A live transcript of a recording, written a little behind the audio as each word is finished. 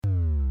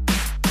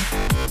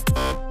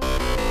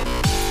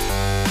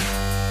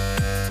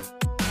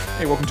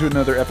Hey, welcome to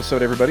another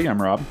episode, everybody.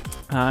 I'm Rob.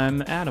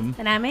 I'm Adam.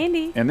 And I'm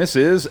Andy. And this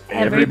is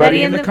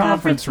Everybody in the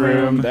Conference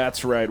Room.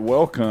 That's right.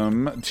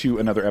 Welcome to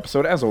another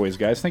episode. As always,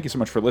 guys, thank you so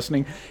much for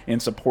listening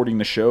and supporting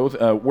the show.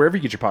 Wherever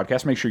you get your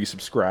podcast, make sure you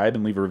subscribe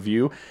and leave a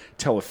review.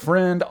 Tell a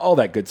friend, all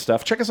that good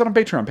stuff. Check us out on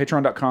Patreon,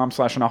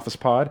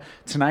 patreon.com/anofficepod.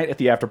 Tonight at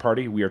the after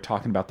party, we are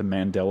talking about the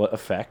Mandela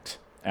Effect,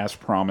 as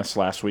promised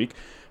last week.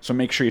 So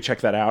make sure you check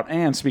that out.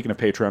 And speaking of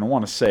Patreon, I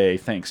want to say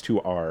thanks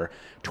to our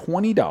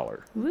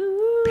 $20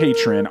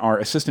 patron, our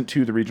assistant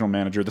to the regional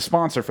manager, the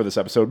sponsor for this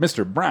episode,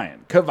 Mr.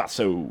 Brian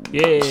Cavasso.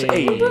 Yay.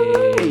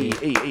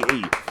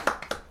 Hey.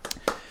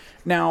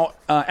 Now,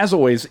 as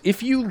always,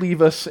 if you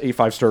leave us a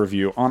 5-star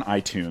review on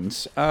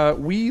iTunes,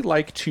 we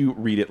like to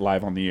read it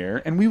live on the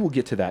air, and we will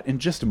get to that in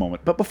just a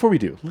moment. But before we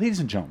do,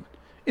 ladies and gentlemen,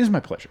 it is my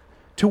pleasure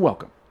to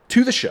welcome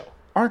to the show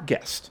our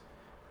guest,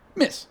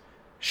 Miss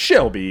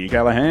Shelby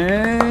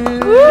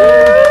Callahan.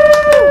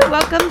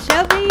 Welcome,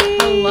 Shelby.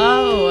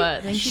 Hello.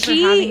 Thank you for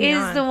having me on. She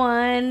is the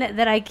one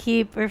that I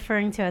keep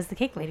referring to as the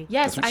cake lady.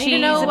 Yes, I need to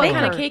She's know a what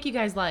kind of baker. cake you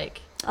guys like.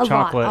 A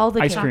Chocolate, lot. All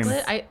the ice cakes.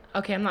 cream.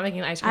 Okay, I'm not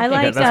making an ice cream I cake.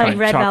 like that's fine.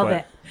 red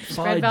Chocolate.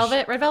 velvet. Red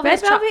velvet. Red velvet. Red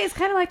is velvet is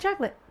kind of like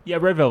chocolate. Yeah,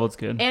 red velvet's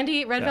good.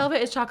 Andy, red Yeah.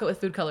 velvet is chocolate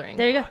with food coloring.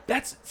 There you go.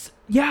 That's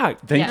yeah.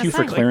 Thank Yeah, you for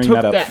fine. clearing Took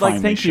that up that-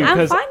 finally, thank you. Shelby. I'm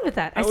Because fine with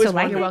that. I I still was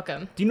like You're it.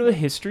 welcome. Do you know the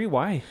history?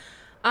 Why?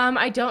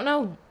 I don't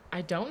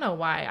know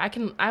why.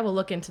 I will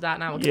look into that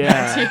and I will get Yeah.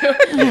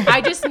 back to you.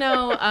 I just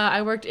know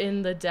I worked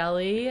in the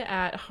deli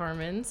at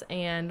Harmon's,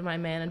 and my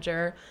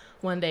manager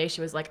one day, she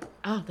was like,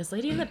 "Oh, this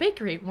lady in the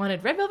bakery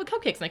wanted red velvet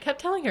cupcakes," and I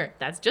kept telling her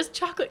that's just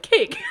chocolate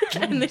cake,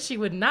 and then she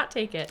would not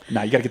take it.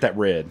 Nah, you got to get that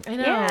red. I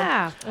know.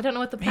 Yeah. I don't know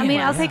what the I point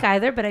mean, I'll was. take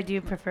either, but I do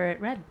prefer it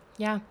red.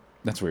 Yeah.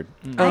 That's weird.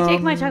 I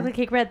take my chocolate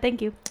cake red.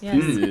 Thank you.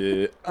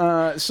 Yes.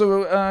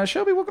 So,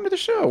 Shelby, welcome to the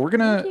show. We're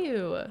Thank gonna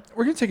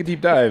you. take a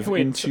deep dive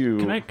Wait, into.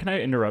 so can I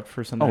interrupt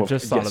for something? I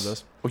just thought of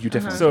this. Oh, you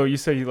definitely. So you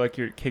said you like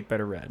your cake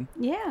better red.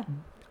 Yeah.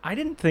 I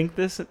didn't think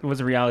this was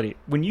a reality.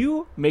 When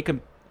you make a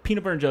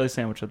peanut butter and jelly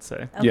sandwich, let's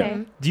say, Okay. Yeah.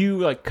 do you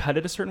like cut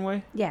it a certain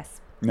way?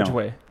 Yes. No. Which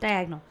way?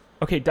 Diagonal.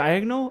 Okay,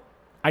 diagonal.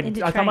 I Into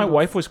thought my triangles.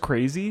 wife was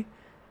crazy.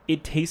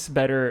 It tastes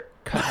better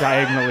cut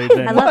diagonally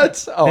than. I love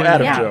What? Oh, Then-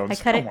 Adam yeah, Jones. I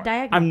cut Come it on.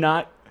 diagonal. I'm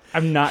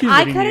not.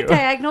 I kidding cut you. it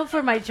diagonal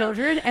for my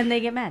children, and they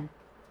get mad.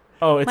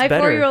 Oh, it's My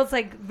better. 4-year-old's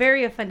like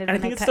very offended And I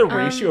when think I it's cut the it.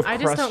 ratio of I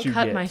just crust don't you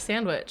cut get. my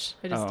sandwich.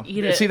 I just Oh.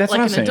 eat it See, that's like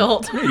what I'm an saying.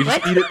 adult. Yeah, you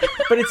just eat it.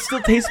 But it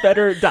still tastes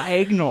better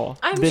diagonal.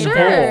 I'm than sure.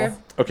 whole.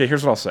 Okay,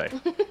 here's what I'll say.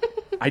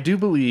 I do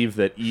believe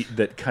that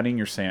that cutting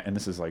your and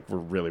this is like we're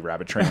really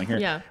rabbit trailing here.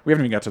 Yeah. We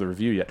haven't even got to the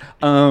review yet.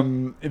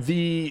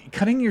 The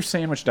cutting your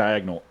sandwich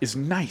diagonal is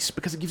nice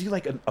because it gives you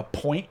like a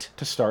point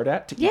to start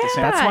at to eat the Yeah.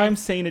 sandwich. That's why I'm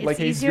saying it It's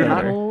tastes easier to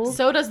better. hold.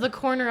 So does the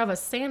corner of a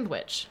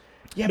sandwich.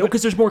 Yeah, No, but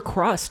because there's more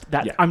crust.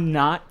 That Yeah. I'm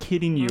not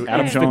kidding you.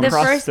 Adam It's Jones- the The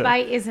crust first that-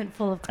 bite isn't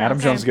full of crust. Adam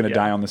Jones is going to Yeah.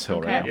 die on this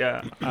hill right Okay.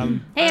 now. Yeah.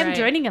 Hey, I'm Alright.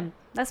 joining him.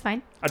 That's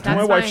fine. I told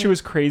my That's wife she fine.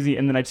 was crazy,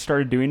 and then I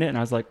started doing it, and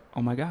I was like,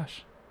 oh my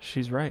gosh,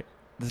 she's right.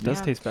 This does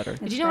Yeah. taste better.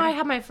 Did you know I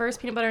had my first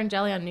peanut butter and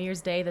jelly on New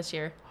Year's Day this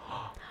year?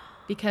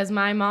 Because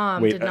my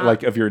mom Wait, did not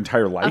like of your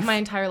entire life? of my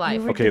entire life.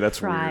 You were Okay, that's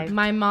deprived. weird.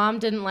 My mom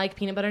didn't like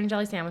peanut butter and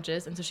jelly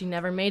sandwiches, and so she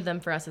never made them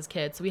for us as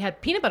kids. So we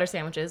had peanut butter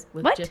sandwiches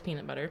with What? just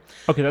peanut butter.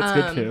 Okay, that's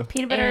good too.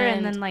 Peanut butter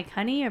and, And- then like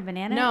honey or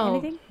banana? No,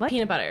 Anything? What?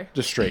 peanut butter.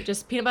 Just straight.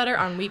 Just peanut butter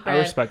on wheat I bread.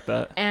 respect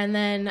that. And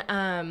then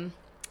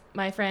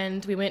my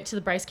friend, we went to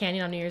the Bryce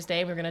Canyon on New Year's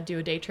Day. We were going to do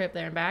a day trip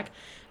there and back.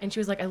 And she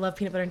was like, I love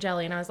peanut butter and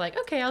jelly. And I was like,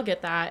 okay, I'll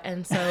get that.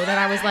 And so then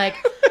I was like,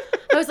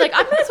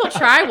 I might as well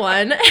try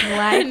one.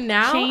 And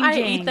now I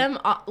Life-changing. eat them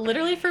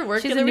literally for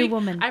work. She's the other a new week.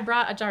 woman. I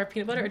brought a jar of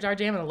peanut butter, a jar of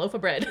jam, and a loaf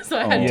of bread. So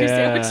I Oh. had two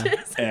Yeah.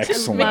 sandwiches. and just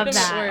Excellent. made Love them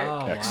that.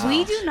 work. Oh, Excellent.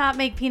 We do not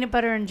make peanut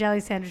butter and jelly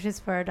sandwiches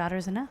for our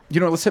daughters enough. You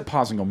know what? Let's hit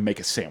pause and go make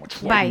a sandwich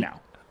right Bye.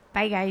 now.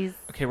 Bye, guys.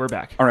 Okay, we're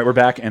back. All right, we're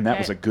back, and that Okay.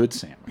 was a good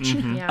sandwich.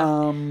 Yeah.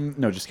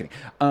 No, just kidding.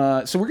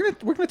 So we're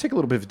gonna take a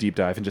little bit of a deep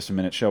dive in just a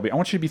minute, Shelby. I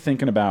want you to be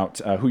thinking about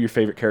who your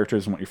favorite character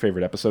is and what your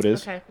favorite episode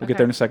is. Okay, We'll get okay.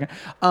 there in a second.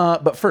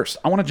 But first,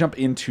 I want to jump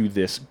into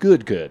this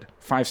good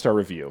 5-star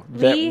review.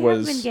 That We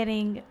was have been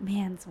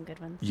getting, some good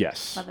ones.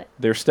 yes, Love it.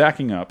 they're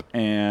stacking up,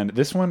 and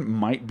this one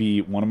might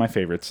be one of my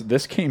favorites.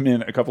 This came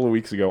in a couple of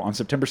weeks ago on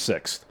September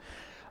 6th.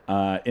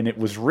 And it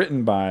was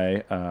written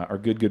by our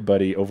good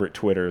buddy over at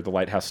Twitter, the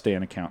Lighthouse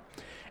Stan account.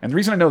 And the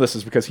reason I know this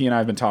is because he and I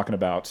have been talking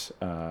about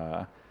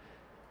Limp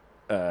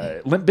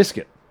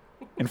Bizkit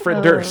and Fred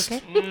Oh, Durst.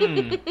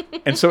 okay.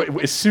 And so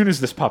as soon as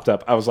this popped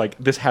up, I was like,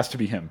 this has to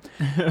be him.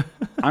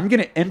 I'm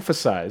going to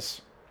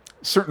emphasize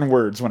certain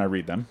words when I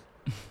read them.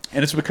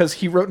 And it's because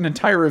he wrote an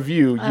entire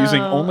review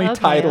using Oh, only okay,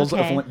 titles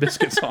okay. of Limp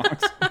Bizkit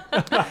songs.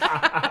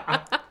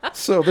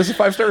 So this is a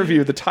 5-star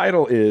review. The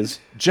title is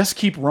Just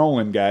Keep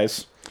Rolling,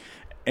 Guys.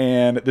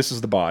 And this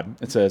is the bod.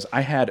 It says,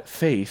 I had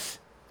faith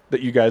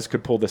that you guys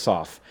could pull this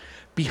off.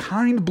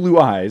 Behind blue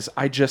eyes,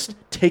 I just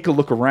take a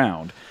look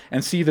around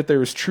and see that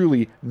there is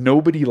truly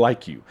nobody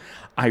like you.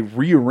 I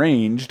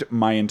rearranged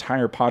my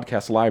entire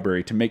podcast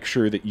library to make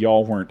sure that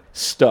y'all weren't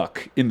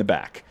stuck in the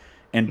back.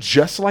 And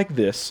just like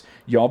this,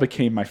 Y'all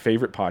became my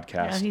favorite Oh,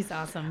 podcast. he's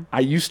awesome. I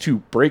used to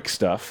break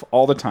stuff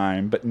all the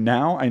time, but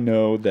now I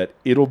know that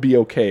it'll be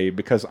okay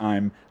because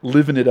I'm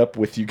living it up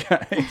with you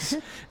guys.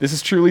 This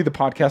is truly the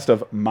podcast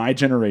of my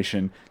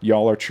generation.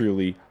 Y'all are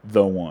truly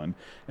the one.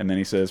 And then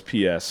he says,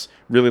 P.S.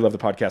 Really love the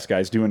podcast,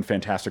 guys. Doing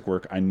fantastic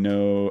work. I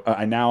know.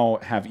 I now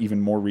have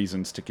even more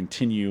reasons to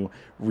continue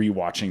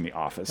rewatching The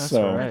Office. That's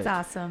so right.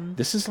 That's awesome.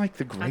 this is like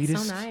the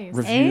greatest nice.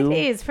 review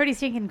It is pretty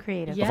stinking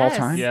creative. Yeah. of all Yes.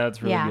 time. Yeah,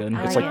 it's really Yeah, good.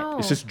 I It's like like Wow.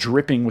 it's just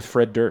dripping with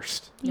Fred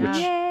Durst, Yeah. which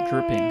Yay.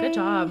 Dripping. Good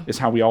job. is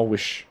how we all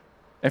wish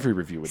every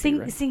review would be. Sing,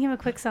 Right? sing him a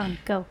quick song.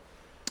 Go.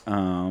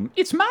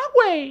 It's my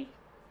way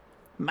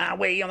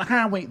on the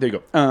highway. There you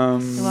go.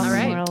 Welcome All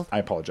right. world. I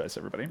apologize,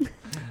 everybody.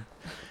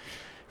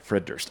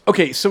 Fred Durst.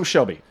 Okay, so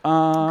Shelby,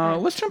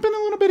 let's jump in a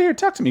little bit here.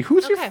 Talk to me.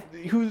 Who's Okay.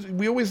 who's?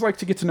 We always like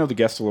to get to know the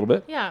guest a little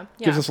bit. Yeah.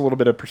 Gives us a little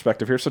bit of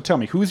perspective here. So tell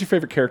me, who is your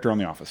favorite character on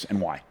The Office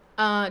and why?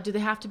 Do they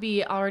have to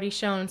be already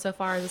shown so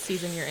far as the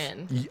season you're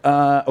in?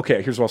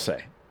 Okay, here's what I'll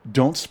say.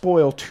 Don't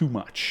spoil too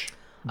much,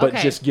 but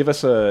Okay. just give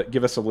us a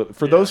little.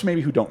 For those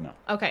maybe who don't know,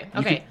 Okay. you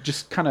Okay. could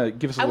just kind of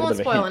give us a I little won't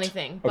bit of a spoil hint.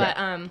 anything, Okay.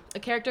 but a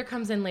character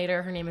comes in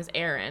later. Her name is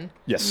Erin.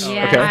 Yes.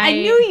 Yeah, Okay. I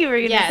knew you were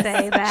going to Yes.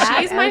 say that.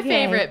 She's my Okay.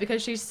 favorite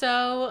because she's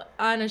so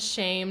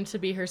unashamed to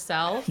be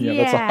herself. Yeah,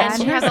 that's Yeah,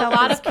 awesome. She has a herself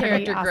lot is of pretty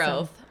character awesome.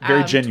 growth.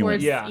 Very genuine.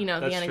 Towards, Yeah, the end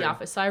that's of the true.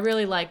 office. So I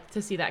really like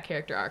to see that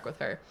character arc with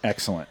her.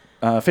 Excellent.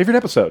 Favorite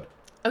episode?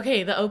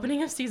 Okay, the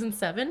opening of season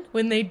 7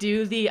 when they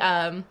do the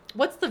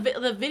what's the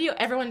video?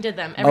 Everyone did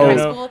them. Oh, Every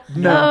high school.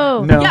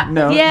 No. No. Yes.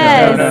 No.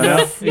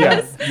 Yes.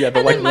 Yes. Yeah, the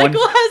And like then one.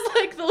 Michael has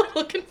like the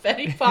little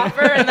confetti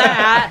popper and the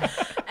hat,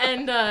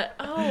 and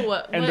And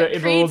what, the little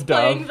Creed's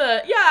playing dove.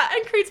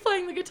 and Creed's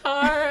playing the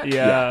guitar.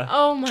 Yeah.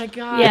 Oh my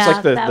god. Yeah. It's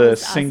like the that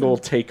was single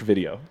awesome. take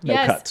video, no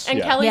Yes. cuts. And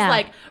yeah. Kelly's Yeah.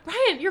 like,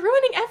 Ryan, you're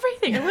ruining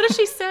everything. And what does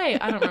she say?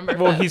 I don't remember.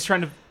 Well, but- he's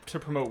trying to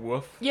promote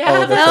Woof. yeah,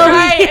 Oh, that's, that's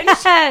right. And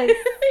she-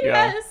 Yes.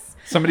 Yeah. yes.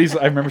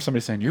 I remember somebody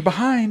saying, "You're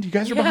behind. You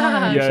guys are Yeah.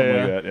 behind." Yeah, Something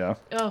yeah. like that.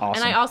 Yeah. Oh,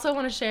 Awesome. and I also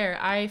want to share.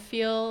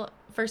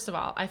 First of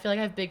all, I feel like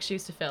I have big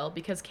shoes to fill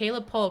because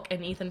Caleb Polk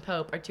and Ethan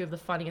Pope are two of the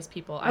funniest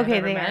people I've Okay,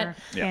 ever they met. are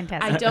Yeah.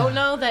 fantastic. I don't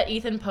know that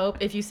Ethan Pope,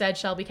 if you said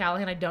Shelby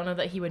Callahan, I don't know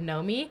that he would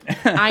know me.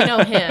 I know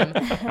him.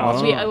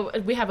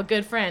 We have a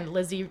good friend,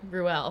 Lizzie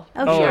Ruel.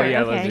 Oh, sure.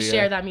 yeah, okay. We Lizzie,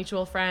 share that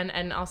mutual friend,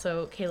 and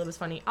also Caleb is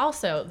funny.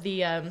 Also,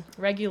 the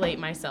Regulate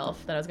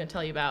Myself that I was going to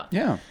tell you about.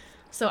 Yeah.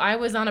 So I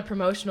was on a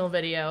promotional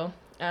video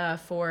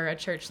for a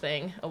church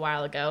thing a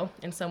while ago,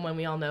 and someone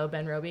we all know,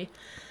 Ben Roby.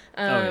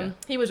 yeah.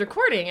 He was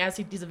recording as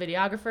he's a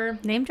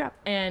videographer, Name drop.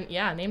 and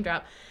name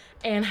drop.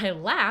 And I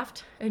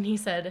laughed, and he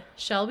said,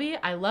 Shelby,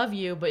 I love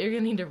you, but you're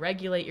going to need to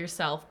regulate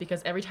yourself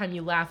because every time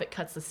you laugh, it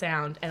cuts the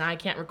sound, and I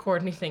can't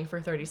record anything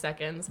for 30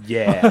 seconds.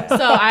 Yeah. So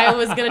I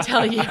was going to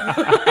tell you,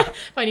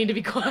 if I need to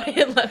be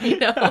quiet, let me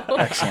know.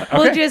 Excellent.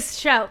 We'll Okay. just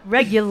shout,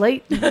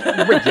 regulate.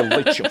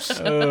 Regulate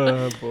yourself.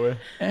 Oh boy.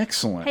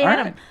 Excellent. Hey, All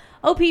Adam. right.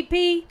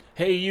 OPP.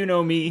 Hey, you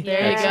know me.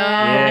 There you go.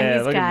 Yeah,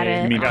 he's look got at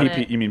it. You mean Got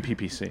it. You mean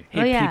PPC? Hey,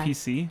 Oh, yeah.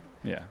 PPC.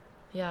 Yeah.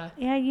 Yeah.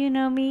 Yeah, you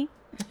know me.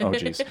 Oh,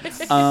 geez.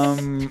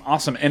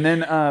 Awesome. And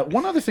then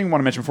one other thing I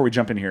want to mention before we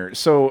jump in here.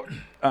 So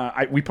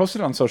we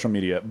posted it on social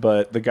media,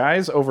 but the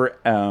guys over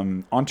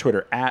on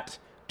Twitter at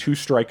Two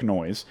Strike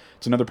Noise,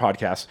 it's another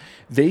podcast,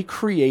 they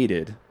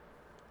created...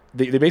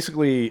 They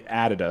basically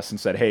added us and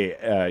said, hey,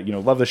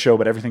 love the show,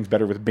 but everything's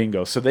better with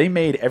bingo. So they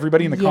made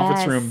everybody in the conference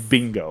Yes. room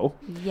bingo.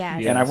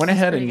 Yes. Yeah. And I went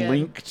ahead and pretty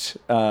linked,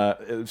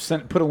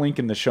 put a link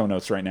in the show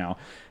notes right now.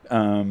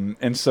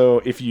 And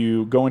so if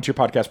you go into your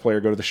podcast player,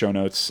 go to the show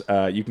notes,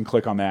 you can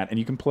click on that and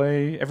you can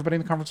play everybody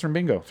in the conference room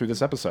bingo through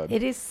this episode.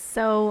 It is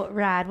so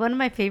rad. One of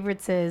my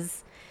favorites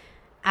is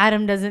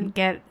Adam doesn't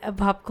get a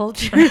pop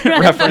culture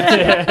Reference.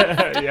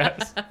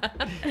 Yes. You're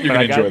But going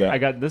to enjoy that. I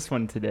got this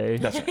one today.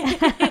 That's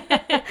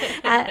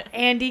right.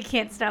 Andy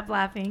can't stop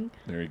laughing.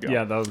 There you go.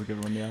 Yeah, that was a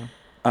good one.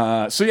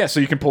 Yeah. So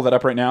you can pull that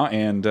up right now,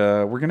 and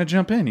we're going to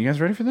jump in. You guys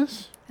ready for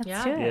this? Let's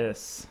Yeah. do it.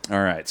 Yes.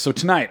 All right. So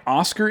tonight,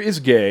 Oscar is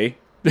gay,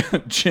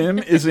 Jim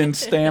is in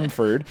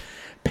Stamford,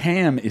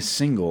 Pam is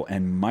single,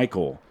 and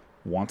Michael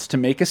wants to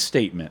make a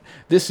statement.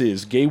 This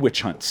is Gay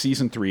Witch Hunt,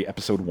 Season 3,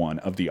 Episode 1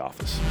 of The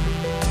Office.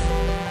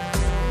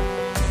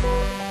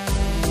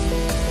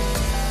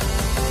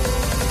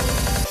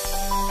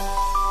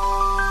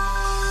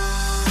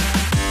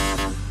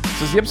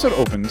 So as the episode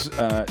opens,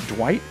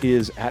 Dwight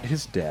is at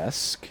his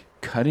desk,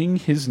 cutting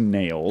his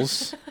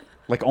nails,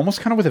 like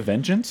almost kind of with a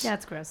vengeance. Yeah,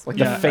 it's gross. Like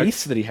Yeah, the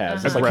face that he has.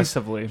 Uh-huh. It's like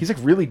Aggressively. he's like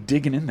really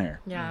digging in there.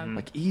 Yeah.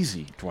 Like,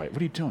 easy, Dwight.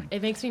 What are you doing?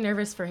 It makes me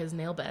nervous for his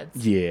nail beds.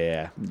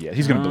 Yeah.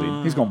 He's gonna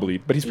bleed. He's gonna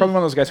bleed. But he's probably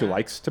one of those guys who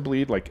likes to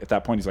bleed. Like at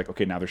that point, he's like,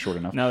 okay, now they're short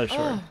enough. Now they're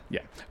short. Oh.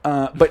 Yeah.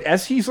 But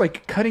as he's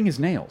like cutting his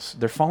nails,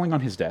 they're falling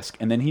on his desk,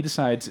 and then he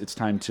decides it's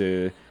time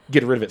to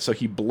get rid of it. So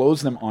he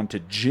blows them onto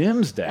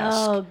Jim's desk.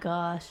 Oh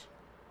gosh.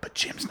 But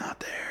Jim's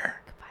not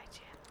there. Goodbye,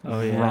 Jim.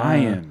 Oh yeah.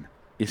 Ryan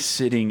is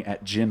sitting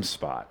at Jim's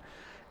spot.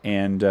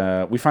 And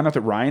we find out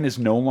that Ryan is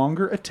no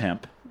longer a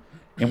temp.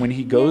 And when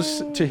he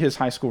goes to his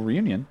high school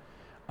reunion,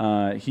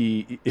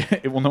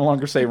 it will no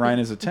longer say Ryan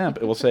is a temp.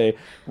 It will say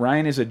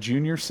Ryan is a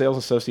junior sales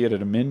associate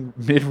at a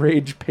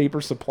mid-range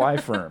paper supply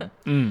firm.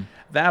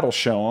 That'll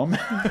show him.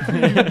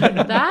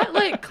 That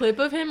like clip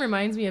of him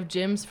reminds me of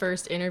Jim's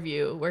first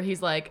interview where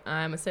he's like,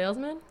 "I'm a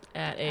salesman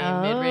at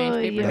a mid-range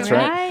paper you're company."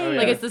 right. Oh,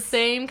 Like yeah. it's the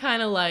same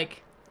kind of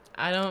like,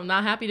 I'm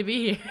not happy to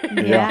be here.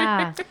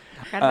 Yeah.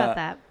 Forgot about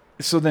that.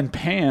 So then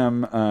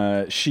Pam,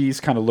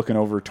 she's kind of looking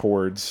over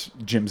towards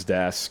Jim's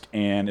desk,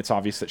 and it's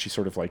obvious that she's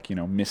sort of like,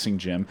 missing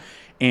Jim.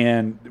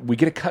 And we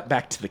get a cut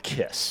back to the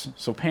kiss.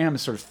 So Pam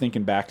is sort of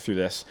thinking back through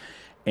this,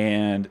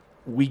 and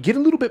we get a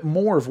little bit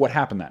more of what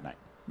happened that night.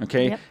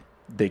 Okay? Yep.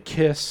 They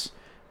kiss.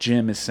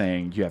 Jim is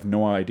saying, "You have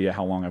no idea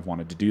how long I've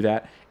wanted to do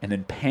that." And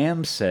then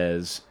Pam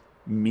says,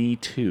 "Me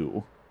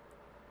too."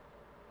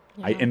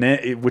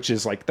 Which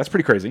is like, that's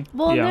pretty crazy.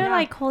 Well, Yeah. they're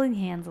like holding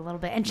hands a little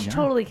bit, and she Yeah.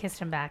 totally kissed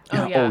him back.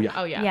 Oh Yeah. yeah.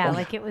 Oh, Oh yeah. yeah.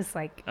 Like it was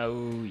like,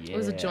 Oh yeah. It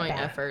was a joint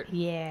bad. effort.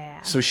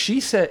 Yeah. So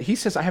he says,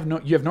 you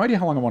have no idea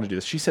how long I want to do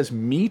this. She says,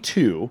 "Me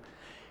too."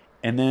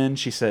 And then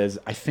she says,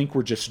 "I think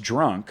we're just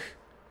drunk."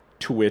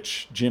 To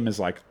which Jim is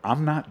like,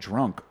 "I'm not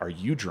drunk. Are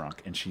you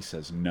drunk?" And she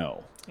says,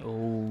 "No."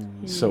 Oh.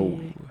 So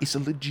it's a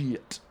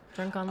legit.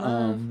 Drunk on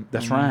love.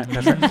 That's right.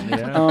 That's right.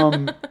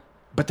 Yeah.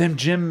 But then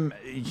Jim,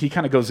 he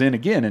kind of goes in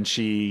again, and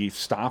she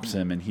stops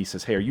him, and he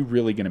says, "Hey, are you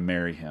really going to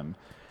marry him?"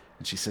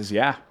 And she says,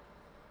 "Yeah."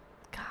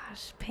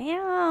 Gosh,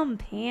 Pam.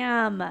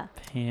 Pam.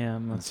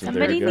 So there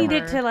Somebody you go.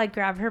 needed to like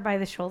grab her by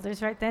the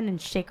shoulders right then and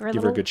shake her a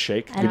Give her little. a good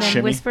shake, and good then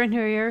shimmy. whisper in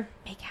her ear,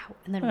 "Make out,"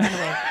 and then run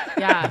away.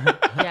 Yeah.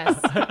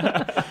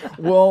 Yes.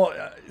 Well,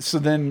 so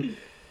then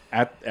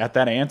at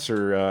that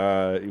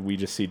answer, we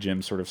just see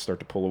Jim sort of start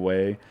to pull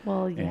away.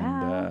 Well,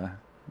 yeah.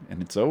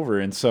 And it's over.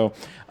 And so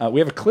we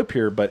have a clip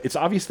here, but it's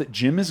obvious that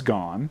Jim is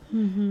gone.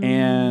 Mm-hmm.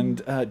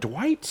 And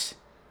Dwight,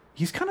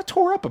 he's kind of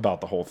tore up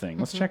about the whole thing.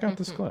 Let's check out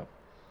this clip.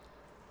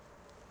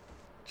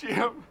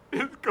 Jim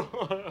is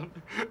gone.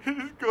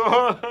 He's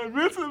gone. I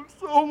miss him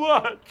so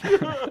much.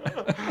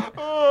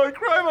 Oh, I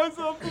cry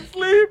myself to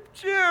sleep,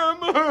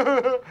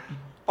 Jim.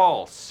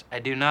 False. I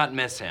do not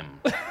miss him.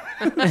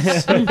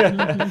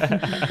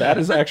 That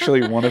is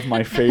actually one of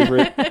my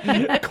favorite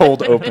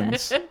cold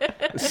opens.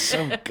 It's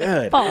so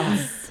good.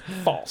 False.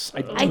 False.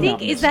 I I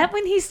think, is that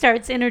when he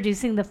starts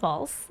introducing the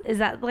false? Is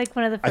that like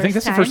one of the first I think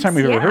that's the first time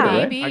we've ever heard it,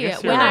 right? Maybe. I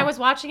guess When yeah. I was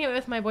watching it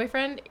with my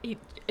boyfriend,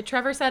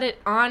 Trevor said it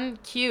on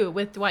cue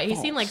with Dwight. He's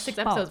seen like 6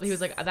 episodes, but he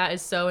was like, "That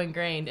is so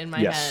ingrained in my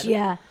Yes. head."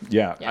 Yeah.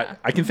 Yeah. Yeah.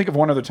 I can think of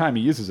one other time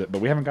he uses it, but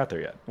we haven't got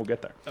there yet. We'll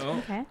get there.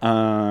 Okay.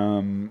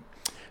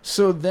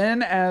 So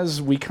then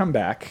as we come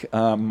back,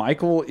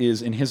 Michael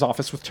is in his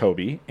office with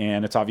Toby,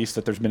 and it's obvious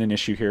that there's been an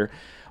issue here.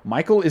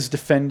 Michael is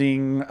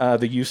defending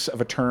the use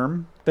of a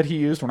term that he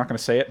used. We're not going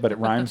to say it, but it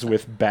rhymes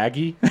with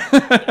baggy.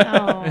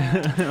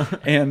 Oh.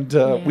 And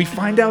we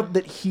find out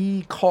that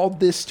he called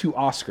this to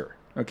Oscar.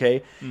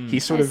 Okay? He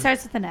sort It of...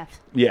 starts with an F.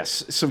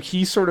 Yes. So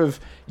he sort of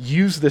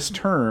used this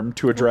term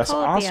to address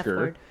call it the F Oscar.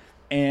 word.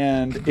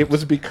 And it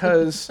was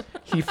because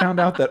he found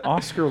out that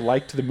Oscar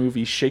liked the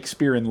movie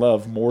Shakespeare in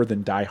Love more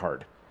than Die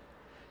Hard.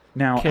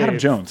 Now, Okay, Adam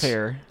Jones,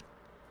 Fair.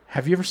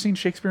 have you ever seen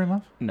Shakespeare in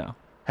Love? No.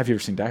 Have you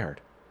ever seen Die Hard?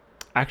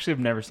 Actually, I've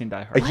never seen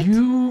Die Hard. Are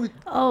you...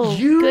 Oh,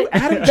 You, good.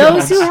 Adam Those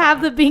Jones. who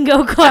have the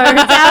bingo cards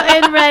out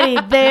and ready,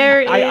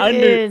 there it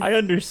is. I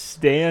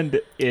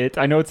understand it.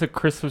 I know it's a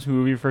Christmas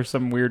movie for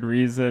some weird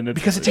reason. It's,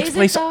 Because it takes Is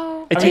place... it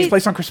though? It takes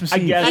place on Christmas I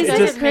Eve. guess It it's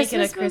doesn't just- make it a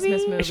Christmas Christmas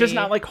movie? movie. it's just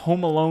not like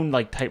Home Alone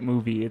like type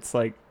movie. It's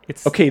like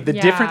it's Okay, the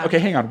Yeah. different... Okay,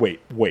 hang on. Wait.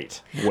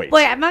 Wait,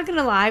 I'm not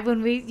gonna lie.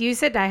 When you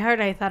said Die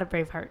Hard, I thought of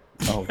Braveheart.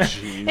 Oh,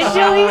 jeez.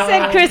 Until he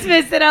said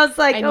Christmas, and I was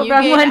like, And "Oh, you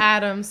wrong gave one."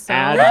 Adam so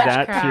Add much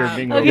that to your crap.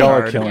 bingo Okay. Y'all are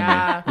card. killing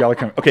Yeah. me. Y'all are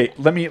killing. Okay,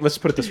 let's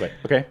put it this way.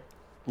 Okay,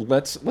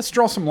 let's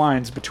draw some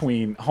lines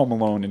between Home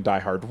Alone and Die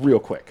Hard real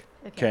quick.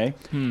 Okay,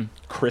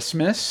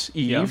 Christmas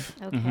Eve.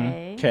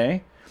 Okay.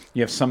 Okay,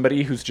 you have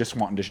somebody who's just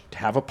wanting to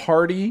have a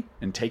party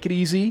and take it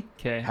easy.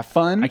 Okay. have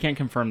fun. I can't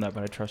confirm that,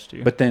 but I trust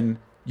you. But then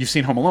you've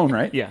seen Home Alone,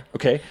 right? Yeah.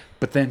 Okay,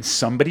 but then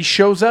somebody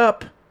shows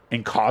up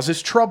and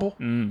causes trouble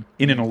in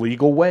an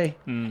illegal way,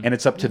 and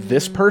it's up to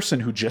this person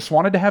who just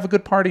wanted to have a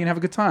good party and have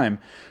a good time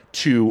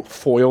to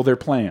foil their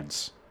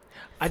plans.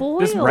 This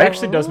Foil.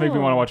 actually does make me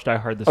want to watch Die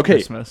Hard this Okay,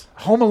 Christmas.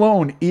 Home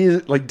Alone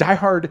is like Die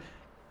Hard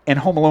and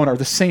Home Alone are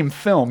the same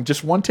film.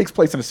 Just one takes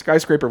place in a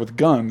skyscraper with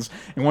guns,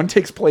 and one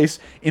takes place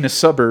in a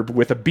suburb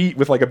with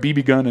like a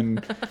BB gun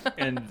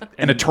and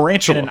a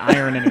tarantula. And an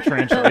iron and a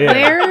tarantula. Yeah.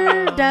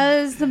 Where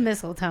does the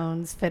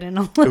mistletones fit in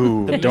all of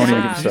Ooh, this? don't even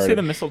Yeah. get Did you say started.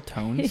 the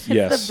mistletones? It's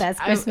Yes. the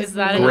best I- Christmas is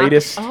that movie.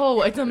 Greatest-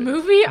 it's a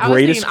movie. I was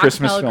greatest thinking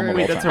Christmas acapella film of group. all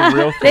Wait, time. that's a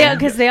real thing.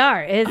 Because they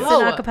are. It's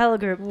Oh, an acapella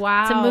group.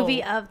 wow. It's a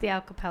movie of the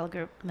acapella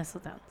group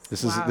Mistletones.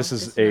 This is Wow, this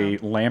is good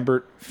to a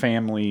Lambert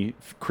family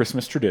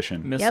Christmas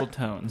tradition.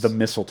 Mistletones. The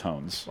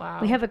Mistletones. Wow.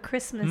 We have a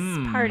Christmas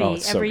party Oh,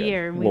 it's so every good.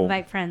 year, and we Well,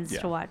 invite friends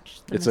yeah. to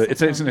watch. The It's an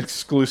Mistletones.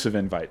 exclusive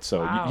invite,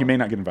 so Wow. you may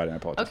not get invited. I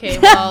apologize. Okay,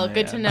 well,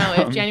 good to know.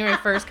 If January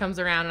 1st comes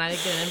around and I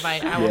didn't get an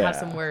invite, I will Yeah. have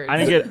some words. I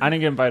didn't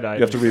get invited either.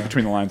 You have to read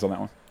between the lines on that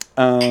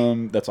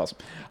one. That's awesome.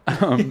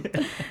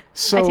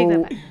 So I take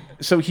that back.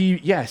 So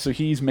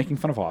he's making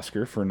fun of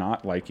Oscar for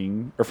not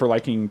liking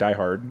Die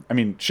Hard. I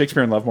mean,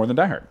 Shakespeare in Love more than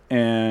Die Hard.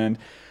 And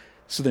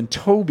so then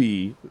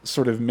Toby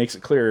sort of makes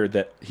it clear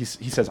that he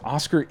says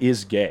Oscar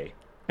is gay,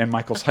 and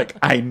Michael's like,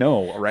 I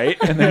know, right?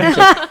 And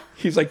then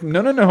he's like,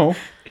 no.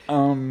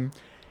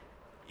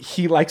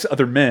 He likes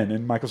other men,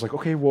 and Michael's like,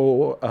 okay,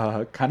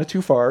 well, kind of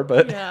too far,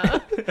 but Yeah.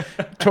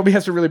 Toby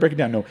has to really break it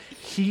down. No,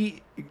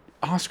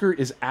 Oscar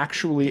is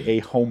actually a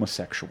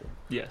homosexual.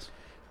 Yes.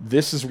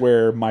 This is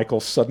where Michael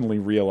suddenly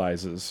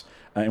realizes,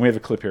 and we have a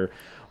clip here.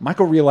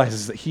 Michael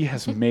realizes that he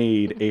has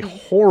made a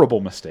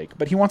horrible mistake,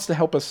 but he wants to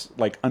help us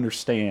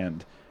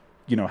understand,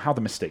 how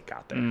the mistake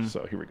got there.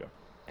 So here we go.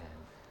 And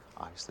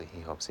obviously he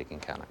hopes he can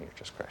count on your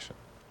discretion.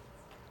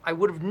 I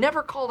would have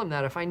never called him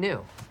that if I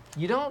knew.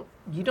 You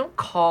don't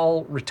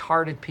call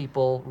retarded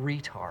people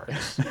retards.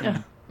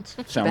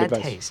 Sound Bad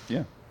advice. taste.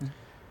 Yeah.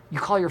 You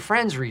call your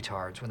friends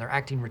retards when they're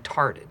acting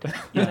retarded.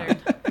 Better.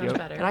 Much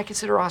better. And I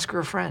consider Oscar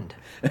a friend.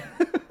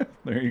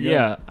 There you go.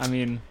 Yeah. I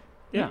mean,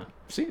 yeah.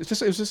 See, it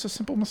was just a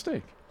simple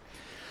mistake.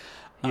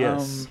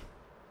 Yes.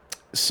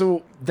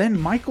 So then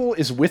Michael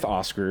is with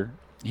Oscar.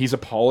 He's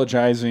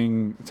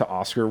apologizing to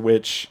Oscar,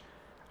 which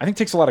I think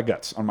takes a lot of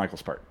guts on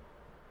Michael's part.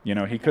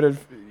 He could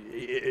have.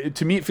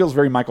 To me, it feels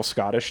very Michael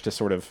Scottish to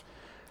sort of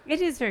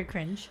It is very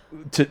cringe.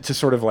 to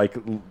sort of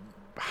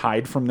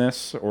hide from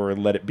this or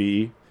let it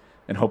be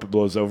and hope it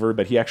blows over.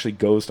 But he actually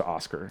goes to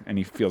Oscar and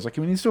he feels like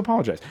he needs to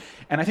apologize.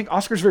 And I think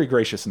Oscar's very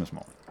gracious in this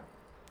moment.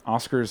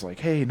 Oscar's like,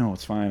 hey, no,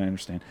 it's fine. I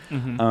understand.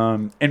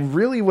 And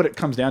really what it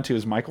comes down to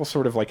is Michael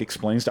sort of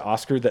explains to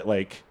Oscar that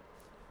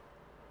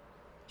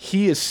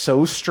he is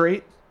so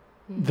straight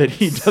that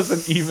he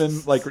doesn't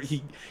even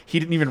he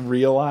didn't even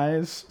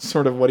realize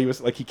sort of what he was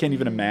he can't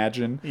even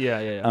imagine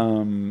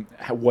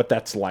what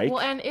that's like.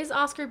 Well, and is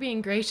Oscar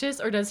being gracious,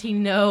 or does he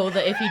know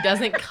that if he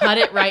doesn't cut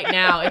it right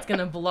now, it's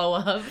gonna blow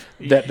up?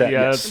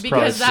 Yes,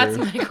 Because that's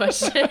probably my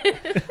question.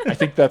 I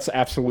think that's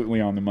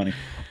absolutely on the money.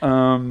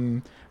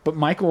 But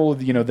Michael,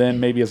 then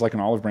maybe as an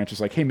olive branch is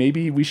like, hey,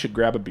 maybe we should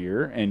grab a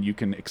beer and you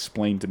can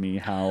explain to me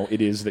how it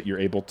is that you're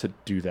able to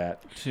do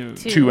that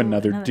to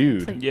another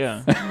dude. Please.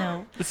 Yeah.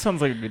 No. This sounds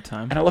like a good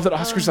time. And I love that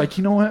Oscar's like,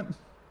 you know what?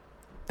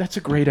 That's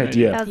a great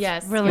idea. That's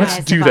Yes. really Let's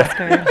nice do of that.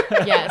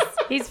 Oscar. Yes.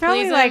 He's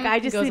probably Please, like, I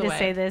just goes need away. to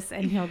say this,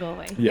 and he'll go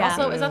away. Yeah.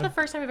 Also, is that the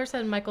first time I've ever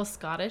said Michael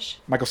Scottish?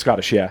 Michael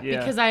Scottish, yeah. Yeah.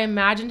 Because I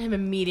imagined him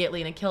immediately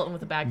in a kilt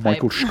with a bagpipe.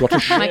 Michael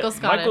Scottish. Michael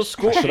Scottish. Michael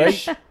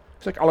Scottish.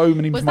 It's like, hello,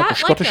 my name's Was Michael that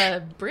Scottish.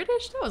 a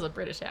British? That was a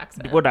British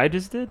accent. What I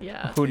just did?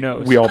 Yeah. Who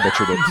knows? We all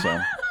butchered it, so.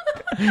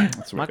 That's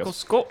what it Michael goes.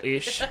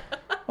 Scottish.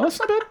 Oh, that's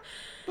not bad.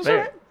 That's There.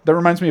 all right. That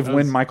reminds me of That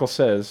when was- Michael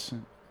says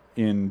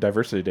in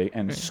Diversity Day,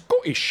 and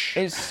Scottish.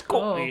 It's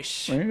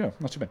Scottish. There you go.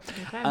 Not too bad.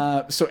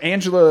 Okay. So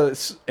Angela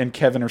and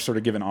Kevin are sort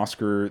of giving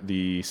Oscar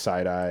the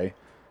side eye,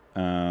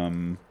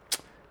 and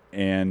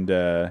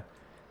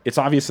it's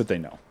obvious that they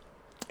know.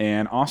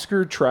 And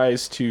Oscar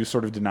tries to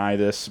sort of deny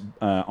this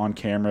on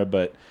camera,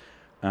 but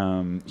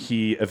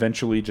he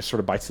eventually just sort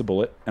of bites the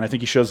bullet. And I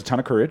think he shows a ton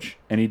of courage,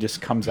 and he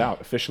just comes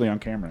out officially on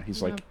camera.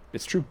 He's like,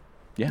 "It's true.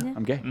 Yeah,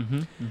 I'm gay."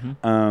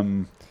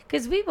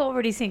 Because we've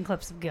already seen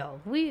clips of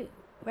Gil. We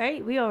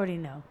already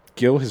know.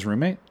 Gil, his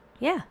roommate,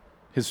 Yeah.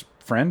 his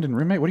friend and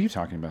roommate. What are you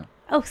talking about?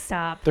 Oh,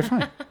 stop. They're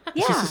fine.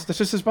 Yeah. That's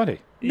just his buddy.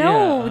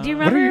 No. Yeah. Do you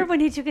What are remember you- when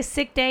he took a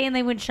sick day and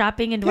they went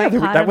shopping and Yeah,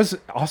 Dwight caught that him? was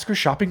Oscar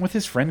shopping with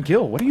his friend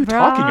Gil. What are you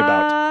talking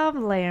about?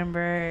 Rob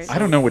Lambert. I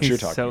don't know what He's you're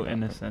talking so about.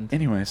 innocent.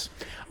 Anyways,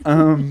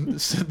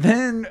 so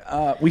then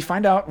we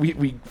find out,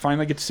 we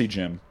finally get to see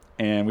Jim,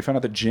 and we find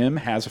out that Jim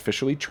has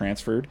officially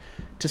transferred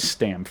to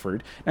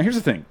Stamford. Now, here's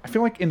the thing. I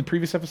feel like in the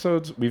previous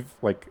episodes,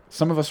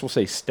 some of us will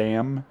say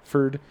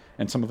Stamford,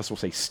 and some of us will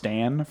say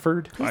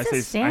Stanford. Who I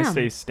says say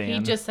Stam? Stan. He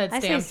just said I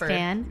say Stanford.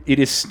 Stan. It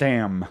is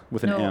Stam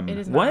with an No, M. it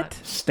is What? not.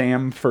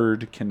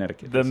 Stamford,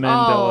 Connecticut. The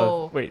Mandela.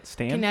 Oh. Wait,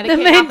 Stan? The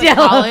Connecticut Catholic Mandela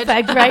College.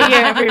 effect right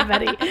here,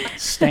 everybody.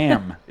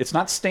 Stam. It's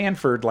not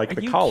Stanford like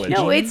the you college.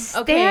 No, it's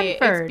Okay,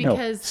 Stanford. it's No,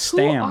 because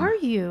Stam. Who are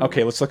you?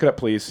 Okay, let's look it up,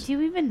 please. Do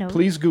you even know?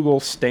 Please Google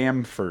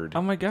Stamford.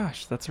 Oh my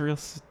gosh, that's a real.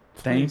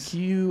 Thank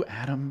you,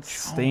 Adam Jones.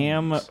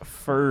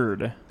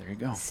 Stamford. There you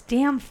go.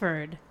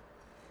 Stanford.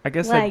 I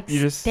guess Like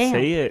you just stamp.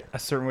 say it a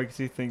certain way because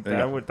you think There you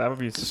go. that would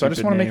be. A So I just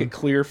stupid want to make name. it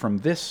clear from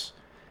this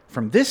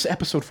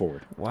episode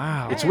forward.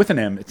 Wow, It's with an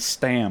M. It's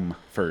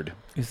Stamford.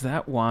 is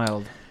that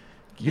wild?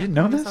 You didn't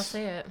know I guess I'll this?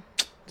 say it.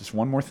 Just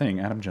one more thing,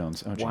 Adam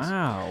Jones. Oh, jeez.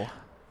 Wow.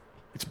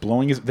 It's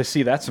blowing his.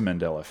 See, that's a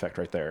Mandela effect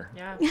right there.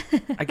 Yeah.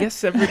 I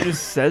guess everyone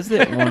just says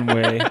it one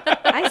way.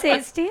 I say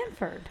it's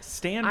Stanford.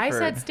 Stanford. I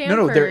said Stanford.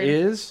 No, there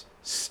is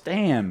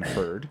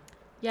Stanford,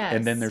 Yes.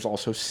 and then there's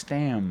also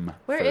Stamford.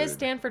 Where is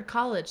Stanford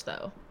College,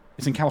 though?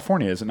 It's in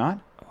California, is it not?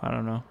 I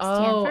don't know.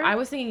 Oh, Stanford? I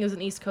was thinking it was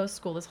an East Coast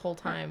school this whole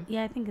time.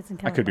 Yeah, I think it's in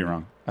I California. could be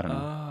wrong. I don't know.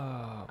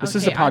 Oh. This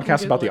is a Okay, I can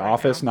podcast about Google The it right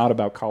Office, now. not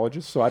about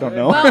colleges, so I don't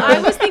know. Well, I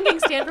was thinking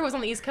Stanford was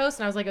on the East Coast,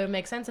 and I was like, it would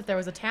make sense if there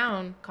was a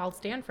town called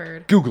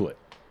Stanford. Google it.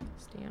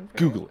 Stanford.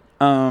 Google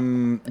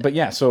it. But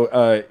yeah,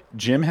 so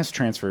Jim has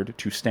transferred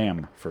to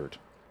Stamford.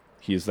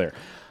 He is there.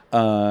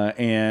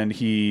 And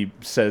he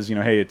says,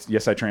 hey,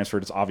 yes, I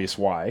transferred. It's obvious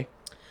why.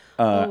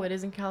 Oh, it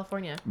is in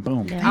California.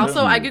 Boom. Yeah.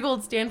 Also, I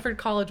googled Stanford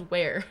College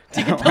where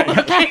to get the Right.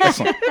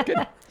 location. Excellent.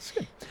 Good. That's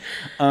good.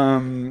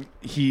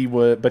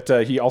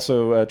 He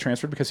also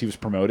transferred because he was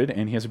promoted,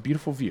 and he has a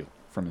beautiful view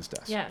from his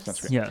desk. Yes. So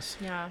that's great. Yes.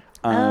 Yeah.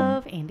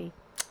 Love Andy.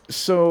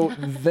 So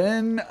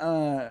then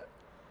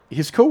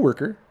his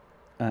coworker,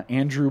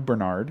 Andrew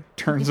Bernard,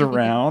 turns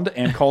around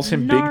and calls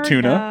him Big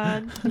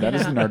Tuna. Nardog. That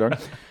is the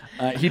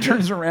Nardog. He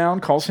turns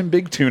around, calls him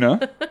Big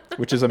Tuna,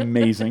 which is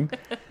amazing,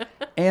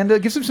 and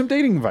gives him some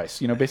dating advice.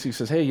 Basically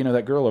says, hey,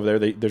 that girl over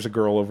there, there's a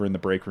girl over in the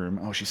break room.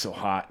 Oh, she's so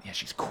hot. Yeah,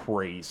 she's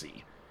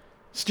crazy.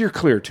 Steer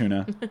clear,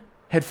 Tuna.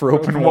 Head for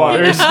open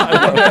waters.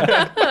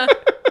 I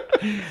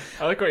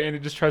like how Andy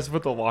just tries to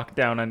put the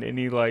lockdown on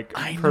any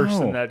I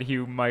person know. that he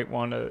might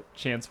want a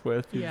chance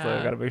with. He's Yeah. like,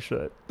 I gotta make sure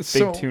that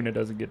So- Big Tuna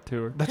doesn't get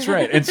to her. That's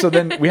right. And so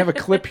then we have a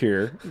clip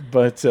here,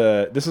 but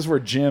this is where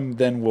Jim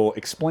then will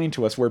explain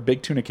to us where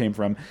Big Tuna came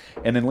from.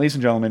 And then, ladies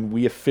and gentlemen,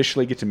 we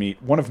officially get to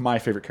meet one of my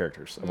favorite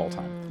characters of all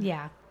time,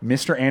 Yeah.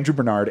 Mr. Andrew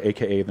Bernard,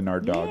 a.k.a. the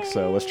Nard Dog.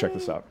 So let's check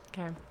this out.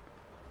 Okay.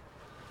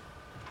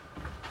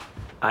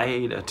 I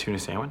ate a tuna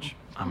sandwich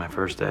on my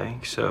first day,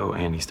 so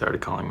Andy started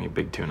calling me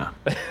Big Tuna.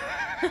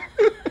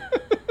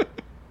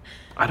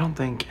 I don't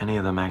think any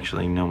of them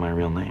actually know my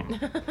real name.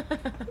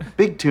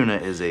 Big Tuna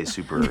is a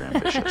super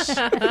ambitious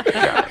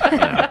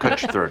guy.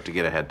 Cut your throat to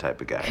get ahead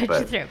type of guy. Cut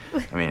but your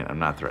throat. I mean, I'm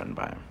not threatened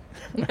by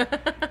him.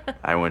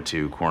 I went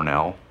to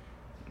Cornell.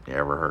 You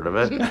ever heard of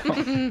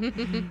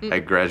it? I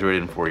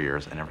graduated in 4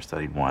 years. I never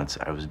studied once.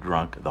 I was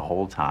drunk the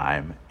whole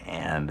time,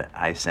 and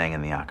I sang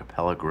in the a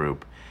cappella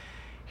group,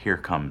 Here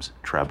Comes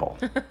Treble.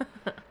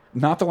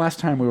 Not the last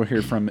time we will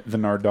hear from the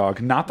Nard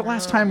Dog. Not the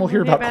last time we'll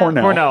hear about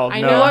Cornell. Cornell, I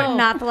no. know. Or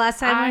not the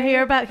last time we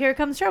hear about Here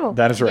Comes Trouble.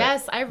 That is right.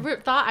 Yes, I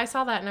thought I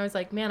saw that and I was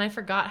like, man, I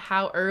forgot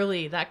how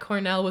early that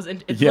Cornell was.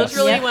 It's Yes.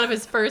 literally Yep. one of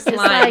his first It's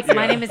lines. like,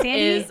 my name is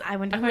Andy. is, I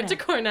went to I went to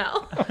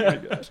Cornell. Oh my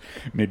gosh.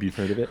 Maybe you've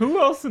heard of it.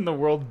 Who else in the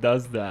world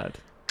does that?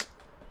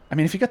 I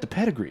mean, if you got the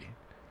pedigree,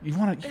 you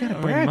gotta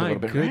Oh, brag a my little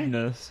bit, right?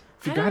 goodness.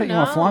 If you I got don't it, you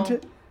want to flaunt know.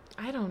 it.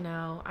 I don't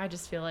know. I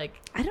just feel like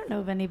I don't know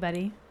of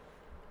anybody.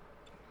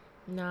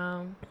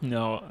 no.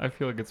 No, I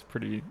feel like it's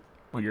pretty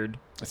weird.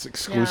 It's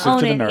exclusive Own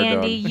to the it, Nard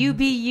Andy. Dog. You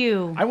be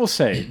you. I will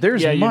say,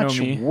 there's Yeah, you know much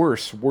me.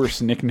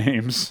 worse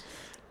nicknames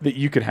that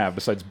you could have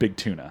besides Big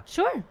Tuna.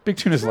 Sure. Big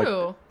Tuna's like,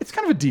 True. it's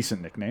kind of a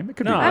decent nickname. It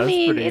could No, be. I that's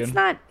mean, pretty it's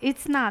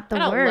good. not the I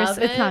don't worst. love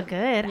It's it. not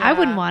good. I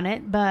wouldn't Yeah. want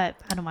it, but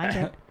I don't mind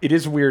it. It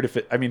is weird if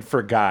it. I mean,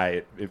 for a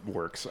guy, it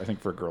works. I think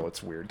for a girl,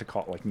 it's weird to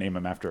call name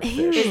him after a fish.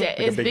 Is it Like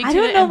a is big- Big I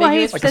Tuna don't know why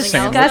ambiguous it's Like a for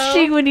something sandwich? else,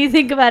 disgusting when you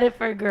think about it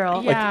for a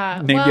girl.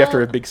 Yeah. named well,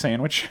 after a big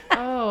sandwich.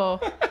 Oh.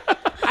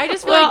 I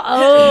just feel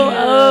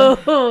Well,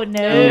 like no.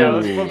 Yeah,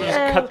 we'll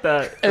just cut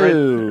that.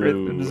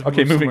 Oh. just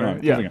Okay, move moving somewhere.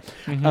 on. Yeah.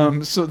 Moving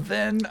on. So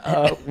then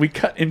we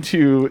cut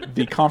into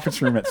the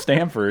conference room at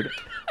Stanford.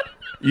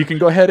 You can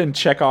go ahead and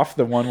check off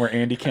the one where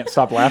Andy can't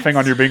stop laughing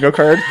on your bingo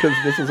card because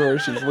this is where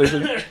she's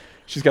living.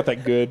 She's got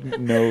that good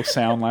no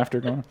sound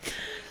laughter going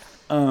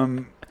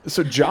on.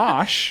 So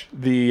Josh,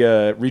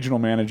 the regional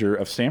manager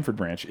of Stanford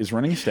branch, is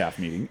running a staff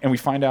meeting, and we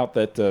find out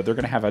that they're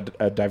going to have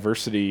a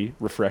diversity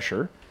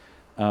refresher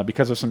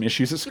because of some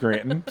issues at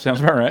Scranton. Sounds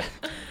about right.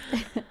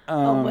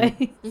 Oh,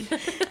 wait.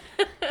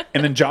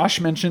 And then Josh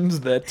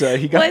mentions that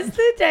he got. Was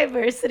the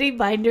diversity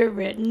binder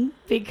written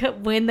because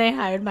when they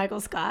hired Michael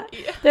Scott?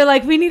 They're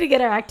like, we need to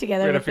get our act We're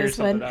together gonna with figure this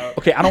something one. out.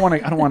 Okay, I don't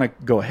want to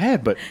go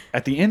ahead, but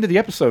at the end of the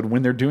episode,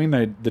 when they're doing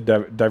the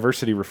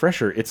diversity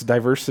refresher, it's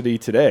diversity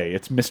today.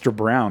 It's Mr.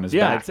 Brown is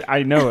Yeah, back.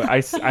 I know.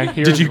 I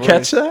hear. Did his you voice.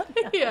 catch that?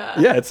 yeah.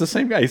 Yeah, it's the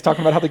same guy. He's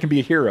talking about how they can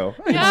be a hero.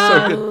 It's Yeah.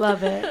 so I good.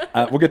 love it.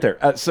 We'll get there.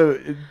 So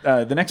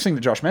the next thing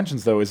that Josh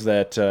mentions, though, is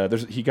that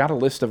he got a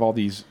list of all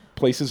these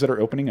places that are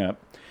opening up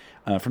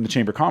from the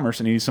Chamber of Commerce,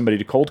 and he needs somebody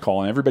to cold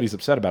call, and everybody's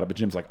upset about it. But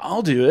Jim's like,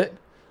 I'll do it,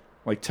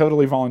 like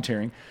totally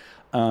volunteering.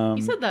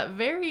 You said that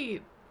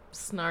very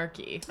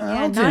snarky. Yeah,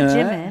 I'll not do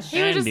it. Jimish.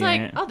 He was just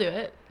Andy. like, I'll do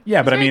it.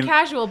 Yeah, It's but I very mean,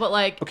 casual, but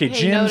like, okay, hey,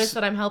 Jim's- notice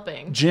that I'm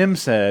helping. Jim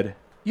said,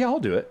 yeah, I'll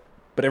do it.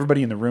 But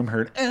everybody in the room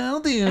heard,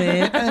 I'll do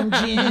it. I'm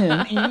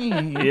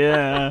Jim.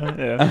 Yeah,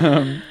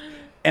 yeah.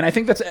 And I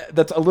think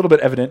that's a little bit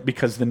evident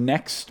because the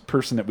next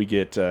person that we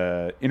get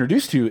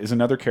introduced to is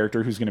another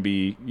character who's going to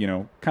be,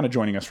 kind of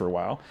joining us for a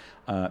while,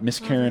 Miss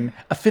Karen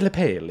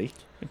Filippelli.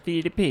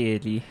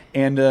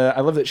 And I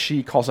love that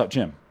she calls out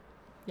Jim.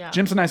 Yeah.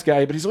 Jim's a nice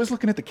guy, but he's always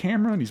looking at the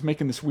camera and he's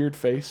making this weird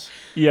face.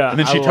 Yeah, And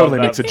then I she love totally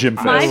that. makes a Jim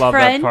face. I My love that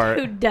friend part.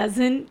 who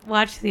doesn't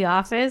watch The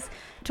Office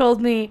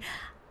told me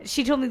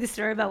the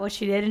story about what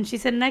she did, and she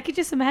said, and I could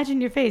just imagine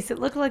your face. It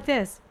looked like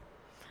this.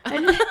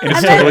 And, it's and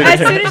then totally as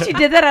the soon as she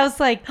did that, I was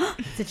like, oh,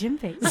 it's a Jim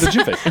face. It's a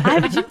Jim face. I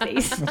have a Jim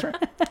face. That's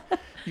right.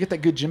 You get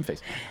that good Jim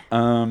face.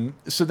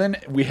 So then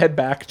we head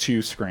back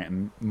to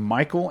Scranton.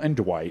 Michael and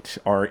Dwight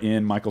are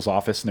in Michael's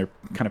office, and they're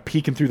kind of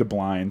peeking through the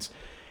blinds,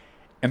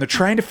 and they're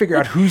trying to figure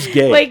out who's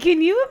gay. Wait, can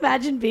you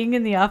imagine being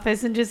in the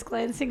office and just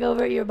glancing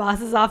over at your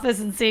boss's office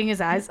and seeing his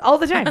eyes all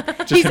the time?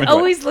 He's him and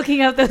always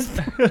looking out those.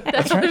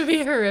 That would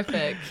be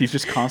horrific. He's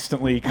just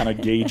constantly kind of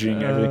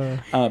gauging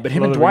everything. But him love and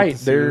that we get Dwight, to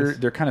see they're this.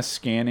 they're kind of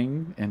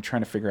scanning and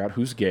trying to figure out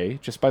who's gay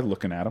just by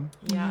looking at him.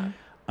 Yeah.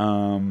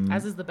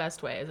 As is the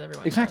best way, as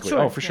everyone Exactly. knows.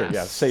 Oh, for sure.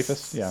 Yeah,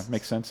 safest. Yeah,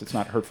 makes sense. It's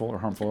not hurtful or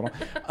harmful at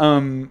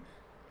all.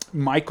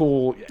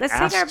 Michael Let's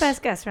asks, take our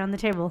best guess around the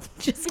table.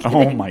 Just kidding.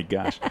 Oh my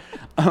gosh.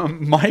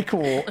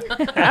 Michael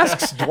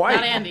asks Dwight.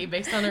 Not Andy,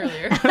 based on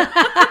earlier.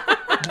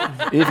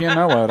 If you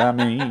know what I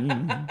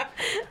mean.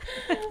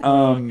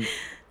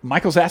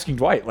 Michael's asking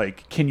Dwight,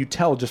 like, can you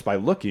tell just by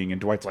looking?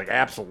 And Dwight's like,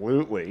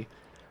 absolutely.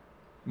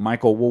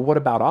 Michael, well, what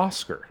about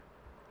Oscar?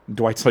 And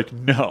Dwight's like,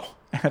 no,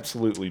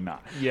 absolutely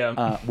not.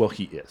 Yeah. Well,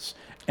 he is.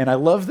 And I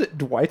love that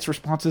Dwight's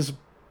response is,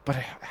 but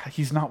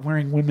he's not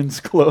wearing women's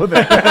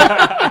clothing.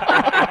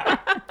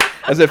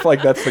 As if,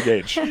 like, that's the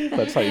gauge.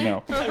 That's how you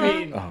know. I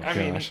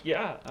mean, gosh.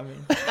 yeah. I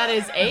mean, That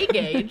is a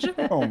gauge,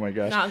 Oh, my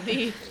gosh. not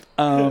the.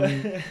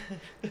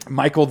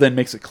 Michael then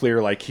makes it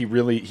clear, like, he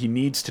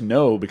needs to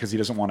know because he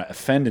doesn't want to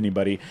offend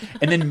anybody.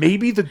 And then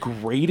maybe the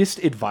greatest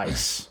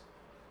advice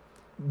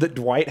that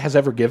Dwight has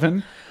ever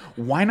given,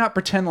 why not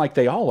pretend like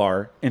they all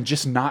are and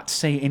just not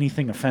say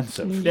anything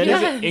offensive? that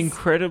Yes. is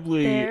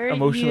incredibly There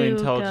emotionally you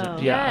intelligent.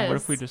 go. Yeah. What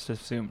if Yes. we just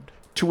assumed?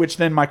 To which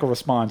then Michael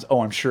responds,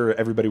 oh, I'm sure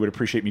everybody would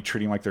appreciate me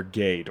treating like they're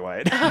gay,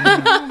 Dwight.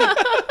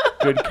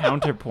 Good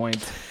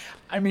counterpoint.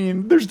 I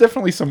mean, there's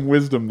definitely some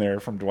wisdom there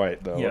from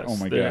Dwight, though. Yes, Oh,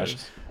 my there gosh.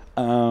 is.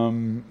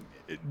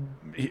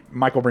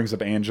 Michael brings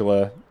up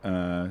Angela.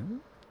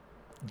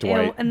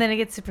 Dwight. Ew, and then it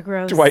gets super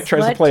gross. Dwight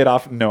tries to What? play it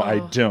off. No, I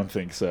Oh. don't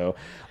think so.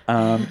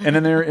 And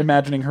then they're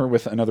imagining her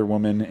with another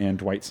woman, and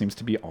Dwight seems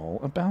to be all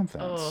about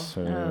that. Oh.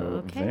 So Oh,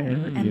 okay. there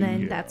And you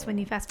then go. that's when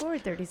you fast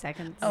forward 30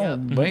 seconds. Oh,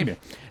 baby.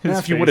 Now, His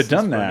if you would have face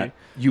is done that, funny.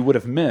 you would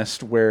have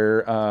missed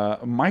where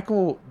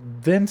Michael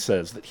then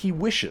says that he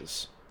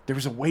wishes there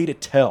was a way to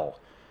tell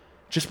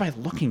just by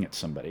looking at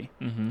somebody.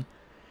 Mm-hmm.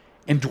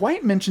 And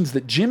Dwight mentions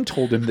that Jim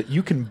told him that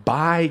you can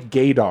buy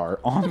gaydar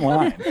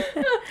online.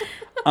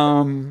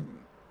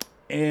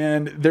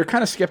 And they're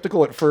kind of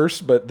skeptical at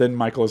first, but then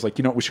Michael is like,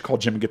 you know what, we should call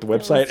Jim and get the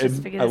let's website. just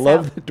And figure I this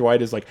love out. that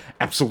Dwight is like,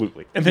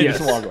 absolutely. And then Yes.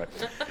 just walk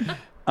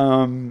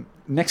away.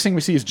 Next thing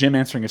we see is Jim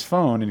answering his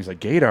phone, and he's like,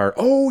 gaydar.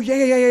 Oh,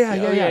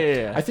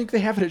 yeah. I think they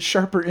have it at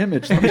Sharper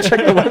Image. Let me check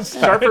the website.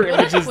 Sharper What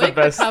Image a is the quick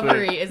best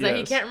recovery thing. is that he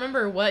Yes. can't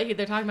remember what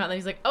they're talking about. And then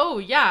he's like, "Oh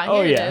yeah,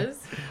 Oh, here yeah. it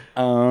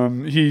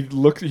is."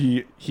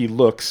 He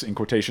looks in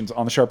quotations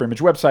on the Sharper Image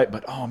website,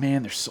 but oh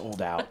man, they're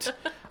sold out.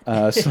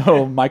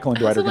 So Michael and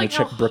Dwight Also, are going like to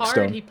check how hard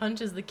Brookstone. he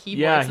punches the keyboard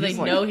Yeah, so they he's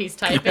like- know he's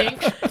typing.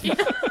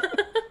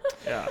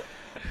 Yeah.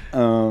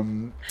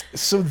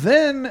 So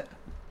then,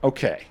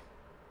 okay,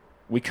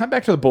 we come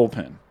back to the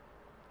bullpen.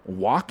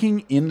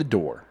 Walking in the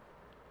door,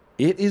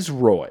 it is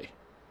Roy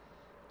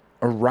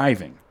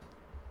arriving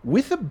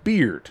with a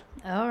beard.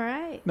 All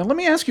right. Now, let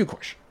me ask you a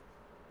question.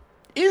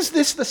 Is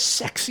this the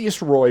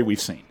sexiest Roy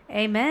we've seen?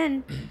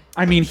 Amen.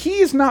 I mean, he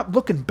is not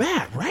looking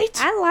bad, right?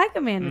 I like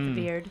a man with a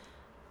beard.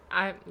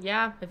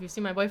 Yeah, if you've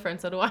seen my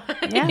boyfriend, so do I.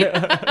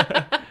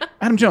 Yeah.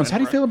 Adam Jones, how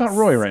do you feel about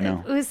Roy right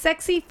now? It was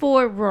sexy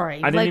for Roy.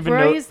 I didn't Like, even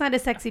Roy know- is not a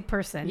sexy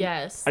person.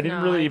 Yes. I didn't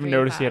no, really I even agree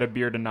with notice he had a that.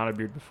 beard and not a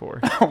beard before.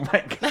 Oh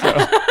my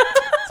god.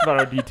 That's about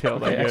how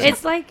detailed I am.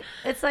 It's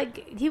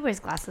like he wears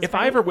glasses. If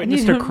right? I ever And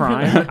witnessed you a don't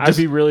crime, I'd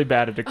be really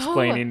bad at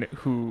explaining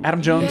who.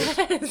 Adam Jones,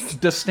 Yes.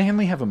 does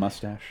Stanley have a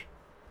mustache?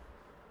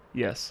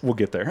 Yes. We'll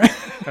get there.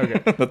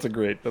 Okay. That's a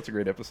great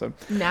episode.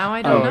 Now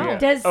I don't Oh know. yeah.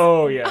 Does-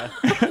 Oh yeah.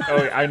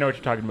 Oh, I know what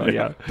you're talking about.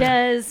 Yeah.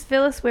 Does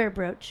Phyllis wear a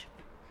brooch?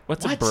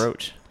 What's What? a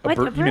brooch? What,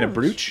 a You mean a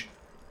brooch?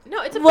 brooch?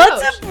 No, it's a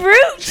What's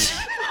brooch.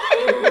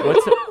 a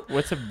brooch?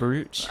 What's a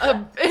brooch? A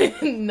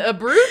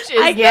brooch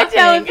is I can't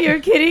tell if nothing. you're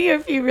kidding or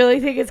if you really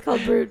think it's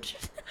called brooch.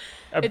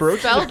 A It's brooch?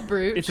 spelled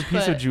brooch. It's a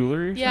piece of but-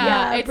 jewelry. Or Yeah,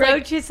 Yeah, a it's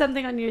brooch is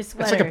something on your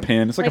sweater. It's like a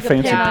pin. It's like a Like a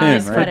fancy pin on pin, your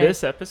right? For sweater.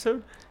 this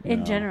episode? in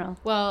No. general.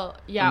 Well,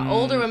 yeah,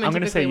 older women I'm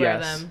gonna typically say wear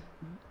yes. them.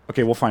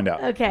 Okay, we'll find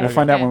out. Okay. We'll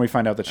find out Okay. when we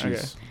find out that Okay.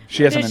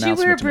 she has an Does she wear a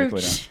announcement to make later.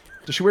 brooch?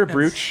 Does she wear a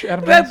brooch,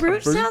 Adam A Jones?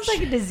 brooch sounds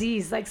like a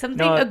disease, like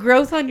something, No. a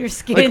growth on your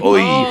skin. Like, oi,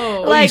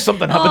 Oh. oi,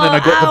 something happened and I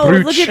got ow, the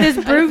brooch. Look at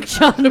this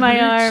brooch on my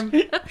arm.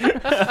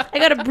 I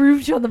got a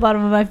brooch on the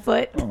bottom of my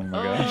foot. Oh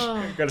my gosh.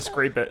 Oh. Gotta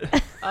scrape it.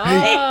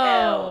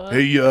 Oh.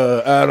 Hey,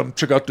 Adam,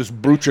 check out this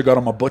brooch I got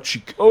on my butt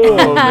cheek.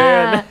 Oh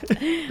man.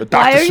 The doctor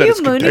Why are said you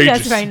it's mooning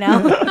contagious. us right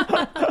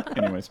now?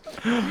 Anyways,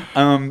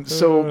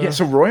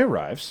 so Roy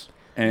arrives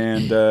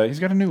and he's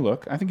got a new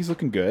look. I think he's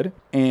looking good,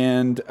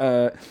 and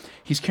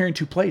he's carrying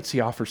 2 plates. He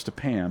offers to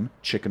Pam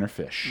chicken or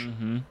fish.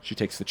 She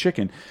takes the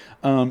chicken.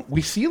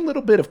 We see a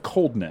little bit of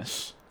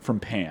coldness from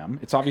Pam.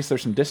 It's obvious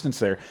there's some distance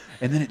there,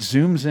 and then it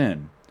zooms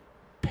in.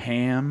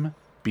 Pam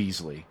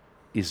Beasley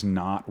is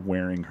not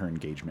wearing her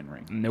engagement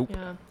ring. Nope.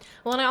 Yeah.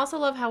 Well, and I also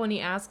love how when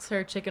he asks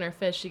her chicken or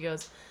fish, she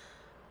goes,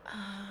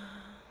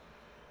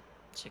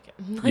 chicken.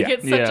 Like, Yeah.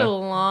 it's such Yeah. a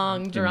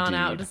long,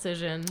 drawn-out Indeed.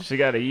 decision. She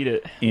gotta eat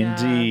it.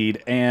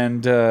 Indeed,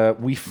 and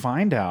we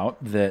find out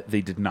that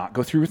they did not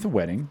go through with the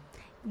wedding.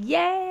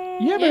 Yay!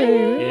 Yeah,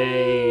 baby.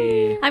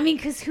 Yay. I mean,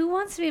 because who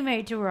wants to be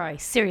married to Roy?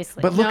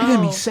 Seriously. But look at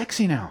him; No. he's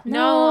sexy now.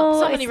 No,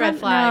 so it's many red not-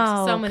 flags.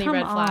 no, So many come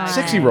red flags. on.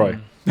 Sexy Roy.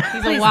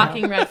 He's a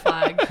walking red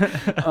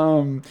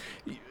flag.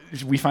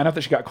 We find out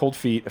that she got cold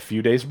feet a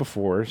few days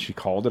before. She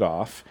called it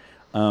off,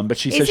 but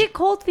she is says it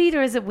cold feet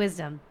or is it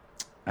wisdom?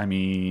 I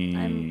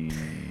mean,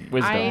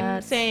 Wisdom.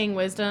 I'm saying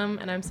wisdom,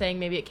 and I'm saying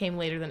maybe it came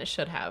later than it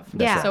should have.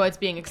 Yeah. So it's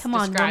being Come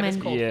on, described as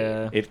woman. cold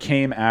Yeah. food. it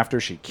came after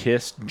she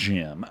kissed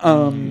Jim.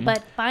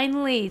 But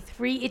finally,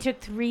 it took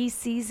 3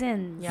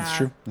 seasons. Yeah. That's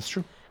true. That's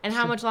true. And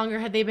how much longer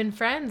had they been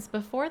friends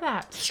before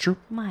that? It's true.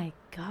 My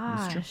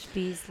gosh,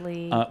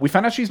 Beasley. We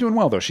found out she's doing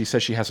well, though. She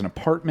says she has an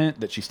apartment,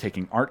 that she's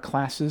taking art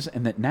classes,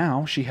 and that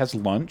now she has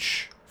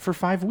lunch for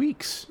 5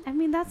 weeks. I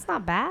mean, that's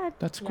not bad.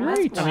 That's Yeah,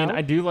 great. I mean,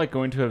 I do like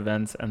going to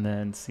events and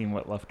then seeing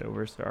what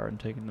leftovers there are and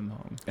taking them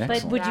home. But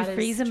Excellent. would you That is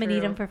freeze them and eat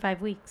true. them for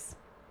 5 weeks?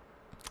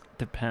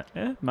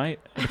 Might.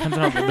 It depends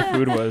on how good the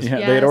food was. Yeah,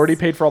 they had already Yes.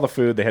 paid for all the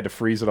food. They had to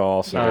freeze it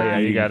all. So Oh, yeah,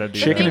 you eating gotta do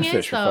chicken that. and The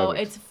fish thing for is, 5 though,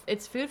 weeks.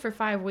 it's food for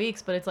 5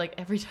 weeks, but it's like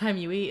every time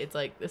you eat, it's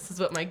like this is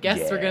what my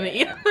guests were gonna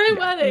eat at my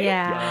wedding.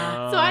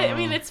 Yeah. So I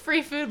mean, it's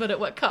free food, but at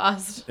what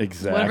cost?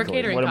 Exactly. Whatever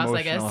catering What costs, I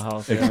emotional guess.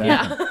 health. Exactly.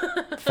 Yeah.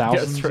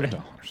 Thousands That's right.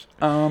 of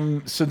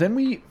dollars. So then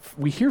we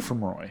hear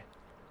from Roy,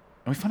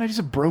 and we find out he's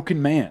a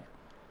broken man.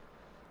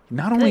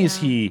 Not only is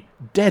he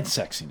dead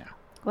sexy now,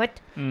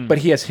 What? but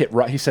he has hit.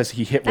 He says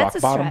he hit That's rock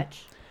a bottom.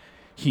 stretch.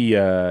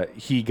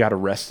 He got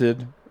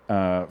arrested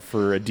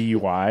for a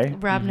DUI.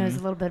 Rob knows a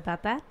little bit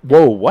about that.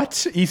 Whoa,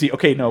 what? Easy.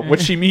 Okay, no.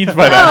 What she means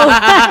by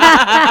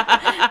that.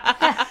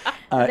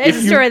 There's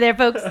a story there,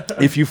 folks.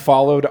 If you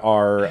followed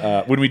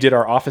our when we did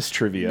our office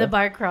trivia, The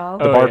bar crawl.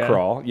 the Oh, bar yeah.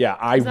 crawl, yeah,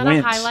 I Is that went.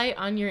 a highlight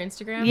on your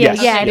Instagram? Yeah,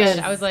 Yes. yeah, Okay, it good. is.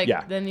 I was like,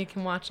 Yeah. then you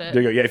can watch it.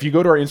 There you go. Yeah, if you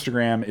go to our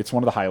Instagram, it's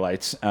one of the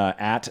highlights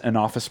at an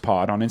office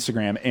pod on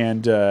Instagram,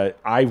 and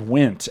I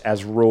went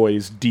as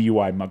Roy's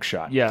DUI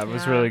mugshot. Yeah, it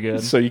was Yeah. really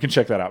good. So you can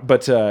check that out.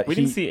 But We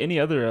didn't see any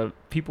other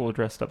people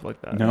dressed up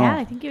like that. No. Yeah,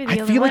 I think you're the I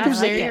only feel one. like That's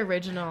there's I like very it.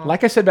 original.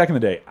 Like I said back in the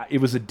day, it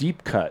was a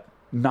deep cut.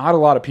 Not a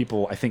lot of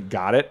people, I think,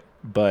 got it,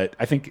 but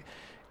I think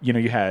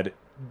you had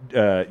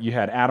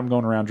Adam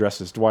going around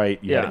dressed as Dwight.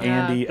 You had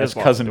Yeah. Andy There's as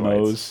lots Cousin of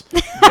Mose.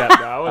 Dwights. Yeah,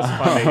 that was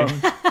funny.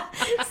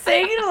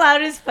 Saying it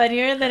aloud is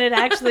funnier than it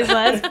actually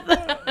was.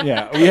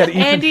 Yeah, we had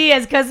Ethan. Andy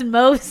as cousin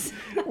Mose.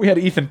 We had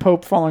Ethan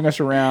Pope following us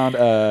around.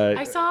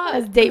 I saw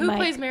As date who Mike.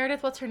 plays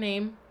Meredith. What's her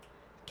name?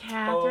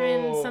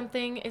 Catherine Oh.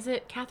 something. Is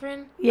it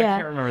Catherine? I can't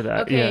Yeah. remember that.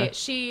 Okay, Yeah.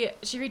 she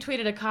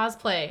retweeted a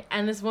cosplay,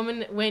 and this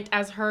woman went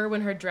as her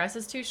when her dress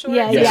is too short.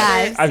 Yeah,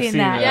 Yes. yeah, I've seen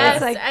that. Yes,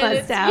 It's like and buzzed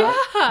it's, out.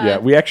 Yeah. Yeah,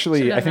 we actually,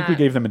 Should've I done think we that.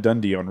 gave them a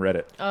done deal on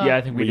Reddit. Yeah, I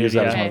think we We did. used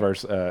that as Yeah. one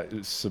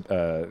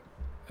of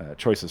our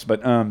choices.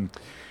 But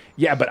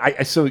yeah, but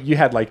I so you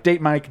had like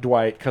Date Mike,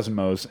 Dwight, Cousin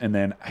Mose, and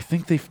then I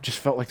think they just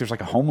felt like there's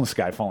like a homeless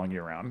guy following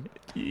you around.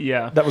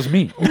 Yeah. That was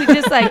me. We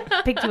just like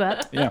picked you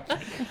up. Yeah.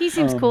 He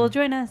seems cool.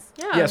 Join us.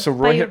 Yeah, so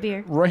Buy you a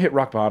beer. Roy hit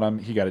rock bottom.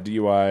 He got a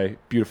DUI,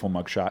 beautiful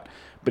mugshot.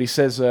 But he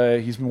says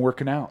he's been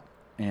working out,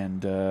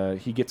 and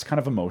he gets kind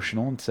of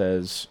emotional and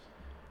says,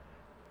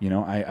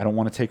 I don't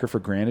want to take her for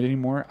granted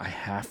anymore. I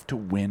have to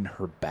win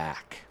her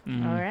back. All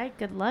right.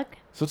 Good luck.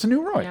 So it's a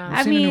new Roy. Yeah. We've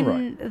I seen a new Roy.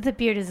 mean, the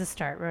beard is a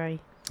start, Roy.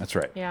 That's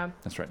right. Yeah.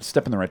 That's right.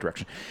 Step in the right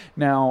direction.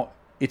 Now,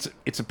 it's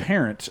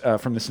apparent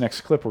from this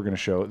next clip we're going to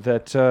show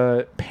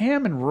that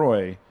Pam and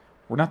Roy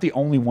were not the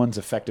only ones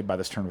affected by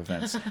this turn of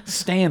events.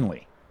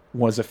 Stanley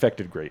was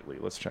affected greatly.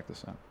 Let's check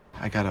this out.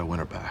 I gotta win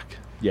her back.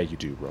 Yeah, you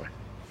do, Roy.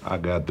 I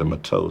got them a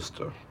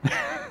toaster.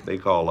 They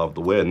called off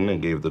the wedding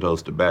and gave the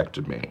toaster back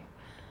to me.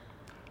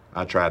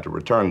 I tried to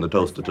return the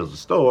toaster to the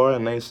store,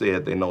 and they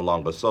said they no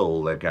longer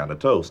sold that kind of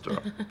toaster.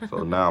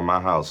 So now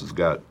my house has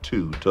got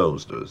 2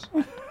 toasters.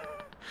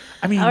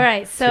 I mean, All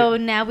right. So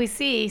now we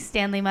see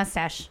Stanley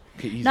mustache.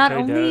 Okay, easy. Not He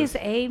only does. is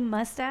a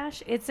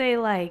mustache, it's a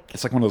like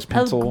it's like one of those a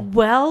pencil.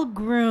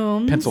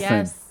 well-groomed. Pencil thin.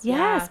 Yes.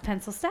 Yes, Yeah.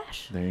 pencil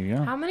stash. There you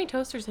go. How many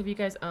toasters have you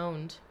guys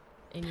owned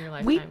in your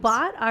lifetimes? We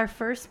bought our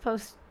first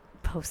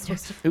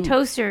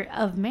toaster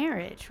of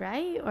marriage,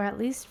 right? Or at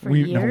least for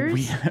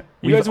years.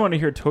 You guys want to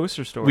hear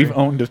toaster story? We've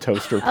owned a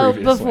toaster Oh,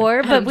 previously.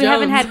 before, but we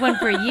haven't Jones. had one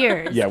for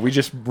years. Yeah, we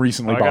just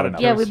recently I bought got a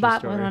another. Yeah, we toaster bought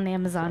story. one on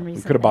Amazon recently.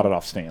 We could have bought it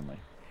off Stanley.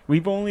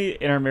 We've only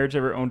in our marriage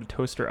ever owned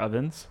toaster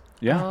ovens.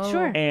 Yeah.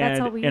 Sure, that's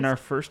all And we in used. our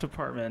first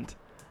apartment,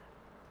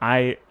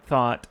 I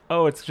thought,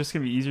 oh, it's just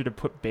gonna be easier to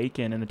put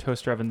bacon in the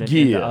toaster oven than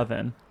in Yeah. the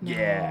oven.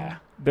 Yeah.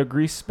 The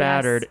grease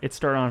spattered. Yes. It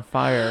started on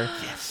fire.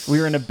 Yes. We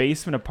were in a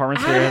basement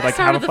apartment, so we Adam had like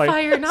started have a the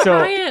fire, not so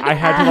Ryan. I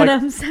had to like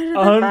Adam started the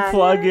unplug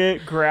fire.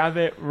 it, grab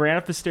it, ran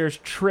up the stairs,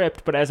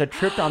 tripped. But as I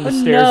tripped on the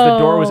stairs, the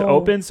door was No.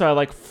 open, so I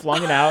like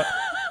flung it out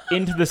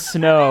into the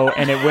snow,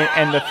 and it went,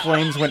 and the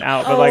flames went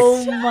out. But Oh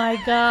like,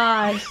 my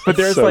gosh. but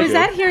there's So like Was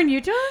that here in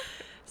Utah?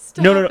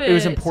 Stop no, it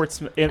was in it.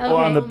 Portsmouth, Okay.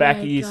 on the Oh back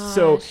my east.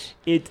 So gosh.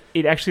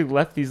 it actually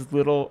left these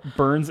little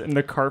burns in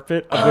the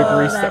carpet of the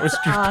grease that was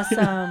That's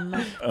dripping.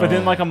 awesome. But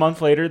then, like a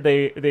month later,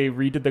 they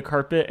redid the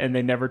carpet and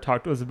they never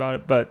talked to us about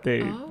it. But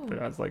Oh. but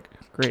I was like,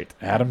 great.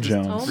 Adam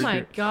Jones, Oh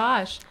my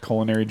gosh.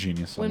 culinary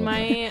genius. I When love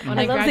that. when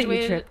I I love that you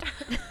graduated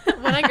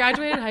when I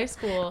graduated high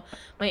school,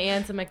 my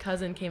aunts and my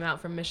cousin came out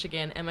from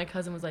Michigan, and my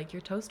cousin was like,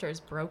 "Your toaster is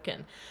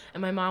broken,"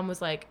 and my mom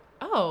was like,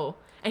 "Oh."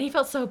 And he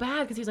felt so bad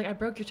because he was like, "I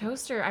broke your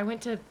toaster. I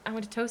went to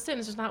toast it and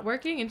it's just not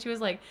working." And she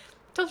was like,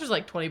 toaster's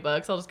like $20.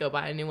 I'll just go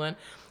buy a new one.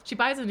 She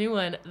buys a new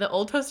one. The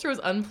old toaster was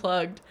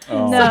unplugged.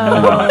 Oh. No.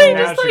 I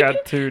Now just, she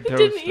got two it didn't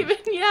toasters. even.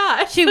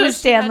 Yeah. She so was Had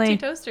Stanley.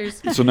 2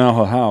 toasters. So now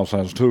her house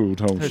has 2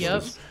 toasters.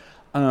 Yep.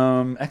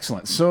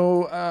 Excellent.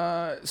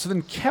 So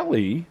then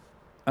Kelly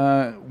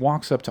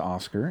walks up to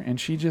Oscar, and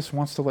she just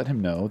wants to let him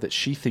know that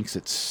she thinks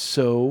it's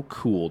so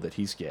cool that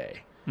he's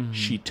gay.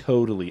 She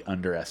totally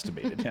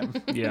underestimated him.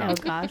 Yeah. Oh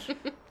gosh.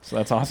 So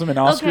that's awesome. And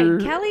Oscar,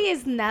 Okay, Kelly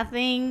is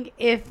nothing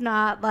if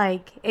not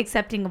like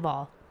accepting of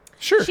all.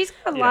 sure. She's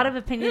got a Yeah. lot of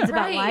opinions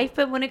about Right. life,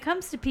 but when it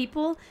comes to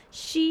people,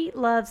 she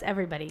loves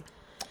everybody.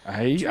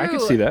 I can True.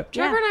 see that.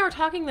 Trevor Yeah. and I were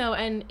talking though,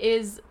 and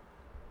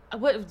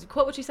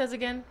quote what she says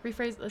again?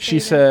 Rephrase. say She it again.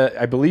 said,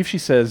 I believe she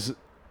says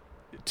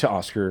to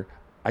Oscar,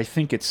 I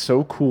think it's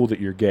so cool that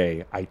you're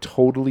gay. I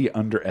totally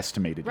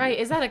underestimated Right.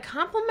 you. Is that a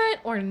compliment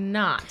or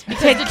not?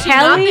 Because To did she not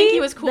Kelly, think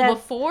he was cool that-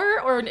 before,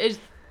 or is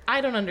I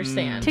don't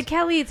understand. To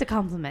Kelly, it's a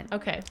compliment.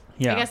 Okay.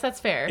 Yeah. I guess that's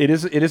fair. It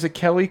is a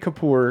Kelly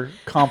Kapoor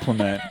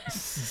compliment,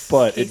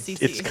 but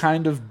KCC. it's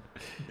kind of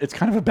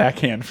a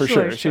backhand for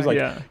Sure, sure. She's sure. like,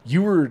 Yeah.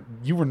 you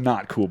were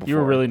not cool before. You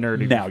were really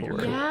nerdy Now before. you're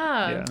cool.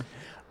 Yeah.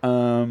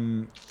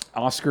 Yeah.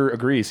 Oscar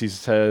agrees. He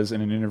says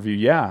in an interview,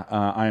 "Yeah,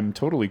 I'm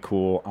totally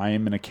cool. I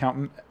am an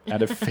accountant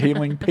at a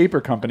failing paper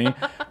company.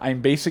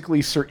 I'm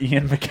basically Sir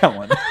Ian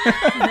McKellen."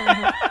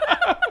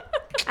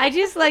 I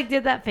just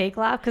did that fake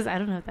laugh because I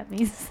don't know what that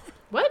means.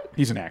 What?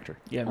 He's an actor.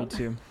 Yeah, me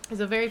too.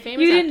 He's a very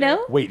famous. You didn't actor.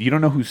 know? Wait, you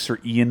don't know who Sir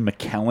Ian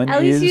McKellen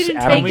At least is? you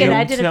didn't Adam take it. Hill?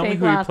 I did a Tell me fake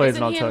who he laugh. plays Isn't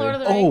and I'll he in tell Lord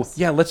you. of the Oh, Rings?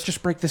 yeah, let's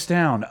just break this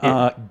down.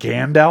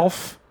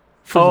 Gandalf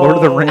from Lord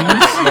of the Rings.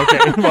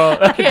 Okay, well,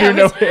 I Okay, do I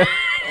know was- him.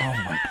 Oh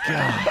my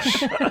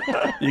gosh.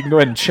 You can go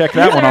ahead and check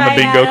that one on the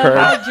bingo card.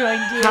 I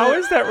joined you. How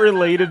is that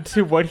related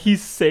to what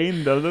he's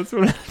saying, though? That's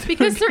what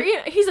Because Sir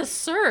Ian, he's a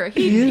sir.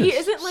 He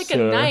isn't like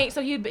Sir. a knight,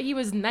 so he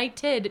was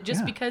knighted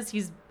just Yeah. because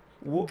he's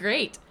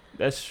great.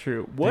 That's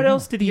true. What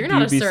else did he You're do?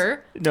 not a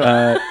sir.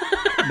 No,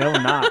 no,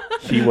 not.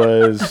 He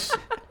was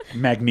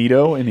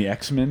Magneto in the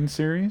X-Men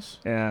series.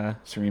 Yeah.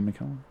 Sir Ian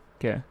McKellen.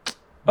 Okay.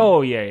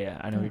 Oh yeah.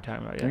 I know what you're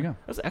talking about. Yeah. There you go.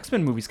 Those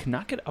X-Men movies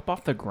cannot get up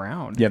off the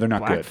ground. Yeah, they're not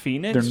Black good.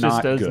 Phoenix They're just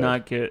not does good.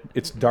 not get.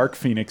 It's Dark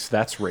Phoenix.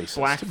 That's racist.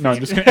 Black No, I'm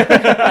just Phoenix.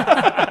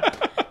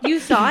 kidding. You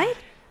saw it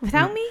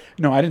without me?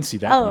 No, I didn't see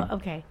that Oh, one.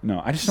 okay.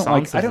 No, I just don't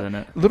like. Sansa's I don't. in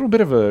it. A little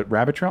bit of a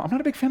rabbit trail. I'm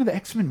not a big fan of the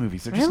X-Men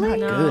movies. They're just Really?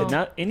 not No. good.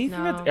 Not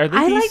anything. No. That, are they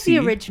I DC? like the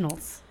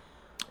originals.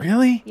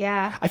 Really?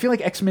 Yeah. I feel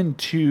like X-Men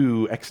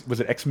 2. Was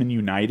it X-Men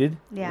United?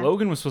 Yeah.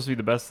 Logan was supposed to be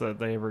the best that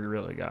they ever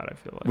really got. I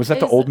feel like. Was that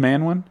the Is- old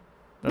man one?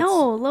 That's-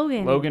 No,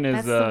 Logan. Logan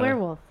is That's the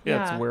werewolf.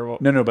 Yeah, it's a Yeah.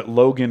 werewolf. No, but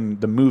Logan,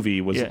 the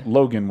movie was Yeah.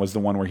 Logan was the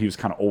one where he was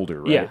kind of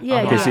older, right? Yeah.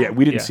 Yeah, Okay, yeah. so yeah,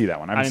 we didn't Yeah. see that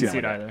one. I I haven't didn't see seen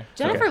it that one. either.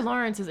 Jennifer Okay.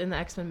 Lawrence is in the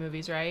X-Men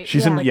movies, right?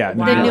 She's in Yeah,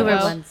 the the Wow. newer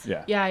ago. ones.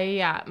 Yeah.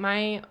 Yeah.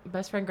 My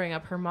best friend growing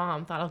up, her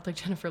mom thought I looked like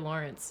Jennifer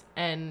Lawrence,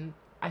 and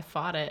I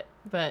fought it.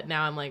 But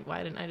now I'm like,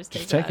 why didn't I just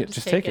take Just take that? it.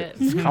 Just take it.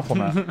 It's a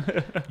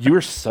compliment. You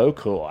were so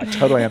cool. I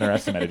totally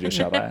underestimated you,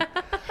 Shelby.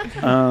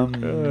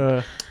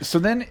 So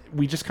then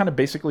we just kind of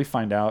basically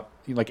find out,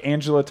 like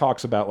Angela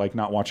talks about like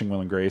not watching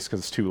Will and Grace because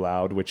it's too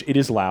loud, which it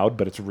is loud,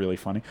 but it's really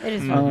funny. It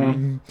is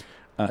funny.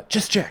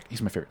 Just Jack,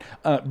 he's my favorite.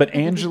 But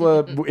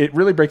Angela, it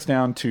really breaks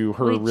down to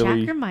her Wait, really.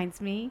 Jack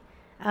reminds me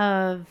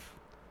of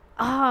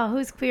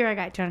who's queer? I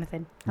got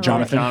Jonathan. Hello.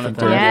 Jonathan from Jonathan.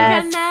 Third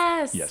Yes.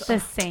 Goodness. Yes. The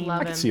same.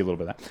 Love I can him. see a little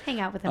bit of that.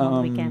 Hang out with him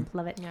on the weekend.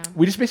 Love it. Yeah.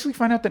 We just basically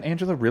find out that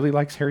Angela really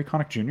likes Harry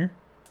Connick Jr.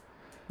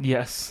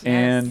 Yes.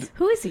 And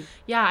Who is he?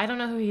 Yeah, I don't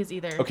know who he is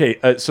either.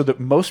 okay, so that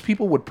most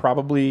people would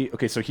probably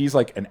so he's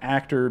like an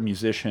actor,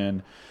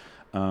 musician.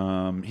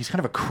 He's kind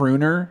of a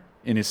crooner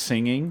in his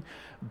singing.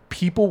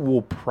 People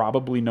will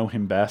probably know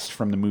him best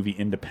from the movie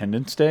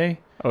Independence Day.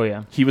 Oh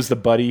yeah. He was the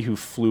buddy who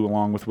flew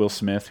along with Will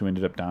Smith, who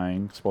ended up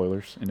dying.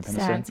 Spoilers,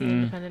 Independence Sad. Day.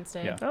 Independence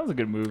Day. Yeah. That was a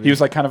good movie. He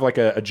was like kind of like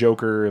a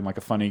joker and like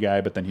a funny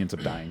guy, but then he ends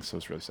up dying, so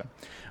it's really sad.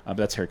 But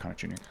that's Harry Connick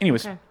Jr.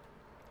 Anyways, Okay.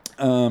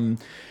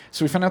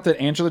 so we found out that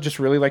Angela just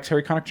really likes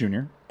Harry Connick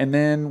Jr., and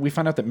then we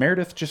found out that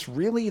Meredith just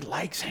really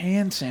likes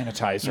hand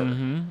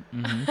sanitizer.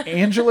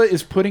 Angela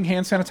is putting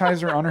hand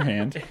sanitizer on her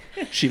hand.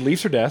 She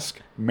leaves her desk.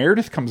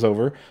 Meredith comes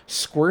over,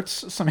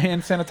 squirts some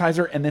hand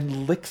sanitizer, and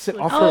then licks it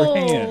off her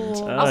hand.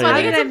 Also, yeah. I How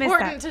think did it's I miss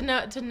important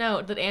to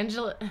note that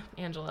Angela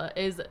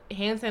is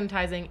hand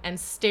sanitizing and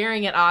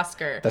staring at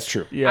Oscar That's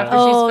true. Yeah. after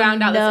Oh, she's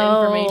found out no.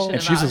 this information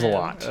And she about uses a him.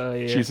 lot.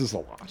 Yeah. She uses a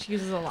lot. She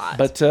uses a lot.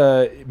 But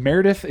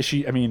Meredith,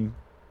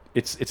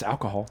 it's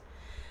alcohol.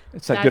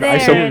 It's that good There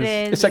iso. it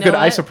is. It's that You good know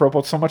what?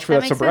 isopropyl. So much for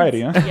that, That makes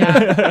sobriety, sense. huh?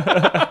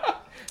 yeah.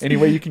 Any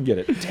way you can get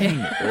it. Dang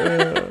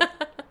it.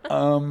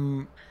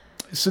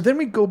 So then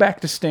we go back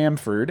to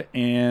Stamford,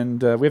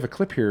 and we have a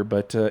clip here,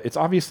 but it's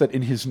obvious that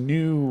in his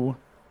new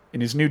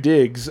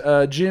digs,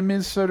 Jim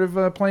is sort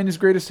of playing his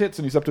greatest hits,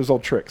 and he's up to his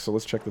old tricks. So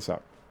let's check this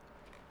out.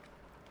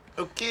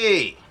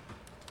 Okay.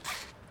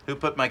 Who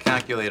put my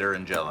calculator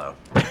in Jell-O?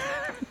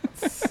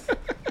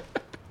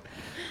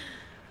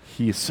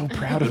 He is so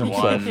proud of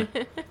himself. One.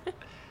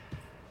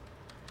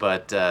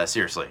 But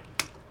seriously,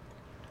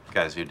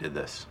 guys, who did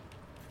this?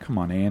 Come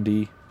on,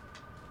 Andy.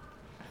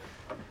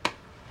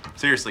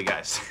 Seriously,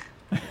 guys.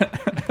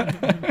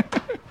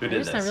 Who I did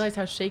just not this? realize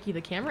how shaky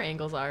the camera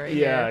angles are right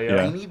Yeah, here.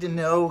 yeah. I need to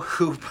know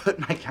who put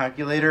my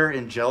calculator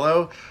in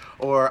Jell-O,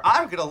 or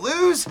I'm gonna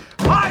lose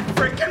my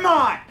freaking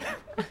mind.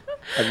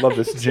 I love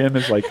this. Jim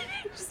is like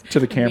to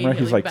the camera.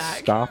 He's Immediately like, back.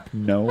 "Stop!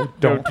 No, No,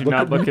 don't do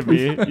not look at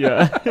me.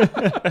 Yeah.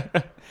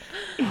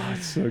 Oh,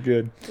 it's so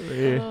good.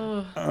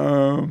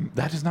 Oh,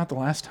 That is not the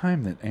last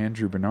time that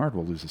Andrew Bernard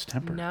will lose his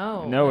temper.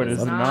 no. No, that it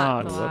is not.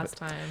 not. The Love last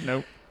time.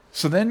 Nope.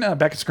 So then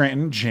back at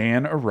Scranton,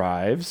 Jan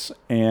arrives,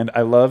 and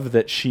I love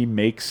that she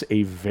makes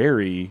a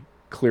very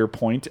clear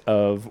point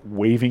of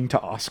waving to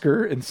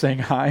Oscar and saying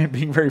hi and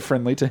being very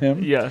friendly to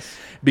him. Yes.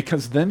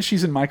 Because then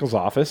she's in Michael's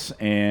office,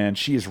 and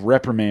she is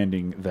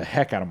reprimanding the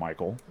heck out of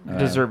Michael.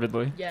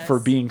 Deservedly. Yes. For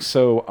being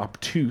so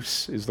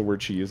obtuse, is the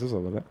word she uses. I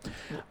love that.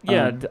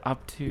 Yeah,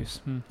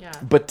 obtuse. Yeah.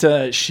 But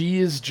she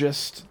is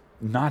just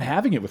not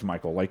having it with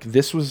Michael. Like,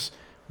 this was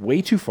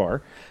way too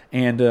far.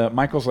 And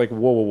Michael's like,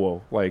 whoa, whoa,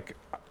 whoa. Like,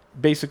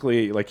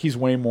 basically, like, he's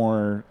way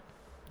more...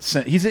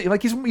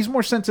 He's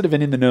more sensitive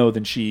and in the know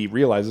than she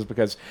realizes,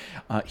 because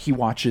he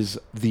watches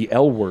The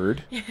L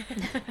Word.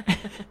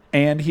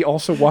 And he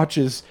also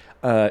watches...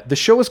 the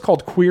show is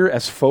called Queer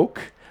as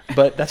Folk,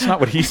 but that's not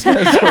what he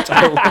says, which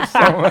I love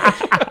so much.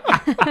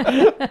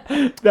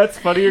 That's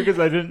funnier because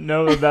I didn't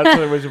know that's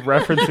what it was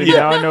referencing. Yeah.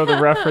 Now I know the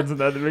reference, and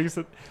that makes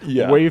it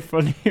way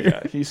funnier.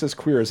 Yeah, he says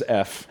queer as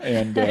F,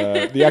 and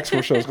the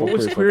actual show is called What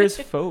was Queer as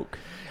Folk. Queer as Folk?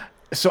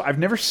 So I've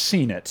never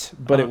seen it,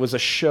 but it was a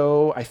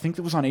show, I think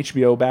it was on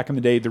HBO back in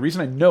the day. The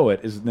reason I know it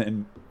is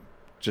then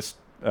just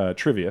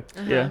trivia.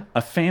 Yeah.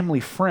 A family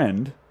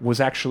friend was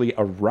actually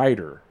a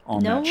writer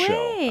on No that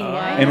show. way.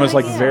 I had And no was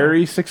like idea.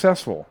 very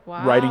successful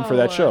writing for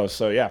that Wow. show.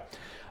 So yeah.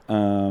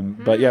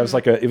 But yeah,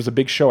 it was a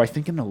big show, I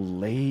think in the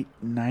late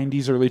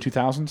 90s, early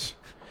 2000s.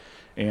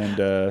 And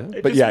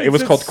but just yeah, it makes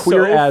was called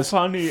Queer so as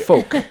funny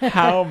Folk.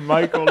 How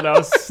Michael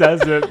now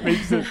says it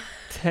makes it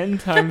 10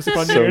 times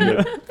funnier. So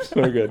good.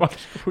 So good. Watch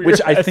Queer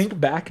Which I as think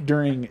back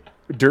during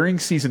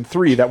season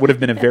 3, that would have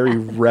been a very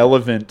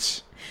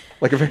relevant,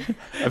 like a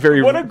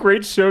very What a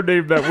great show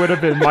name that would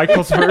have been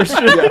Michael's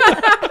version.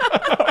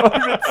 That would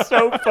have been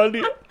so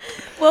funny.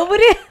 What would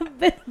it have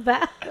been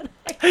about?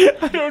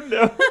 I don't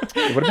know.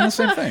 it would have been the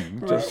same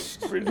thing,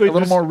 just a Like little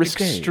just more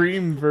risque.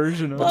 Extreme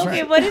version of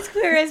Okay, what is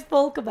Queer as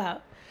Folk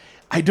about?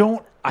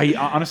 I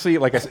honestly,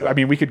 like I said, I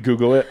mean, we could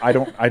Google it. I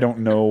don't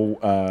know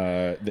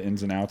the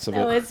ins and outs of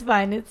No, it. it's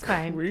fine. It's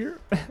fine. Queer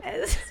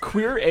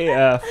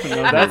AF. No,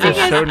 that's a The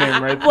thing show is,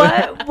 name right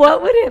there.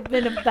 What would it have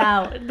been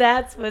about?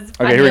 That's what's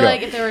funny. I here we feel go.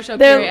 like if there were a show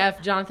There- Queer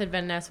AF, Jonathan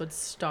Van Ness would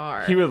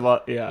star. He would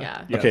love,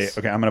 Yeah. Yes.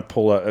 Okay, I'm gonna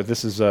pull up.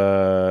 This is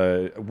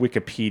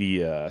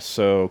Wikipedia.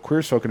 So, Queer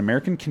as Folk, an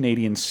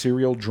American-Canadian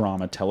serial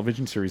drama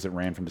television series that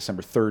ran from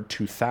December 3rd,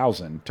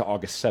 2000 to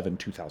August 7,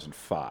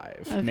 2005.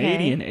 Okay.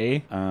 Canadian, eh?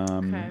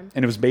 Okay. And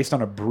it was based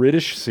on a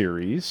British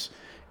series,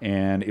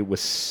 and it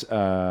was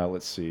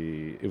let's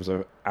see, it was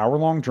a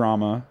hour-long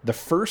drama, the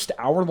first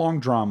hour-long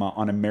drama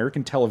on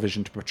American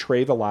television to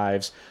portray the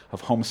lives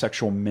of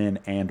homosexual men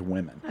and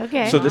women.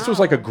 Okay. So this was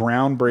like a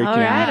groundbreaking All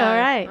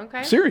right.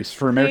 Okay. series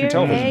for American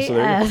Queer television. So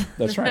there you go. AF.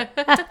 That's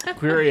right.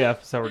 Queer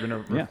AF is how we're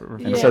going to Yeah. refer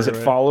And it says it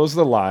follows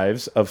the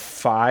lives of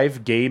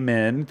 5 gay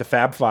men, the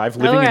Fab Five,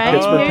 living All in right,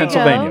 Pittsburgh, there you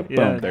Pennsylvania. go.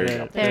 Boom. There you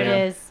go. There it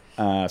is.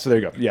 So there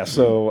you go. Yeah.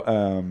 So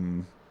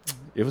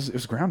it was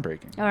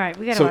groundbreaking. All right,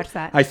 we gotta So watch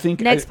that. I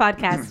think Next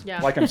podcast. Yeah.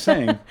 like I'm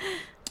saying,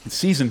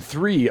 season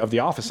 3 of The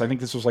Office, I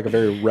think this was like a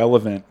very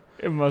relevant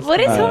It must What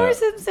is Uh, Homer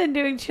Simpson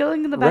doing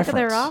chilling in the back of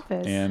their reference.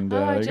 office? And Oh,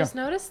 there I you just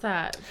go. noticed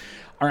that.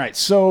 All right,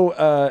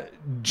 so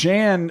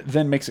Jan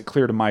then makes it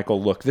clear to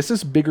Michael, look, this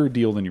is a bigger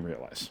deal than you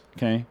realize,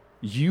 okay?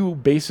 You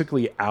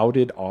basically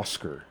outed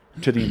Oscar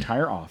to the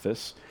entire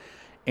office,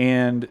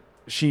 and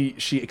she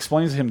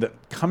explains to him that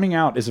coming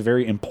out is a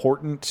very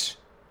important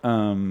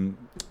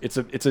it's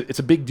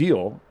a big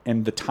deal,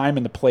 and the time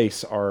and the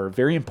place are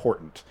very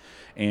important,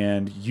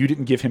 and you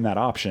didn't give him that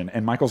option.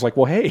 And Michael's like,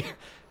 well, hey,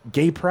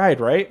 gay pride,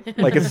 right?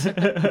 Like, it's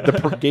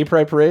the gay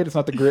pride parade. It's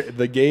not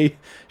the gay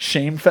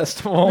shame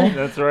festival.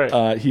 That's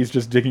right. He's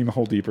just digging the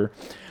hole deeper.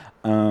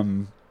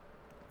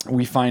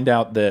 We find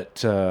out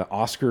that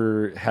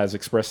Oscar has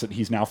expressed that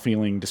he's now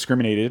feeling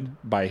discriminated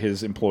by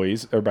his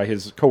employees, or by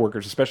his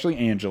coworkers, especially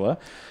Angela.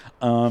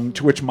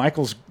 To which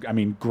Michael's,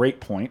 great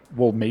point.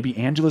 Well, maybe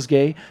Angela's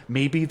gay.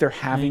 Maybe they're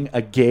having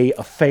a gay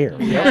affair.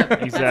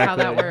 Yep, Exactly. That's how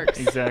that works.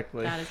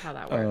 Exactly. That is how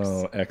that works.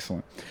 Oh,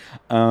 excellent.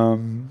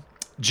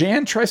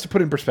 Jan tries to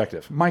put in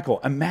perspective. Michael,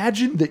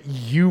 imagine that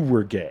you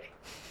were gay.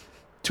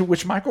 To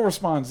which Michael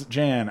responds,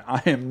 Jan,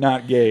 I am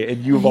not gay,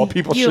 and you of all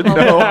people You should of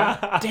all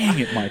know. Dang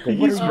it, Michael.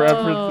 What He's are you-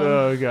 reference.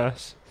 Oh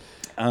gosh.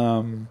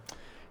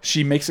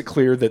 She makes it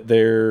clear that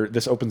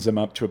this opens them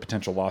up to a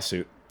potential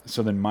lawsuit.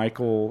 So then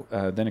Michael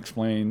then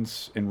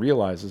explains and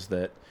realizes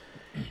that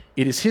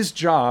it is his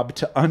job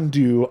to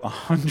undo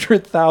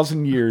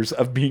 100,000 years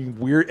of being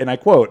weird, and I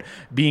quote,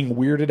 being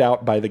weirded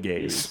out by the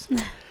gays.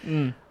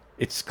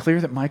 It's clear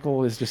that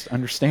Michael is just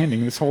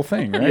understanding this whole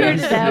thing, right?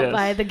 Weirded out Yes.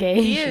 by the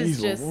gays. He is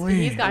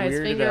he's got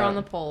his Weirded finger out. on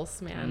the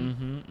pulse,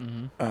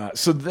 man.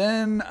 So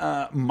then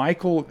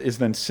Michael is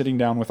then sitting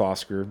down with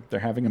Oscar.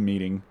 They're having a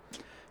meeting.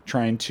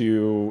 trying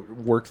to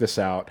work this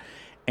out.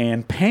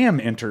 And Pam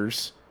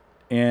enters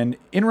and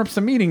interrupts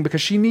the meeting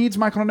because she needs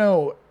Michael to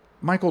know,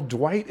 Michael,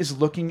 Dwight is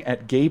looking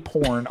at gay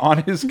porn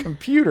on his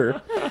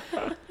computer.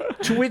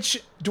 To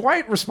which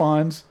Dwight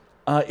responds,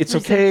 it's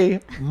okay.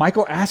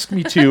 Michael asked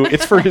me to.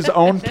 It's for his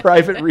own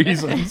private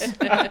reasons.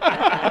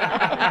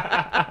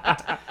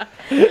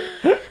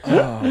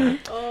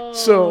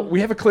 So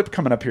we have a clip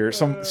coming up here.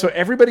 So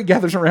everybody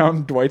gathers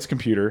around Dwight's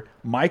computer.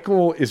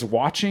 Michael is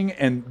watching,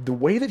 and the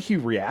way that he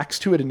reacts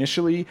to it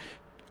initially,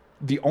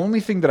 the only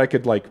thing that I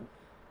could like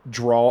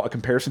draw a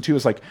comparison to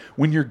is like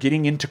when you're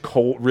getting into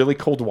really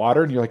cold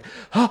water and you're like,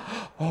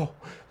 oh,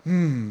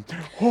 and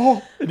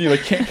you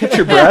like can't catch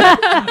your breath.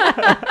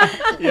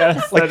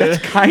 Yes, like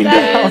that's kind of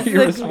how he the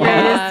responds.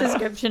 greatest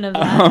description of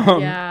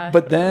that.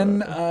 But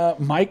then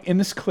Mike, in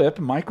this clip,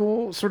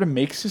 Michael sort of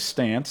makes his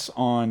stance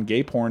on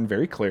gay porn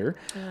very clear.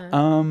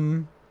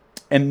 And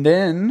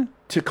then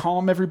to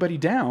calm everybody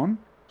down,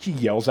 he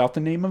yells out the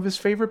name of his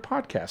favorite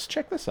podcast.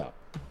 Check this out.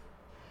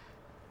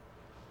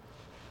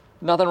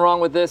 Nothing wrong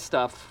with this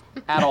stuff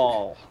at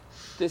all.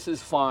 This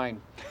is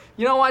fine.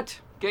 You know what?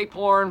 Gay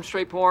porn,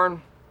 straight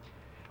porn,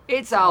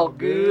 it's all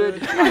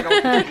good. I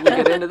don't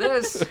particularly get into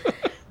this.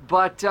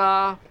 But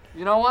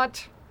you know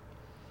what?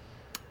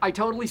 I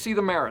totally see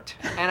the merit.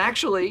 And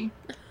actually,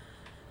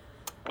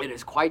 it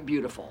is quite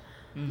beautiful.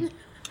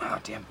 Oh,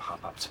 damn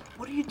pop-ups.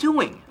 What are you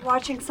doing?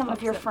 Watching some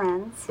of your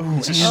friends. Ooh,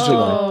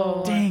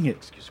 Angela. Dang it.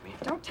 Excuse me.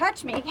 Don't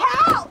touch me.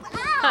 Help!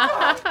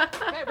 Ow!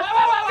 Hey,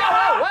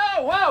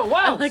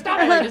 whoa! Stop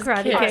I love it. karate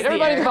All kicks right,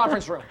 everybody in the here.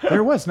 conference room.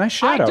 There was. Nice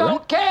I shout out. don't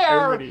Right?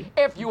 care Everybody.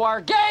 if you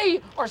are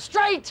gay or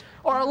straight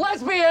or a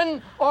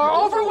lesbian or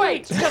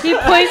overweight. He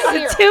points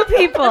to two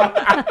people.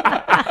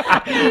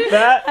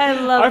 That I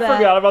love that. I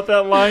forgot about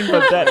that line,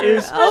 but that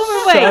is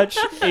Overweight.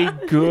 such a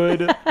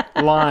good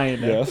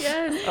line. Yes.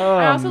 Yes. Oh,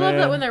 I also love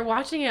man. that when they're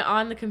watching it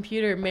on the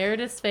computer,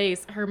 Meredith's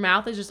face, her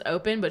mouth is just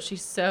open, but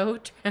she's so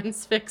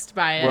transfixed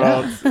by it.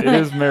 Well, it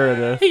is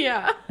Meredith.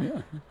 Yeah.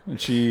 And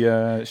she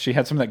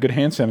had some of that good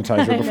hand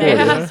sanitizer before.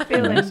 Yeah, yeah. she's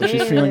feeling So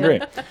she's feeling good.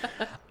 great.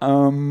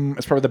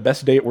 It's probably the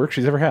best day at work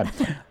she's ever had.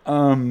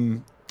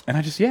 And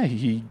I just,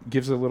 he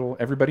gives a little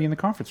everybody in the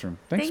conference room.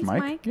 Thanks,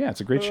 Mike. Yeah, it's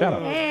a great shout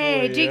out.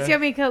 Hey, Jinx, you owe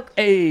me a Coke.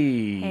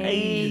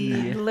 Hey.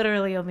 You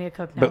literally owe me a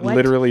Coke now. But What?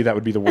 literally, that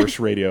would be the worst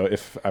radio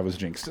if I was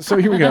jinxed. So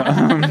here we go. You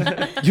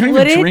don't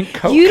Would even it? drink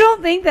Coke. You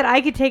don't think that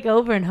I could take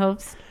over in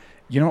hopes?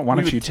 You know what? Why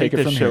We don't you would take take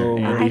it the from show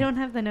here, over. Andy? I don't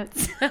have the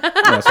notes.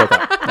 That's what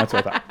I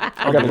thought. I've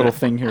got a do little that.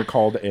 thing here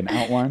called an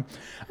outline.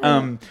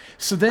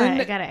 So All then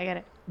right, I got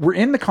it. we're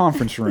in the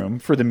conference room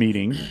for the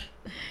meeting,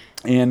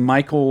 and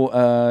Michael,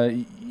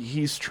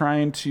 he's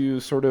trying to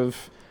sort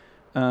of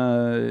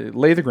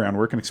lay the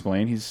groundwork and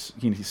explain. He's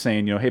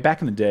saying, hey,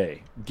 back in the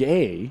day,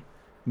 gay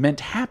meant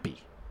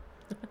happy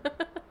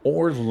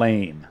or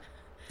lame.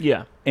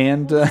 Yeah.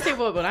 And Say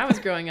what, when I was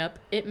growing up,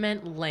 it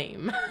meant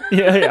lame.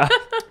 Yeah.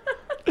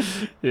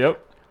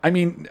 Yep. I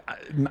mean,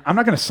 I'm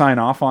not going to sign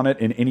off on it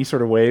in any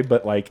sort of way,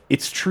 but like,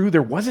 it's true.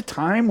 There was a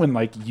time when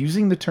like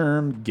using the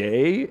term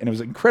gay, and it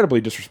was incredibly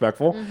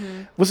disrespectful,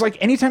 was like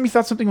anytime you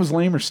thought something was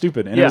lame or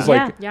stupid. And it was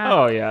like Yeah.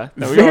 Oh yeah.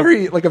 No,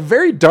 like a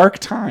very dark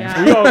time.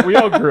 Yeah. we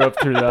all grew up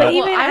through that. But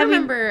Well, even- I I mean-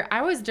 remember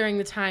I was during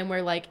the time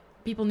where like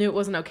people knew it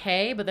wasn't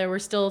okay, but there were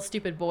still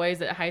stupid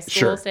boys at high school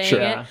Sure, saying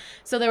sure. it.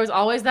 So there was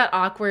always that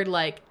awkward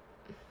like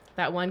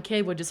that one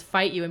kid would just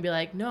fight you and be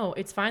like, "No,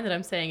 it's fine that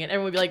I'm saying it."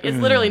 Everyone would be like, "It's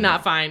literally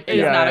not fine. It is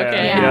Yeah, not yeah,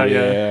 okay."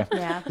 yeah.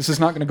 Yeah. This is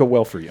not going to go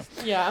well for you.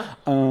 Yeah.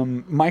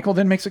 Michael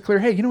then makes it clear,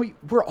 hey,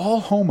 we're all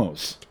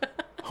homos.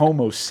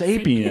 Homo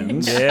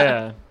sapiens.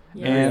 Yeah.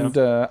 And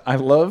I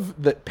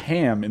love that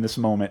Pam, in this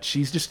moment,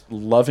 she's just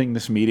loving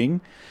this meeting.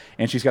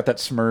 And she's got that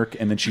smirk.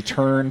 And then she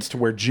turns to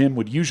where Jim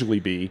would usually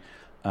be.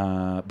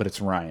 But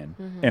it's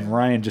Ryan. And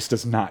Ryan just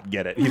does not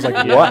get it. He's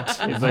like, what?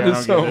 He's like, I don't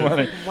It's so get it.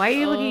 funny. Why are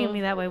you looking at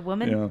me that way,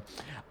 woman? Yeah.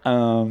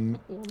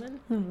 Woman.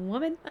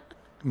 Woman?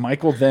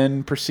 Michael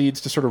then proceeds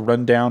to sort of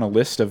run down a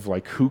list of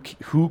like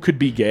who could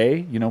be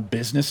gay,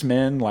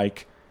 businessmen,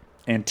 like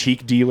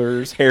antique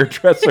dealers,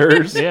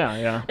 hairdressers.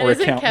 Yeah. And Or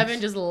isn't accountants. Kevin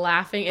just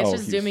laughing? It's Oh,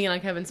 just he's- zooming in on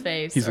Kevin's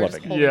face. he's or just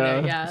loving it. holding Yeah.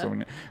 it. Yeah.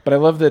 So, but I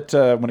love that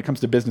when it comes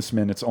to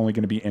businessmen, it's only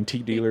going to be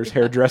antique dealers,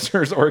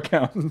 hairdressers, or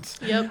accountants.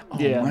 Yep. Oh,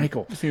 Yeah.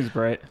 Michael. Seems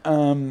bright.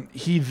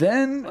 He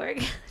then, Or-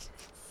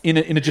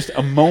 in just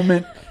a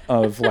moment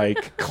of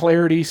like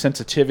clarity,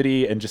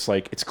 sensitivity, and just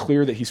like it's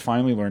clear that he's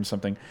finally learned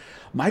something,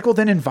 Michael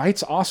then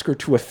invites Oscar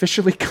to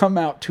officially come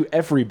out to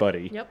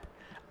everybody. Yep.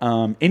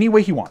 Any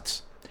way he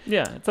wants.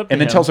 Yeah. It's up to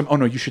And then him. tells him, oh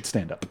no, you should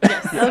stand up.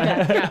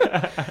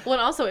 Yeah. Well,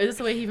 and also, is this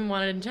the way he even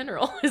wanted in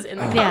general? Is in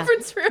the Yeah.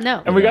 conference room?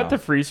 No. And we Yeah. got the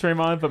freeze frame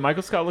on, but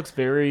Michael Scott looks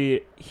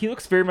very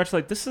much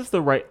like this is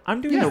the right.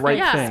 I'm doing Yeah. the right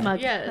Yeah. thing. Smug.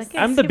 Yes. Like,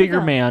 I'm yes, the here we bigger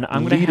go. man.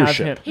 I'm going to have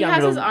Leadership. him. He yeah, I'm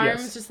has his gonna-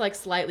 arms yes. just like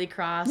slightly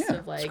crossed Yeah,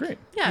 of like, it's great.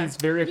 yeah, He's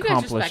very you guys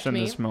accomplished respect in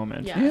me. this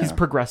moment. Yeah. He's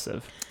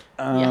progressive.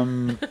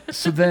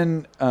 So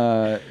then,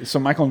 so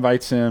Michael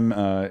invites him.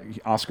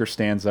 Oscar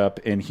stands up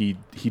and he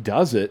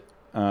does it,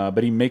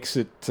 but he makes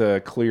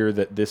it clear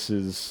that this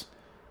is,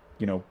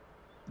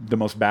 the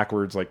most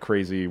backwards, like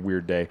crazy,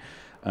 weird day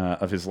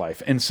of his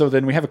life. And so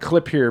then we have a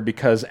clip here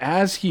because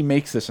as he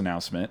makes this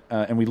announcement,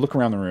 and we look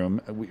around the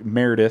room,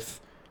 Meredith,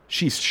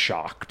 she's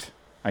shocked,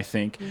 I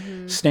think.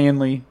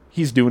 Stanley,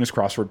 he's doing his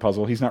crossword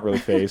puzzle. He's not really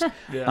phased.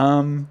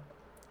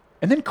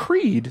 And then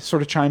Creed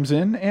sort of chimes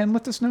in and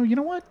lets us know, you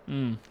know what?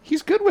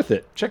 He's good with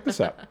it. Check this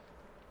out.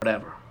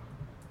 Whatever.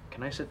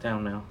 Can I sit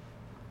down now?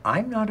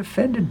 I'm not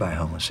offended by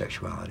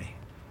homosexuality.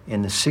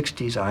 In the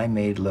 60s, I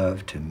made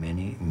love to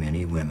many,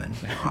 many women,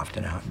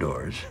 often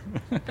outdoors,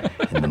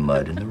 in the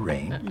mud and the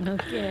rain.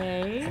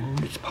 Okay. And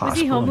it's Was he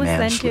possible a homeless man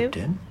then, slipped too?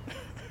 in.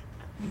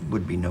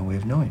 Would be no way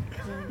of knowing.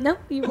 No,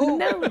 you wouldn't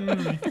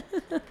know.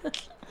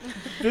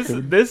 This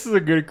is a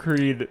good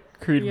Creed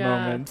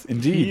moment.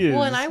 Indeed. He is.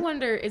 Well, and I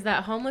wonder, is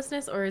that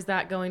homelessness or is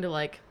that going to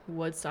like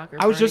Woodstock or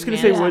I was just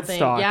Burning gonna Man say or something?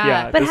 Woodstock,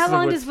 yeah. But This how is a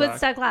long does Woodstock.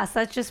 Woodstock last?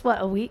 That's just,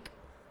 what, a week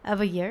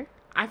of a year?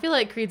 I feel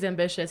like Creed's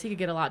ambitious. He could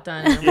get a lot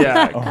done.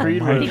 Yeah, Oh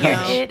Creed my was Figure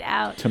gosh. it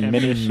out. To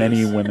many,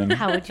 many women.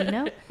 How would you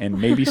know?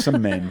 And maybe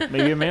some men.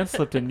 Maybe a man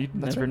slipped in. You'd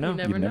never know.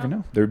 You'd never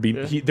know.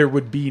 There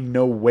would be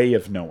no way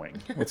of knowing.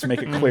 Let's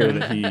make it clear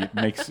that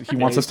he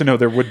wants us to know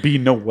there would be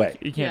no way.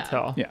 You can't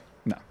tell. Yeah,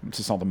 no, it's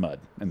just all the mud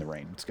and the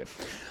rain. It's good.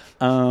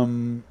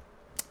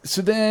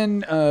 So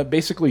then,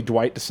 basically,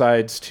 Dwight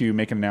decides to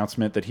make an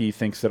announcement that he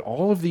thinks that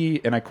all of the,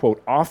 and I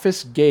quote,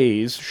 office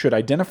gays should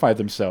identify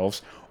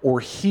themselves, or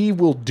he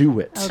will do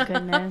it. Oh,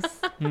 goodness.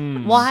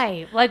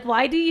 Why? Like,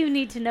 why do you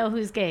need to know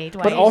who's gay,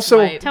 Dwight? But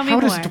also, Tell me how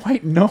more. does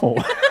Dwight know?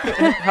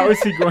 How is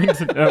he going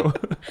to know?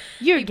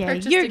 You're gay.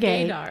 Purchased You're a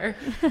gay.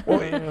 gaydar.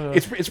 Well,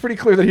 it's pretty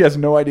clear that he has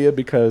no idea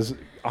because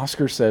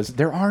Oscar says,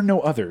 there are no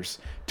others.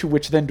 To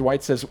which then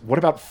Dwight says, what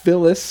about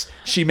Phyllis?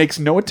 She makes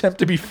no attempt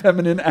to be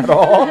feminine at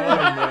all.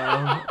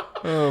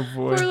 Oh,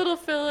 boy. Poor little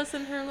Phyllis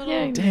and her little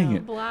Yeah, Dang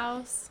it.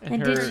 blouse.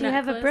 And did she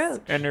have a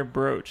brooch? And her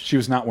brooch. She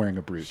was not wearing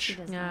a brooch.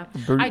 Yeah,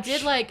 Brooch. I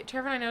did like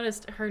Trevor and I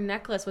noticed her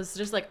necklace was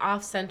just like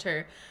off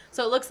center,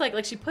 so it looks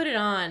like she put it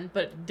on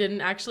but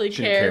didn't actually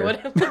She didn't care care. what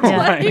it looked Oh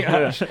my like.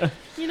 gosh.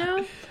 You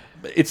know?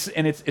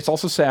 It's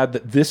also sad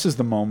that this is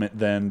the moment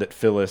then that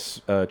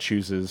Phyllis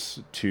chooses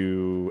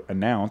to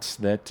announce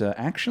that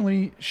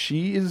actually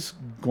she is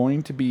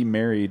going to be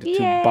married to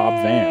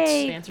Bob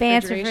Vance.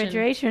 Vance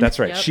refrigeration. That's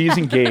right. Yep. She's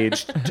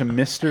engaged to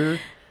Mr.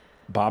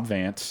 Bob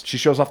Vance. She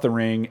shows off the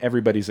ring.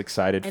 Everybody's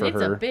excited And for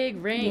it's her. a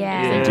big ring.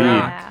 Yeah. It's Indeed. a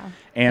rock.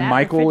 And That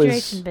Michael is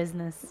refrigeration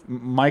business.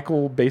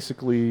 Michael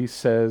basically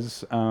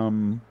says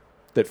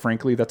that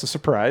frankly that's a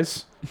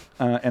surprise,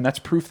 and that's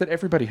proof that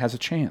everybody has a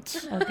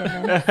chance. Oh,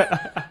 goodness.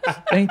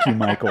 Thank you,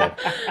 Michael.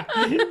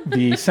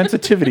 The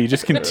sensitivity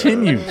just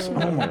continues.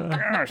 Oh my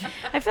gosh.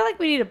 I feel like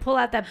we need to pull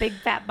out that big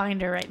fat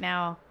binder right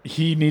now.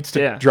 He needs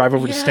to Yeah. drive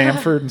over to Yeah.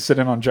 Stanford and sit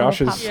in on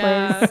Josh's.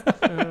 Pop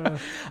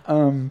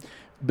Yeah.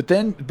 But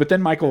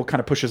then Michael kind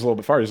of pushes a little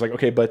bit farther. He's like,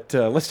 okay, but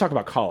let's talk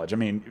about college. I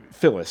mean,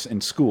 Phyllis,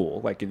 in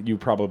school, like you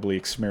probably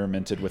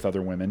experimented with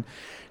other women.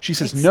 She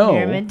says no.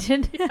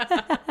 Experimented.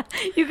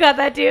 You got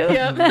that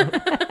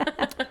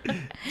too?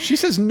 She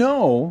says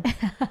no,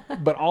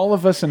 but all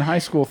of us in high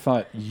school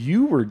thought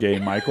you were gay,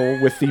 Michael,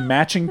 with the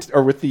matching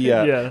or with the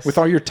Yes. with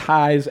all your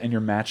ties and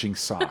your matching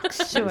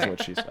socks. Sure. Is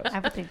what she says. I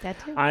would think that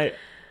too.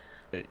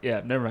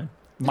 Yeah, never mind.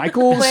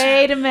 Michael's.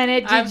 Wait a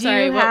minute. I'm Did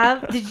sorry, you what-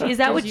 have? Is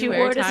that Did what you you wear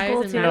wore to ties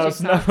school and too? No, matching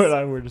it's not socks? what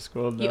I wear to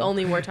school. He No.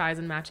 only wore ties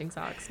and matching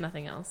socks,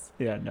 nothing else.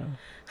 Yeah, no.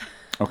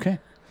 Okay.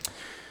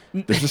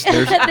 There's a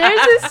story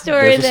there's a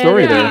story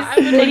there there.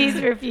 that he's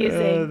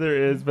refusing.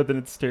 There is, but then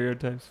it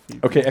stereotypes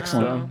people. Okay,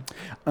 excellent.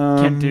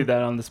 Can't do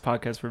that on this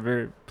podcast. We're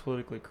very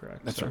politically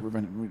correct. That's so.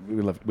 right.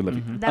 We love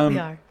you. That we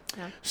are.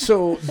 Yeah.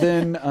 So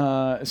then,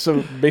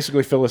 so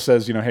basically, Phyllis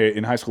says, you know, hey,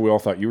 in high school, we all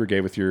thought you were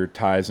gay with your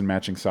ties and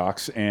matching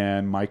socks,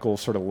 and Michael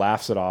sort of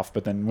laughs it off.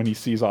 But then when he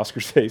sees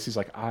Oscar's face, he's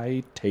like,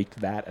 I take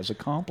that as a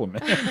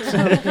compliment.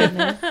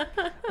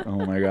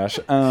 Oh my gosh.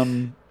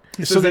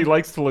 He so says then, he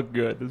likes to look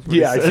good. Is what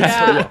yeah, he says.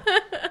 exactly.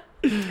 Yeah.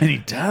 And he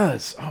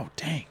does. Oh,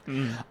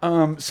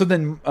 dang. So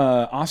then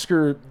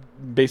Oscar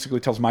basically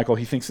tells Michael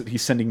he thinks that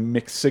he's sending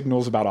mixed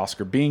signals about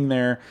Oscar being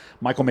there.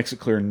 Michael makes it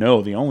clear,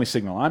 no, the only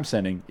signal I'm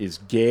sending is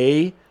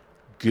gay,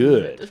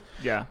 good.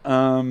 Yeah.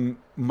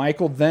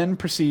 Michael then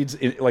proceeds,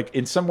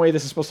 in some way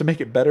this is supposed to make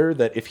it better,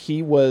 that if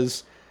he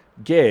was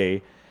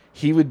gay,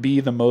 he would be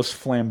the most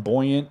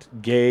flamboyant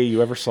gay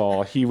you ever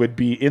saw. He would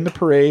be in the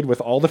parade with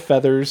all the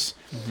feathers,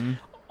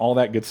 all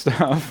that good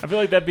stuff. I feel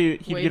like he'd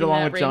get Waving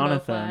along that with rainbow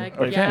Jonathan. flag.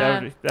 Like,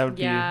 Yeah. that would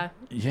Yeah.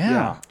 be.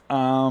 Yeah.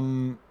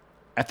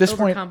 At this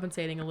point,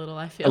 Overcompensating a little,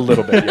 I feel. a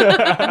little bit,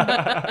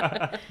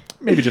 yeah.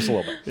 Maybe just a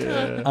little bit.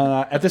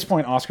 Yeah. At this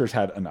point, Oscar's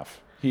had enough.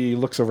 He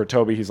looks over at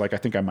Toby. He's like, I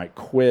think I might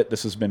quit.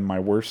 This has been my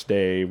worst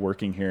day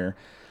working here.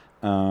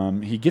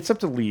 He gets up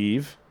to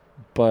leave,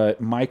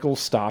 but Michael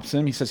stops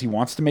him. He says he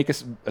wants to make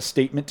a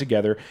statement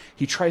together.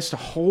 He tries to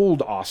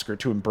hold Oscar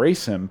to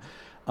embrace him.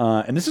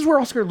 And this is where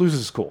Oscar loses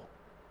his cool.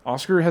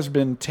 Oscar has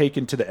been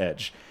taken to the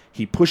edge.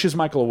 He pushes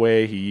Michael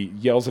away. He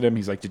yells at him.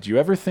 He's like, did you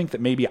ever think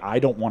that maybe I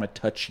don't want to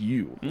touch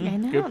you? I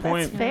know, Good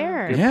point. that's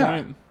fair. Good Yeah.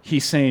 point.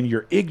 He's saying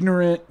you're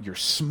ignorant, you're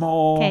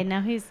small. Okay, now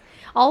he's...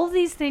 all of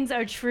these things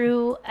are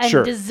true and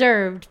Sure.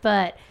 deserved,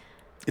 but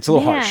It's a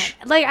little man, harsh.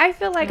 like I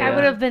feel like I Yeah.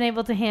 would have been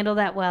able to handle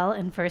that well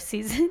in first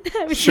season.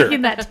 I was Sure.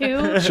 thinking that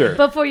too. Sure.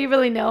 Before you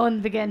really know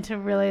and begin to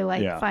really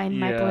like Yeah. find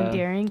Michael Yeah.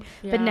 endearing.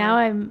 Yeah. But now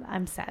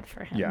I'm sad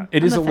for him. Yeah.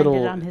 It I'm is a offended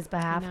little- on his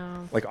behalf.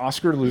 No. Like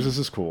Oscar loses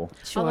his cool.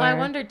 Sure. Although I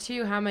wonder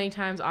too how many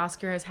times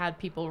Oscar has had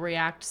people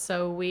react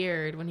so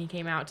weird when he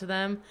came out to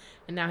them,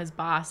 and now his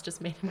boss just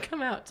made him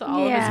come out to all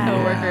of his Yeah.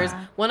 coworkers.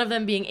 One of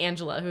them being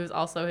Angela, who's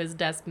also his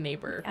desk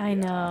neighbor. I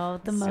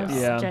know the most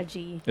Yeah.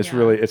 judgy. It's Yeah.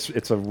 really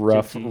it's a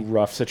rough Judgy.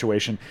 rough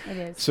situation. It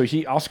is. So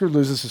Oscar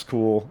loses his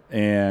cool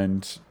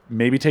and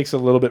maybe takes it a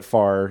little bit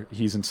far.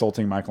 He's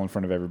insulting Michael in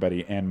front of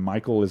everybody, and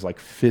Michael is like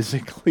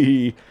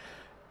physically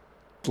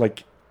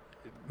like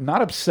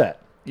not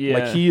upset. Yeah.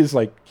 Like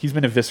he's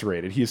been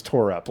eviscerated. He is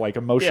tore up. Like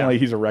emotionally Yeah.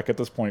 he's a wreck at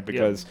this point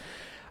because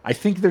I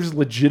think there's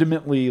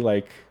legitimately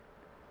like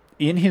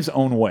in his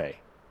own way,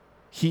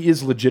 he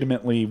is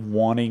legitimately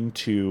wanting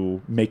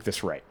to make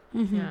this right.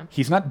 Yeah.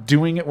 He's not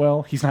doing it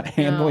well. He's not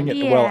handling it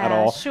well at Yeah,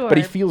 all. sure. But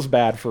he feels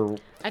bad for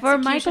For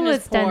Michael, is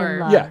it's done in poor.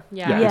 love. yeah,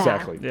 Yeah.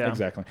 exactly, Yeah.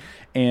 exactly.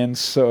 And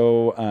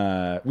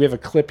so we have a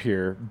clip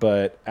here,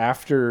 but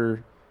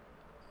after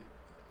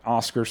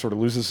Oscar sort of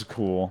loses his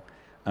cool,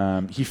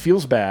 he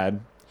feels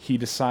bad. He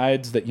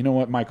decides that, you know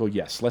what, Michael,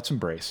 yes, let's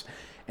embrace.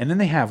 And then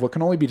they have what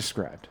can only be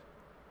described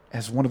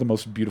as one of the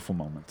most beautiful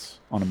moments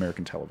on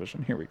American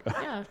television. Here we go.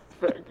 Yeah.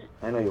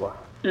 I know you are.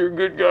 You're a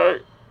good guy.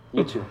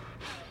 You too.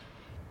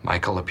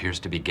 Michael appears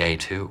to be gay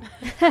too.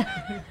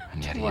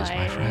 And yet he is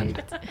my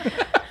friend.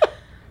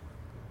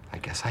 I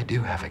guess I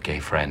do have a gay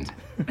friend.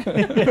 Oh,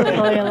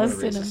 yeah, let's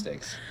Raise the him.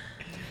 stakes.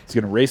 He's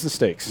going to raise the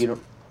stakes. You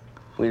don't.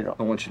 We don't.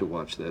 I want you to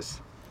watch this.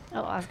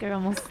 Oh, Oscar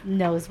almost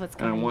knows what's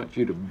And I coming. want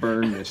you to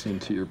burn this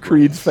into your brain.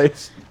 Creed's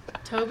face.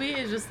 Toby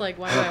is just like,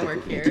 why do I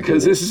work here?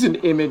 Because this is an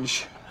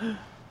image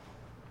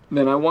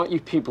that I want you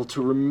people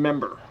to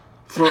remember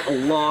for a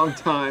long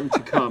time to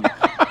come.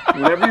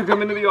 Whenever you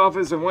come into the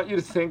office, I want you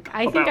to think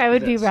I think about I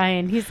would be this.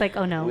 Ryan. He's like,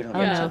 oh no, We don't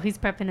oh know. no, he's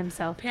prepping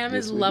himself. Pam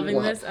Yes, is we loving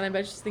do. this, and I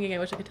bet she's thinking, I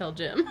wish I could tell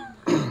Jim.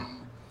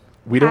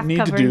 We don't Half need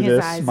to covering do his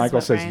this. eyes is Michael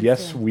what says, Brian's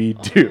yes, doing. we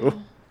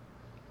do.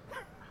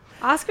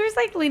 Oscar's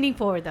like leaning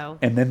forward though.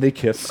 And then they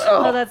kiss.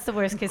 Oh, that's the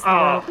worst kiss in the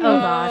world. Oh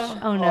gosh.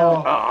 Oh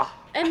no.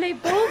 And they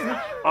both.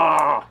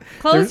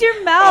 Close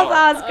your mouth,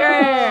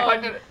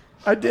 Oscar.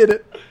 I did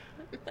it.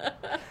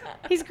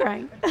 He's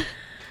crying.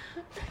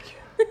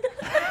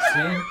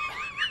 See?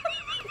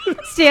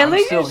 Stanley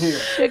I'm still here.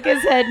 shook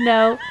his head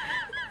no.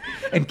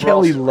 And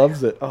Kelly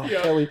loves it. Oh,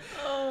 Kelly.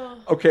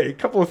 Okay, a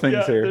couple of things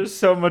Yeah, here. there's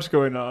so much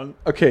going on.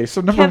 Okay,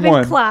 so number Kevin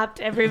one. clapped,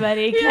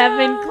 everybody.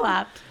 Kevin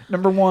clapped.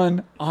 Number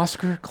one,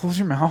 Oscar, close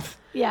your mouth.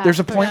 Yeah, There's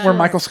a for point where sure.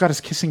 Michael Scott is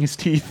kissing his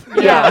teeth.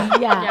 Yeah,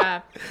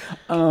 yeah.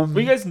 Yeah.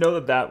 You guys know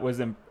that was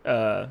in.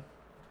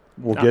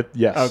 We'll No. get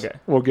yes. Okay.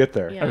 We'll get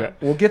there. Yeah. Okay.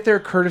 We'll get there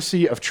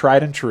courtesy of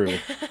Tried and True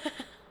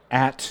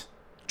at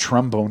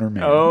Tromboner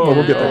Man. Oh, But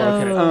we'll get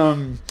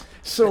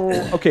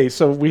there. okay.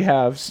 So we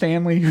have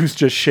Stanley who's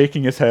just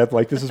shaking his head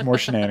like this is more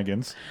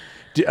shenanigans.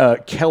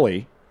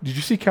 Kelly, did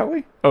you see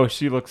Kelly? Oh,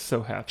 she looks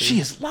so happy. She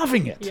is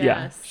loving it. Yes.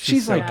 Yeah,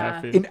 She's so like,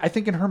 happy. I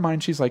think in her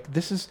mind she's like,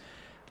 this is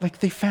like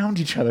they found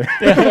each other.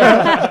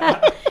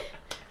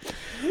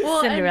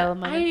 Well, Cinderella and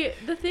moment.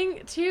 the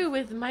thing too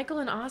with Michael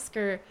and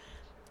Oscar,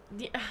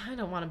 I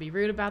don't want to be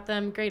rude about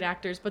them, great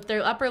actors, but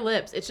their upper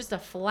lips, it's just a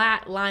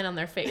flat line on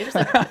their face. It's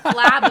just a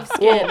flab of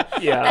skin.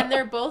 yeah. And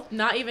they're both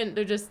not even,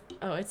 they're just,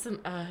 it's some,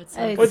 it's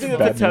some. It's I think that's a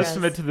Bad news.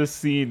 testament to the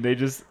scene. They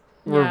just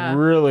were Yeah.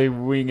 really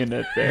winging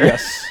it there.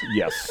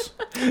 yes.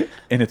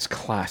 And it's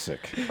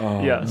classic.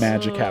 Oh, Yes.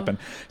 magic happened.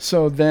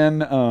 So then,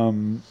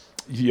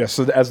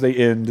 so as they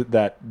end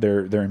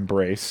their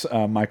embrace,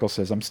 Michael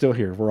says, "I'm still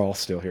here. We're all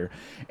still here."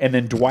 And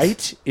then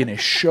Dwight, in a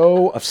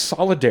show of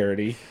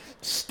solidarity,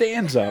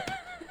 stands up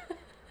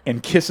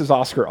and kisses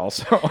Oscar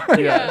also.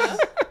 Yes.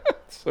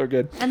 So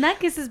good. And that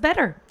kiss is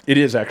better. It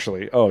is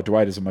actually. Oh,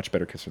 Dwight is a much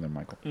better kisser than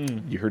Michael.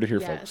 You heard it here,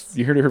 Yes. folks.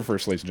 You heard it here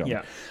first, ladies and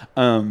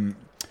gentlemen.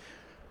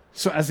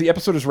 So as the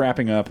episode is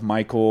wrapping up,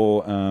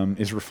 Michael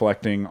is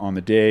reflecting on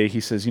the day. He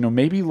says,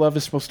 maybe love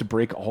is supposed to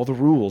break all the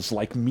rules,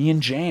 like me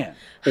and Jan,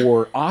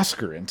 or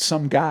Oscar and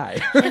some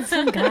guy. And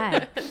some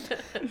guy.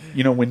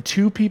 When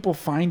two people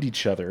find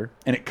each other,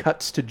 and it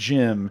cuts to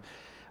Jim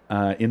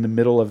in the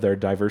middle of their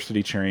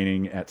diversity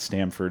training at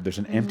Stanford. There's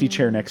an empty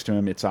chair next to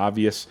him. It's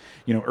obvious.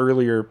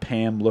 Earlier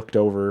Pam looked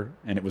over,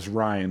 and it was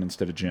Ryan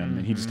instead of Jim,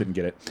 and he just didn't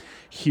get it.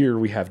 Here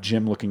we have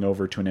Jim looking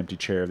over to an empty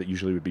chair that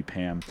usually would be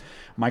Pam.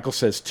 Michael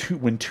says,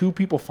 when two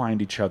people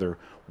find each other,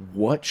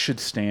 what should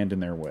stand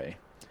in their way?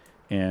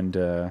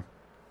 And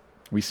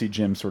we see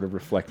Jim sort of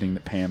reflecting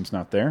that Pam's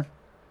not there.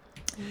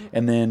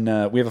 And then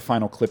we have a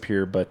final clip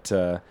here, but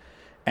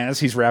as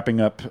he's wrapping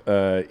up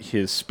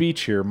his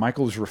speech here,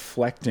 Michael is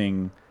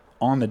reflecting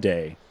on the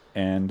day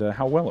and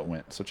how well it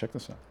went. So check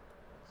this out.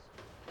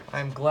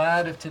 I'm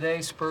glad if today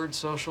spurred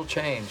social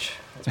change.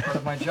 That's part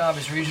of my job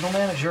as regional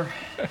manager.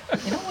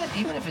 You know what?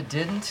 Even if it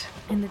didn't,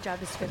 In the job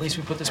description. at least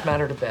we put this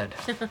matter to bed.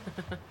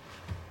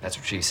 That's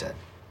what she said.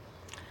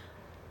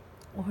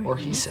 Or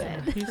he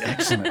said.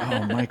 Excellent.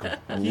 Oh, Michael,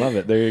 I love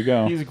it. There you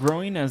go. He's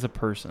growing as a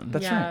person.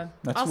 That's right.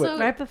 That's also,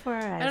 right before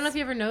our eyes. I don't know if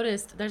you ever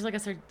noticed, there's like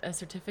a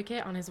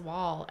certificate on his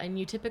wall, and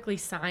you typically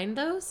sign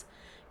those.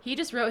 He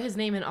just wrote his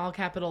name in all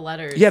capital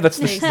letters. Yeah,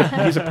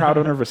 he's a proud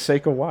owner of a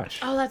Seiko watch.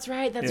 Oh, that's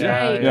right. That's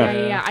right.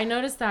 Yeah. I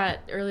noticed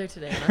that earlier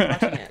today when I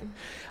was watching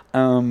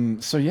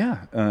it. So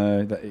yeah,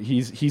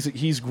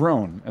 he's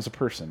grown as a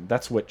person.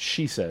 That's what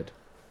she said,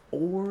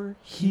 or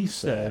he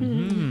said.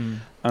 Mm-hmm.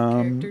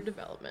 Character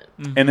development.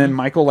 And then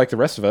Michael, like the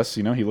rest of us,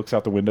 he looks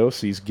out the window,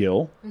 sees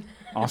Gil,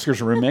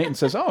 Oscar's roommate, and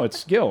says, "Oh,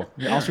 it's Gil,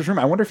 Oscar's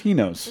roommate. I wonder if he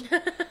knows."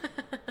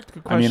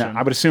 I mean,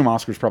 I would assume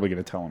Oscar's probably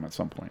going to tell him at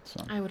some point.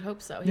 So I would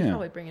hope so. He's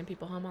probably bringing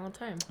people home all the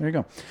time. There you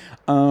go.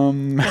 Oh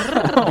my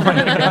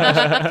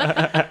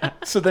gosh.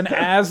 So then,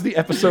 as the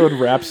episode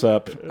wraps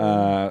up,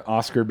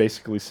 Oscar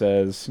basically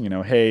says,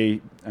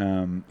 hey,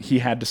 he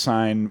had to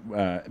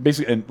sign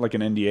basically like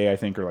an NDA, I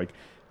think, or like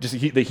just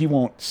that he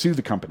won't sue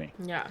the company.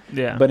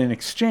 Yeah. But in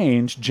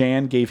exchange,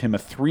 Jan gave him a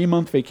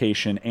 3-month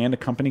vacation and a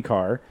company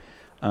car.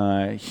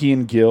 He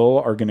and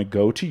Gil are going to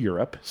go to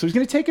Europe, so he's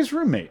going to take his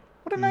roommate.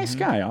 What a nice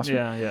guy, Oscar.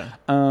 Yeah.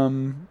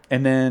 And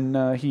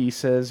then he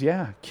says,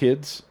 "Yeah,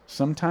 kids,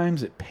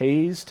 sometimes it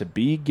pays to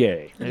be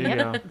gay." There you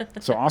go.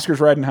 So Oscar's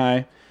riding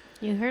high.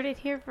 You heard it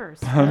here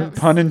first.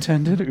 Pun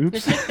intended.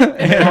 Oops.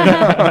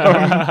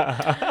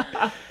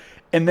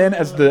 And then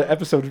as the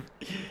episode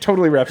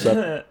totally wraps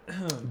up,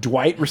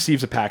 Dwight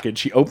receives a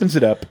package. He opens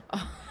it up,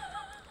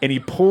 and he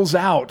pulls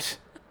out,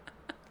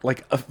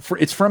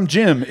 it's from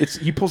Jim.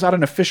 He pulls out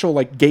an official,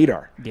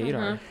 gaydar.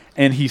 Gaydar.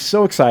 And he's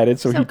so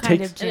excited, so he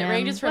takes... And it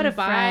ranges from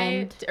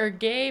bi, or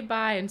gay,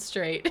 bi, and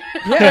straight.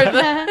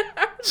 Yeah.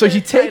 So he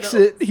takes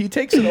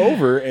it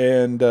over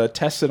and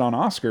tests it on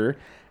Oscar,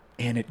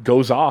 and it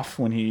goes off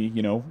when he,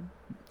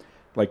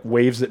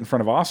 waves it in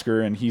front of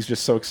Oscar, and he's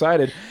just so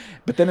excited.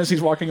 But then as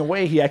he's walking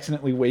away, he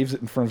accidentally waves it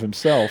in front of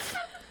himself,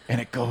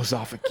 and it goes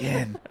off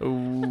again.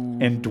 Ooh.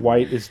 And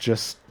Dwight is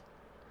just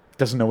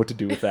doesn't know what to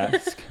do with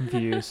that. He's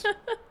confused.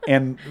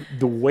 And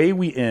the way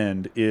we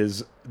end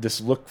is this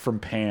look from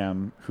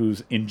Pam,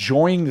 who's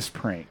enjoying this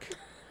prank,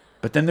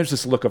 but then there's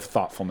this look of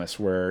thoughtfulness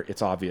where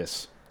it's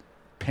obvious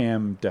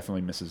Pam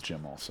definitely misses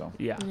Jim also.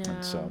 Yeah.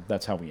 And so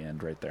that's how we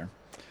end right there.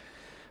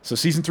 So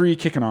season 3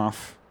 kicking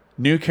off.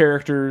 New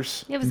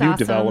characters, it was new awesome.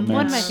 developments.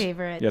 One of my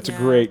favorite. Yeah, it's a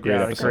great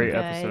episode. Great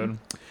episode.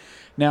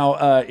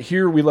 Now,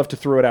 here we love to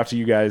throw it out to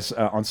you guys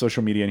on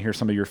social media and hear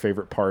some of your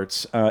favorite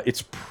parts.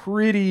 It's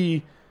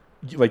pretty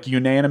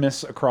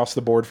unanimous across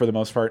the board for the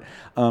most part.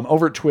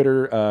 Over at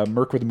Twitter,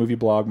 Merc with a Movie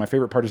Blog, my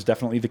favorite part is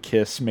definitely the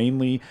kiss,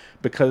 mainly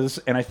because,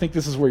 and I think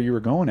this is where you were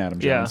going, Adam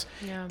Jones.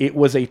 Yeah. It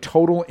was a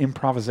total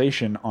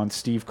improvisation on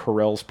Steve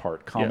Carell's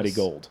part, Comedy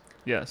Gold.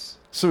 Yes.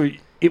 So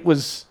it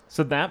was...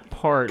 So that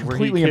part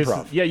completely where he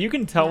improv. kisses, you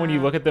can tell when you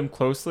look at them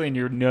closely and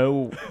you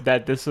know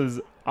that this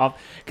is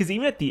off. Because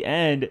even at the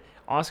end,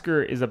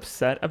 Oscar is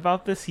upset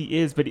about this. He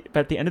is, but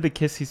at the end of the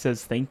kiss, he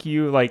says thank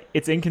you.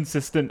 It's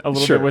inconsistent a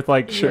little bit with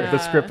the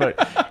script.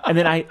 But, and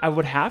then I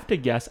would have to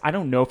guess. I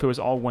don't know if it was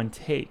all one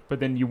take, but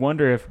then you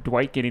wonder if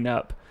Dwight getting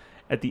up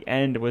at the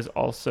end was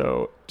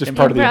also just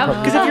part of the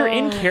improv. Because if you're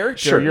in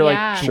character, you're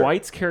like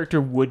Dwight's character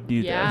would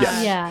do this.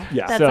 Yeah.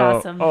 That's so,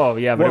 awesome. Oh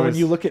yeah, but when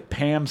you look at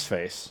Pam's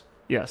face.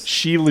 Yes,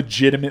 she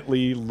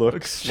legitimately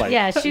looks like.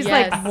 Yeah, she's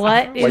like,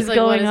 what is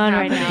going on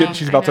right now?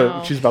 She's about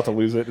to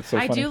lose it. It's so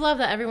funny. I do love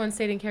that everyone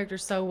stayed in character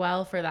so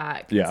well for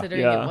that,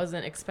 considering it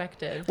wasn't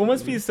expected. Well, it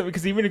must be so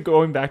because even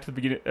going back to the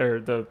beginning or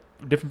the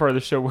different part of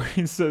the show where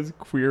he says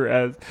queer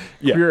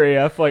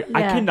AF, I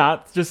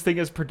cannot just think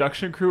as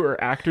production crew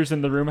or actors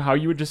in the room how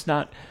you would just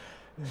not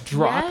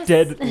drop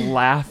dead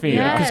laughing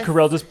because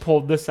Carell just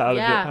pulled this out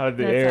of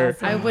the air.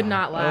 Awesome. I would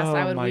not last. Oh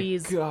I would my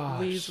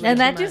wheeze. And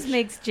that just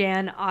makes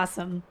Jan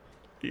awesome.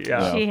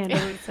 Yeah. She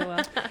handled it so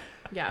well.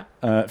 Yeah.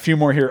 A few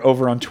more here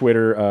over on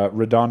Twitter.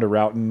 Redonda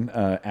Roughton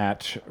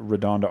at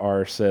Redonda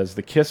R says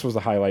the kiss was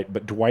the highlight,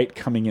 but Dwight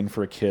coming in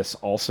for a kiss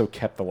also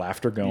kept the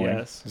laughter going.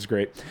 Yes, it's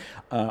great.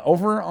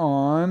 Over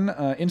on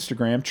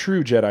Instagram,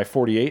 True Jedi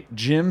 48,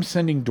 Jim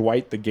sending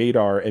Dwight the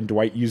gaydar and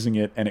Dwight using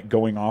it and it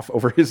going off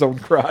over his own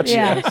crotch.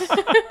 Yeah.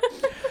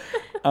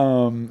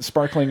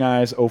 Sparkling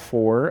Eyes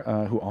 04,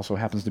 who also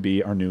happens to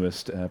be our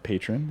newest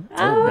patron.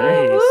 Oh,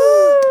 nice.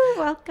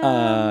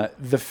 Welcome.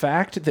 The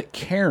fact that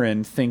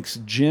Karen thinks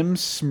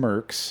Jim's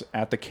smirks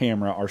at the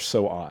camera are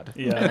so odd.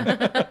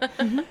 Yeah.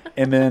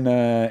 And then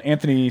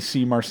Anthony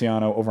C.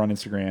 Marciano over on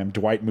Instagram,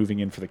 Dwight moving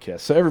in for the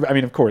kiss. So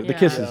everybody, of course, the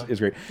kiss is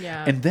great.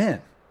 Yeah. And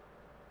then,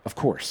 of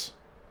course,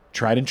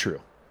 tried and true,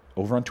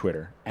 over on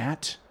Twitter,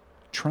 at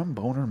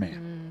Tromboner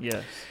Man.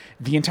 Yes.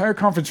 The entire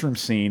conference room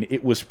scene,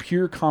 it was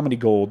pure comedy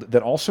gold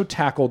that also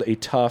tackled a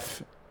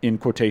tough in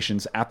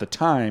quotations, at the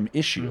time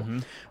issue. Mm-hmm.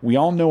 We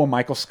all know a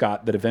Michael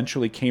Scott that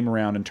eventually came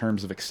around in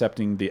terms of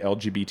accepting the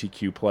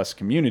LGBTQ plus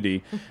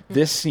community.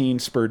 This scene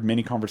spurred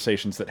many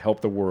conversations that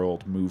helped the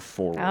world move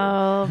forward.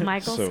 Oh,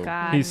 Michael So-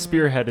 Scott. He's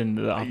spearheading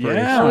the operation.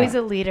 Yeah. Always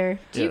a leader.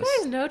 Do you Yes.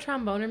 guys know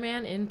Tromboner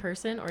Man in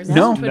person, or is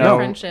No. this Twitter No.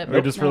 friendship?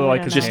 I just really No,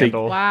 like no, his no. Just a-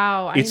 handle.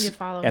 Wow, I need It's to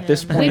follow at him.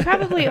 this point- We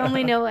probably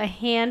only know a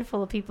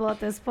handful of people at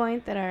this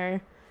point that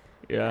are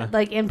Yeah.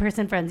 like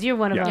in-person friends. You're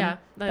one of Yeah. them. Yeah,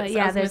 but that's- I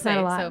yeah, was gonna there's not a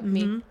say, lot. so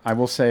me. Mhm. I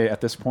will say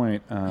at this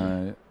point,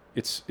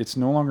 it's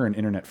no longer an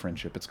internet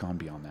friendship. It's gone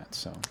beyond that.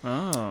 So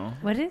Oh.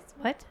 What is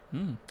what?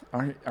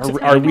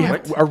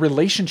 our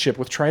relationship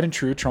with tried and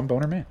true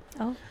Tromboner Man.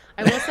 Oh,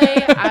 I will say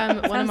one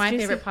of Sounds my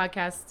juicy. favorite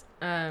podcasts.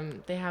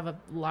 They have a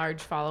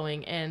large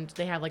following, and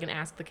they have like an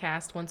Ask the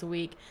Cast once a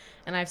week.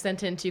 And I've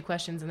sent in 2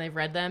 questions, and they've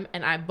read them,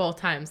 and I both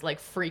times like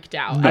freaked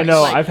out. I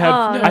know. Like, I've had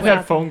Oh, I've no.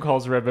 had phone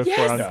calls read before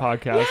Yes. on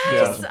podcasts.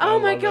 Yes. Yeah. Oh I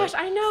my love gosh, it.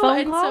 I know. phone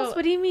and calls? So,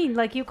 What do you mean?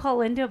 Like you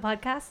call into a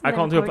podcast? I and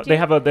call then into record they you?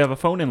 have a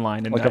phone in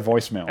line and Like a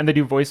voicemail. and they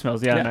do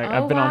voicemails. Yeah, and Yeah.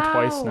 I've been on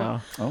twice wow.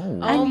 now. Oh,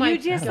 And Oh my you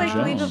just like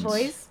God. leave a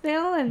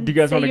voicemail and Do you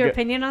guys say wanna your get-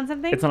 opinion on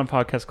something? It's on a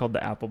podcast called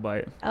The Apple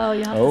Bite. Oh,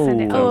 you have to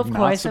send it. Oh, Oh, of not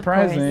course,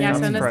 surprising. of course. yeah,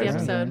 Not send us the surprising.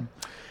 episode.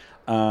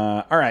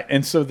 All right,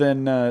 and so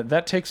then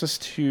that takes us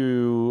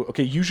to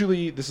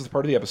usually this is the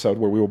part of the episode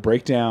where we will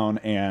break down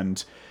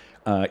and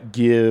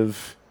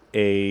give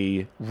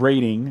a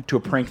rating to a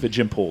prank that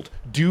Jim pulled.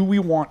 Do we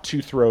want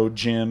to throw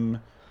Jim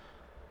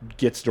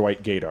gets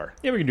Dwight Gaydar?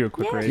 Yeah, we can do a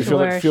quick Yeah, Do rating.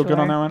 you feel good sure.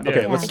 on that one? Yeah.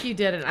 Okay, Yeah. I let's. think you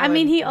did it. I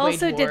mean, would he wage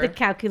also did the war.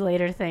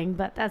 calculator thing,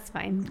 but that's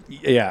fine.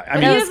 Yeah, I But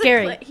mean that He was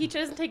scary. He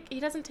doesn't take. He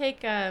doesn't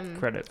take Credit for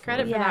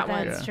credit it. for Yeah, that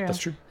one. that's true. that's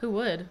true. Who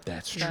would?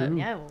 That's But- true.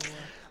 Yeah.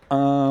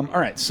 All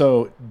right,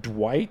 so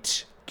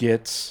Dwight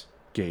gets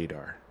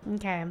Gaydar.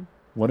 Okay.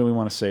 What do we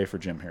want to say for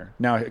Jim here?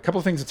 Now, a couple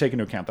of things to take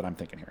into account that I'm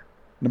thinking here.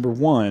 Number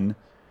one,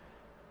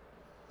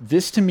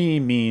 this to me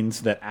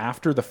means that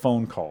after the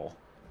phone call,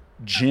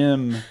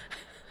 Jim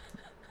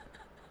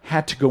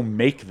had to go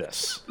make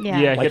this. Yeah.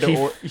 Yeah, Like he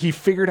had to he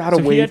figured out so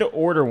a way. he had to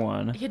order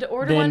one. He had to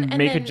order then one and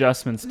make then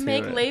adjustments to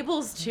make it.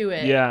 labels to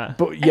it. Yeah.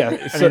 but yeah,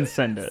 and so, then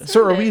send it.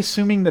 so are Send we it.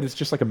 assuming that it's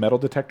just like a metal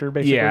detector,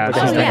 basically? Yeah, Like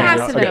Oh, it's yeah, not- it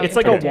has to okay. be. it's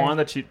like a Okay. wand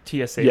that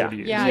TSA Yeah. would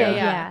use. Yeah, Yeah. yeah,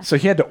 yeah. So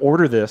he had to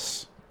order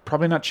this,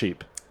 probably not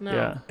cheap, No.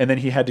 Yeah. and then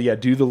he had to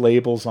do the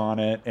labels on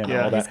it and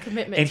Yeah. all His that.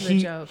 commitment And to the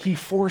joke. he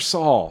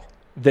foresaw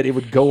that it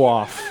would go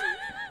off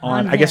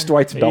on, On I guess, him.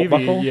 Dwight's belt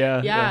Maybe, buckle.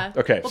 yeah. Yeah.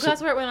 Okay, Well, so-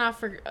 that's where it went off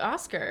for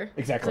Oscar.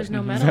 Exactly. There's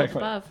no medal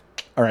Exactly. above.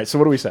 All right, so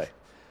what do we say?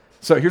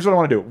 So here's what I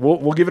want to do.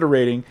 We'll give it a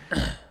rating.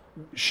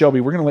 Shelby,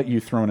 we're going to let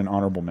you throw in an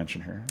honorable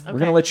mention here. We're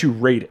going Okay. to let you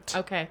rate it.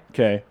 Okay.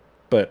 Okay,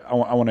 but I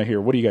want to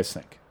hear, what do you guys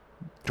think?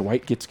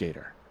 Dwight gets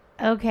Gaydar.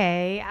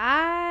 Okay,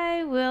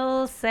 I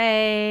will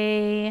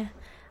say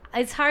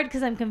it's hard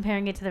because I'm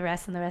comparing it to the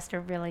rest, and the rest are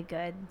really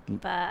good.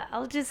 But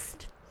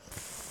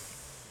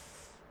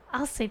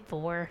I'll say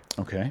 4.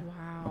 Okay.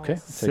 Wow. Okay.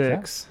 let's take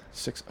that. 6.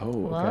 6. Oh, okay.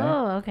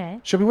 Whoa. Okay.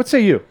 Shelby, what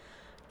say you?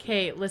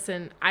 Okay,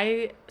 listen.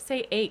 I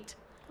say 8.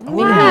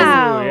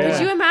 Wow. yeah.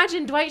 Could you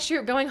imagine Dwight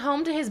Schrute going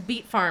home to his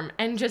beet farm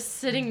and just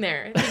sitting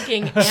there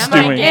thinking, "Am I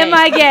Stewing. gay?" Am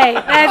I gay?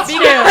 That's true.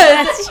 Because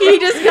That's he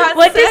just got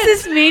What does sent.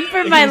 this mean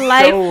for my He's so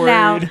life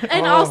now? worried.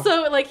 And Oh.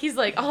 also, like, he's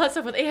like all that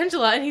stuff with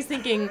Angela, and he's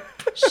thinking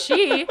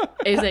she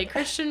is a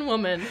Christian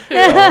woman. Who,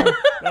 That's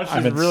I'm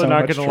just in really so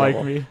not much going to like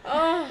trouble. me.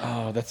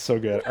 Oh, that's so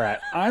good. All right,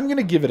 I'm going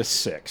to give it a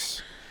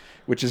 6,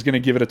 which is going to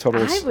give it a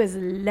total of... I was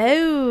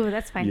low.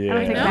 That's fine. Yeah. I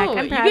don't take it back. no,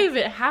 I'm you proud. gave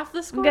it half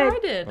the score Good. I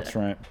did. That's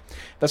right.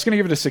 That's going to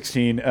give it a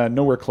 16.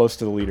 Nowhere close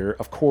to the leader.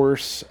 Of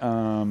course,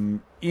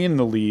 in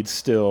the lead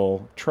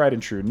still, tried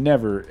and true.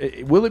 Never.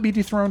 Will it be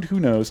dethroned? Who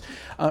knows?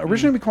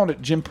 Originally, we called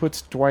it Jim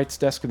Puts Dwight's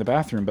Desk in the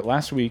Bathroom, but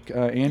last week,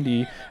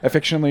 Andy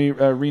affectionately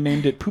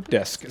renamed it Poop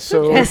Desk.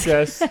 So, Desk.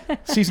 Yes.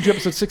 season 2,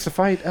 episode 6, The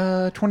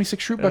Fight,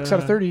 26 Shroot Bucks out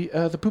of 30,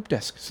 The Poop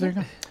Desk. So there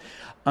you go.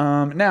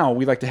 Now,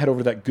 we like to head over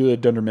to that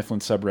good Dunder Mifflin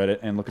subreddit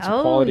and look at some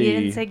Oh, quality. you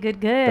didn't say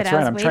good. That's I right,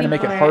 was I'm trying to waiting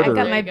make it for harder. I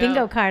got There my you go.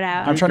 bingo card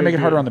out. I'm trying to make it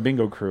Good, harder good. on the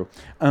bingo crew.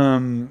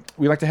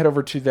 We like to head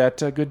over to that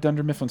good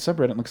Dunder Mifflin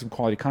subreddit and look at some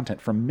quality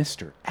content from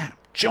Mr. Adam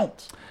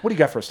Jones. What do you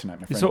got for us tonight,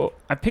 my friend? So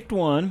I picked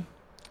one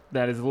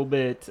that is a little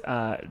bit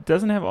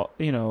doesn't have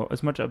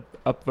as much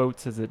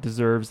upvotes as it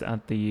deserves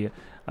at the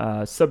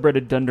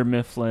subreddit Dunder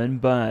Mifflin,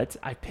 but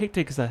I picked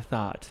it because I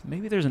thought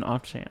maybe there's an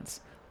off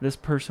chance this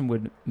person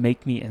would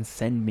make me and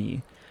send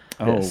me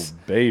this. Oh,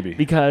 baby.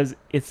 Because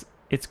it's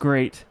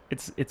great.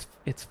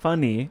 It's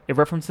funny. It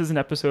references an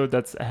episode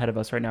that's ahead of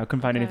us right now.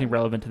 Couldn't find anything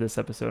relevant to this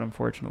episode,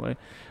 unfortunately.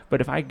 But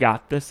if I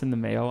got this in the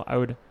mail, I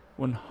would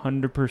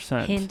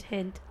 100%. Hint,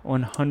 hint.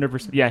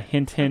 100%. Yeah,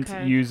 hint,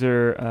 Okay.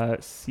 user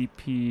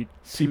CP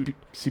CP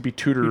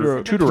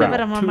Tutoro. Tutoro.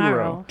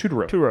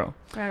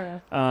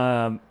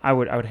 I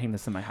would hang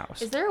this in my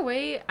house. Is there a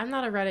way? I'm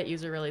not a Reddit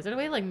user really. Is there a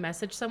way to, like,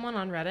 message someone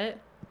on Reddit?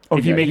 Oh,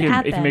 if you yeah, make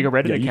a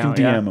Reddit yeah, you account,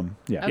 can DM yeah. them.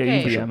 Yeah. Yeah, you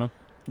Okay. can DM them.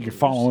 You can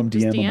follow them,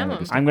 Just DM DM them.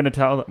 them. I'm gonna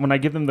tell when I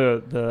give them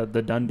the Dundee. The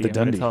I'm gonna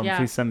Dundee. tell them, Yeah.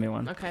 please send me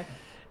one. Okay.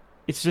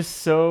 It's just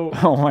so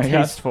Oh my God.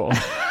 tasteful.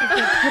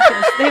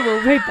 They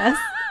will rape us.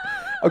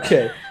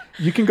 Okay.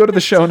 You can go to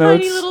the show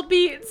notes. Tiny little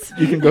beats.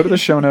 You can go to the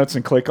show notes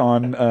and click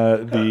on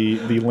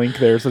the link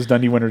there. It says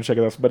Dundee Winter to check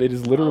it out. But it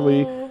is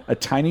literally a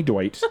tiny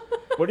Dwight.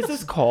 What is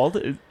this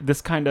called?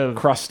 This kind of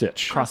cross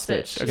stitch. Cross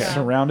stitch. Okay.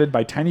 Surrounded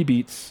by tiny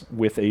beats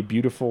with a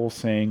beautiful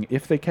saying,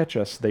 "If they catch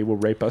us, they will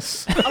rape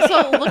us."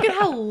 Also, look at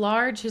how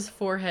large his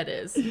forehead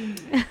is.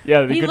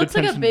 Yeah, he looks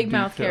like a Big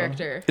Mouth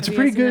character. It's Have a you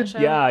pretty guys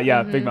seen good. that show?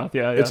 Yeah, Big Mouth.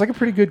 Yeah, It's like a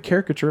pretty good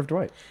caricature of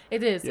Dwight.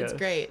 It is. Yes. It's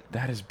great.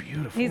 That is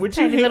beautiful. His Would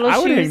tiny you little I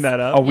would shoes. hang that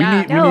up. Oh, we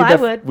Yeah. need No, I that.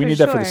 would, We for need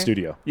that for the sure.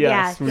 studio.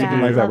 Yes, Yeah, we yeah. can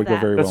do Like that would go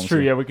Love very That's well. true.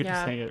 too. Yeah, we could Yeah.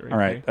 just hang it right All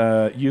right,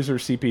 there. user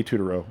CP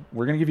Tutoro.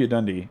 We're gonna give you a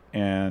Dundee,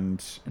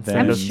 and then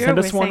I'm sure send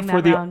we're us one saying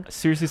for that the wrong.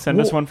 seriously. Send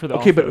us Well, one for the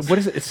okay, office. but what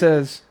is it? It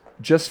says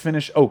just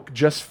finished. Oh,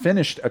 just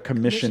finished a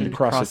commissioned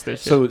cross cross-stitch,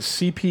 stitch. So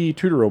CP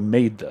Tutoro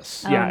made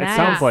this. Yeah, Oh, it nice.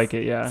 sounds like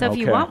it. Yeah. So if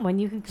you Okay. want one,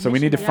 you can. So we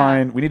need to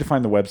commission it.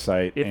 find the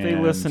website. If they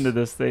and- listen to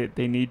this, they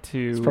need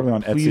to It's probably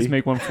on please Etsy.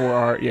 make one for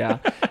our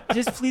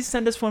just please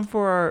send us one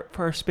for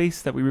our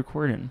space that we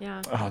record in.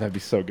 Yeah. Oh, that'd be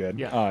so good.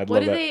 Yeah. Oh, I'd What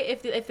love do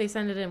that. they if they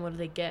send it in? What do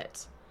they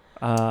get?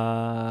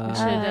 Uh,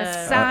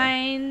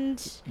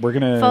 Signed We're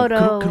gonna.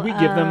 photo. could we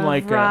give them, of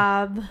like, a-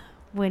 Rob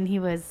when he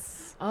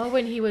was? Oh,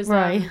 when he was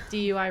Roy.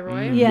 DUI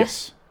Roy. Yeah.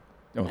 Yes.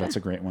 Oh, that's a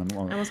great one.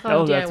 Well, I almost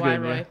called him that's DIY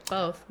good, Roy. yeah.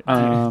 Both.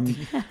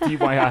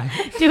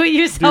 DIY. Do it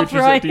yourself,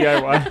 Roy.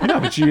 DIY. no,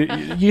 but you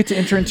get to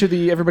enter into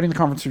the everybody in the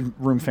conference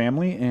room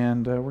family,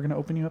 and we're gonna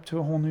open you up to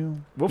a whole new.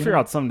 We'll figure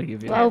out something to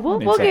give you. Well, we'll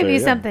It's out give there, you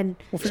yeah. something.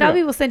 We'll figure it Shelby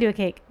out. will send you a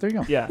cake. There you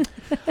go. Yeah.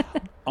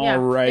 Yeah, All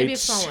right. maybe a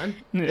small one.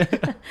 There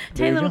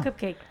Tiny you little go.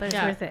 cupcake, but it's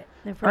Yeah. worth it.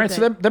 They're All right,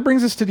 so worth it. that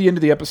brings us to the end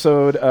of the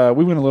episode.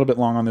 We went a little bit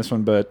long on this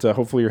one, but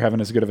hopefully you're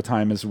having as good of a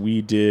time as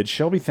we did.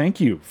 Shelby,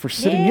 thank you for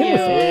sitting in with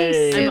us.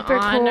 Yay, I'm super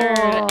honored.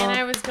 cool. And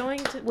I was going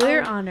to.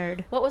 We're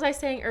honored. What was I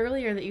saying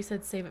earlier that you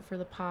said save it for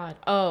the pod?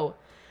 Oh,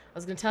 I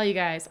was going to tell you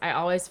guys, I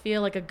always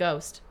feel like a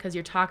ghost because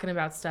you're talking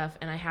about stuff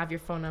and I have your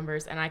phone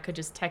numbers and I could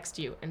just text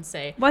you and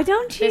say, Why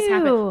don't this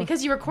happened. you?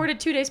 Because you recorded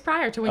 2 days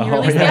prior to when you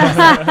Oh, released yeah.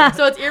 the episode.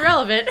 So it's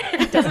irrelevant.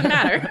 It doesn't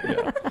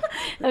matter.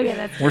 Okay,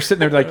 that's We're sitting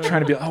there like trying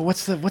to be, oh,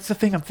 what's the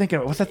thing I'm thinking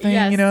of? What's the thing,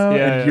 Yes. you know?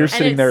 Yeah, and yeah. you're And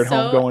sitting it's there at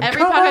home so- going, every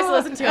come podcast I on.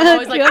 listen to, I'm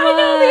always like, I Come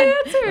know the on.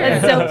 answer.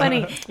 That's so funny.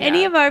 Yeah.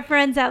 Any of our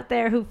friends out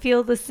there who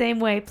feel the same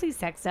way, please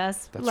text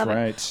us. That's Love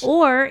right. It.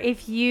 Or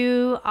if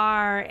you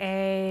are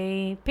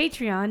a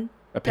Patreon.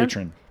 A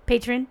patron.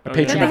 Patron. A Don't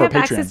patron they of our have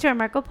access Patreon. to our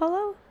Marco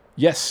Polo?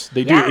 Yes,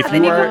 they do. Yeah, If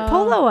then you you are, can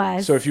polo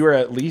us. so if you are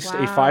at least a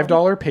Wow.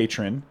 $5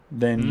 patron,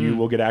 then you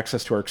will get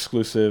access to our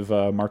exclusive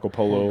Marco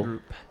Polo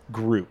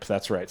group.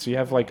 That's right. So you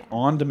have like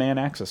on-demand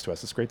access to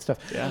us. It's great stuff.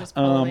 Yeah. Just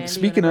follow Andy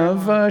Speaking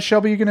whenever I want. of,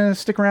 Shelby, you're gonna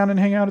stick around and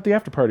hang out at the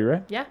after party,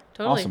 right? Yeah,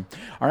 totally. Awesome.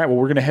 All right. Well,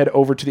 we're gonna head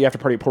over to the after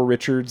party at Poor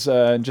Richard's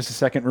in just a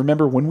second.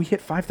 Remember, when we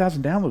hit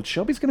 5,000 downloads,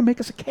 Shelby's gonna make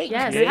us a cake.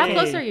 Yes. Yay. How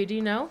close are you? Do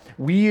you know?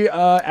 We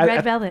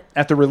Red velvet.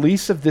 at the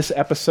release of this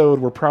episode,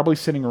 we're probably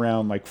sitting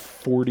around like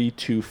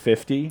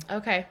 4250.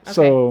 Okay.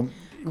 So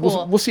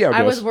Cool. we'll see how it I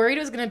goes. was worried it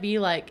was going to be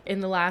like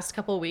in the last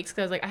couple of weeks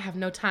because I was like, I have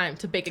no time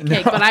to bake a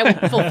cake, but I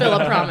will fulfill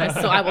a promise.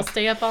 So I will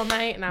stay up all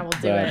night and I will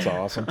do That's it.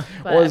 awesome.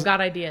 But Well, I've got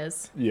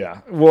ideas.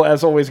 yeah. Well,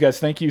 as always, guys,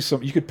 thank you.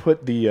 You could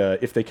put the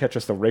if they catch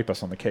us, they'll rape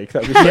us on the cake.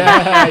 That would be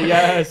Yeah,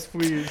 yes,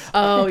 please.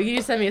 Oh, you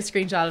just send me a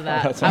screenshot of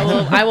that. That's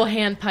I will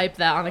hand pipe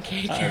that on a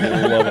cake.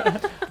 I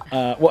love it.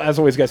 Well, as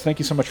always, guys, thank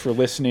you so much for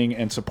listening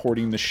and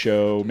supporting the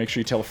show. Make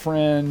sure you tell a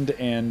friend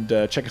and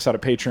check us out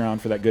at Patreon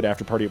for that good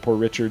after party at Poor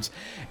Richard's.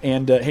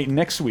 And hey,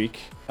 next week,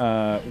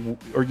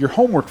 or your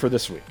homework for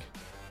this week,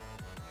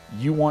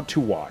 you want to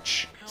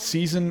watch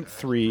Season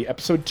 3,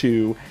 Episode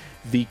 2,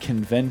 The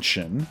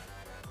Convention.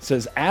 It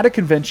says, at a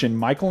convention,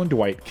 Michael and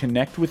Dwight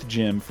connect with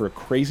Jim for a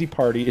crazy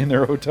party in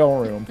their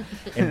hotel room,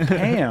 and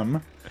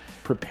Pam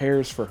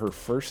prepares for her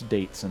first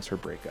date since her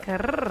breakup. So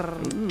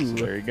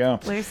there you go.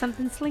 Wear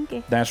something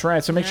slinky. That's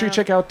right. So make sure you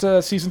check out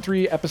Season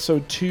 3,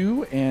 Episode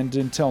 2. And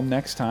until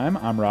next time,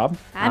 I'm Rob.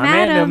 I'm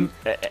Adam.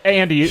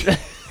 Andy.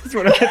 That's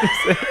what I had to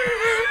say.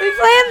 We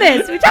planned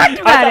this. We talked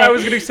about I thought it. I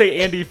was going to say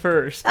Andy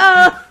first.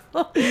 Oh.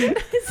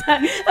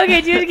 Sorry.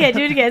 Okay, do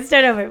it again.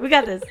 Start over. We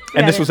got this.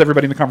 And this was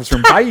everybody in the conference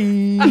room. Bye.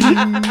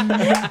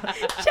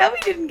 Shelby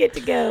didn't get to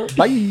go.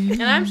 Bye.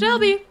 And I'm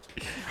Shelby.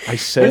 I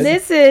said. And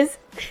this is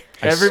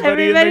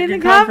Everybody in the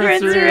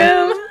conference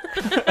room.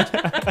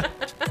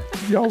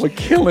 Y'all are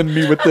killing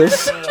me with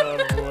this.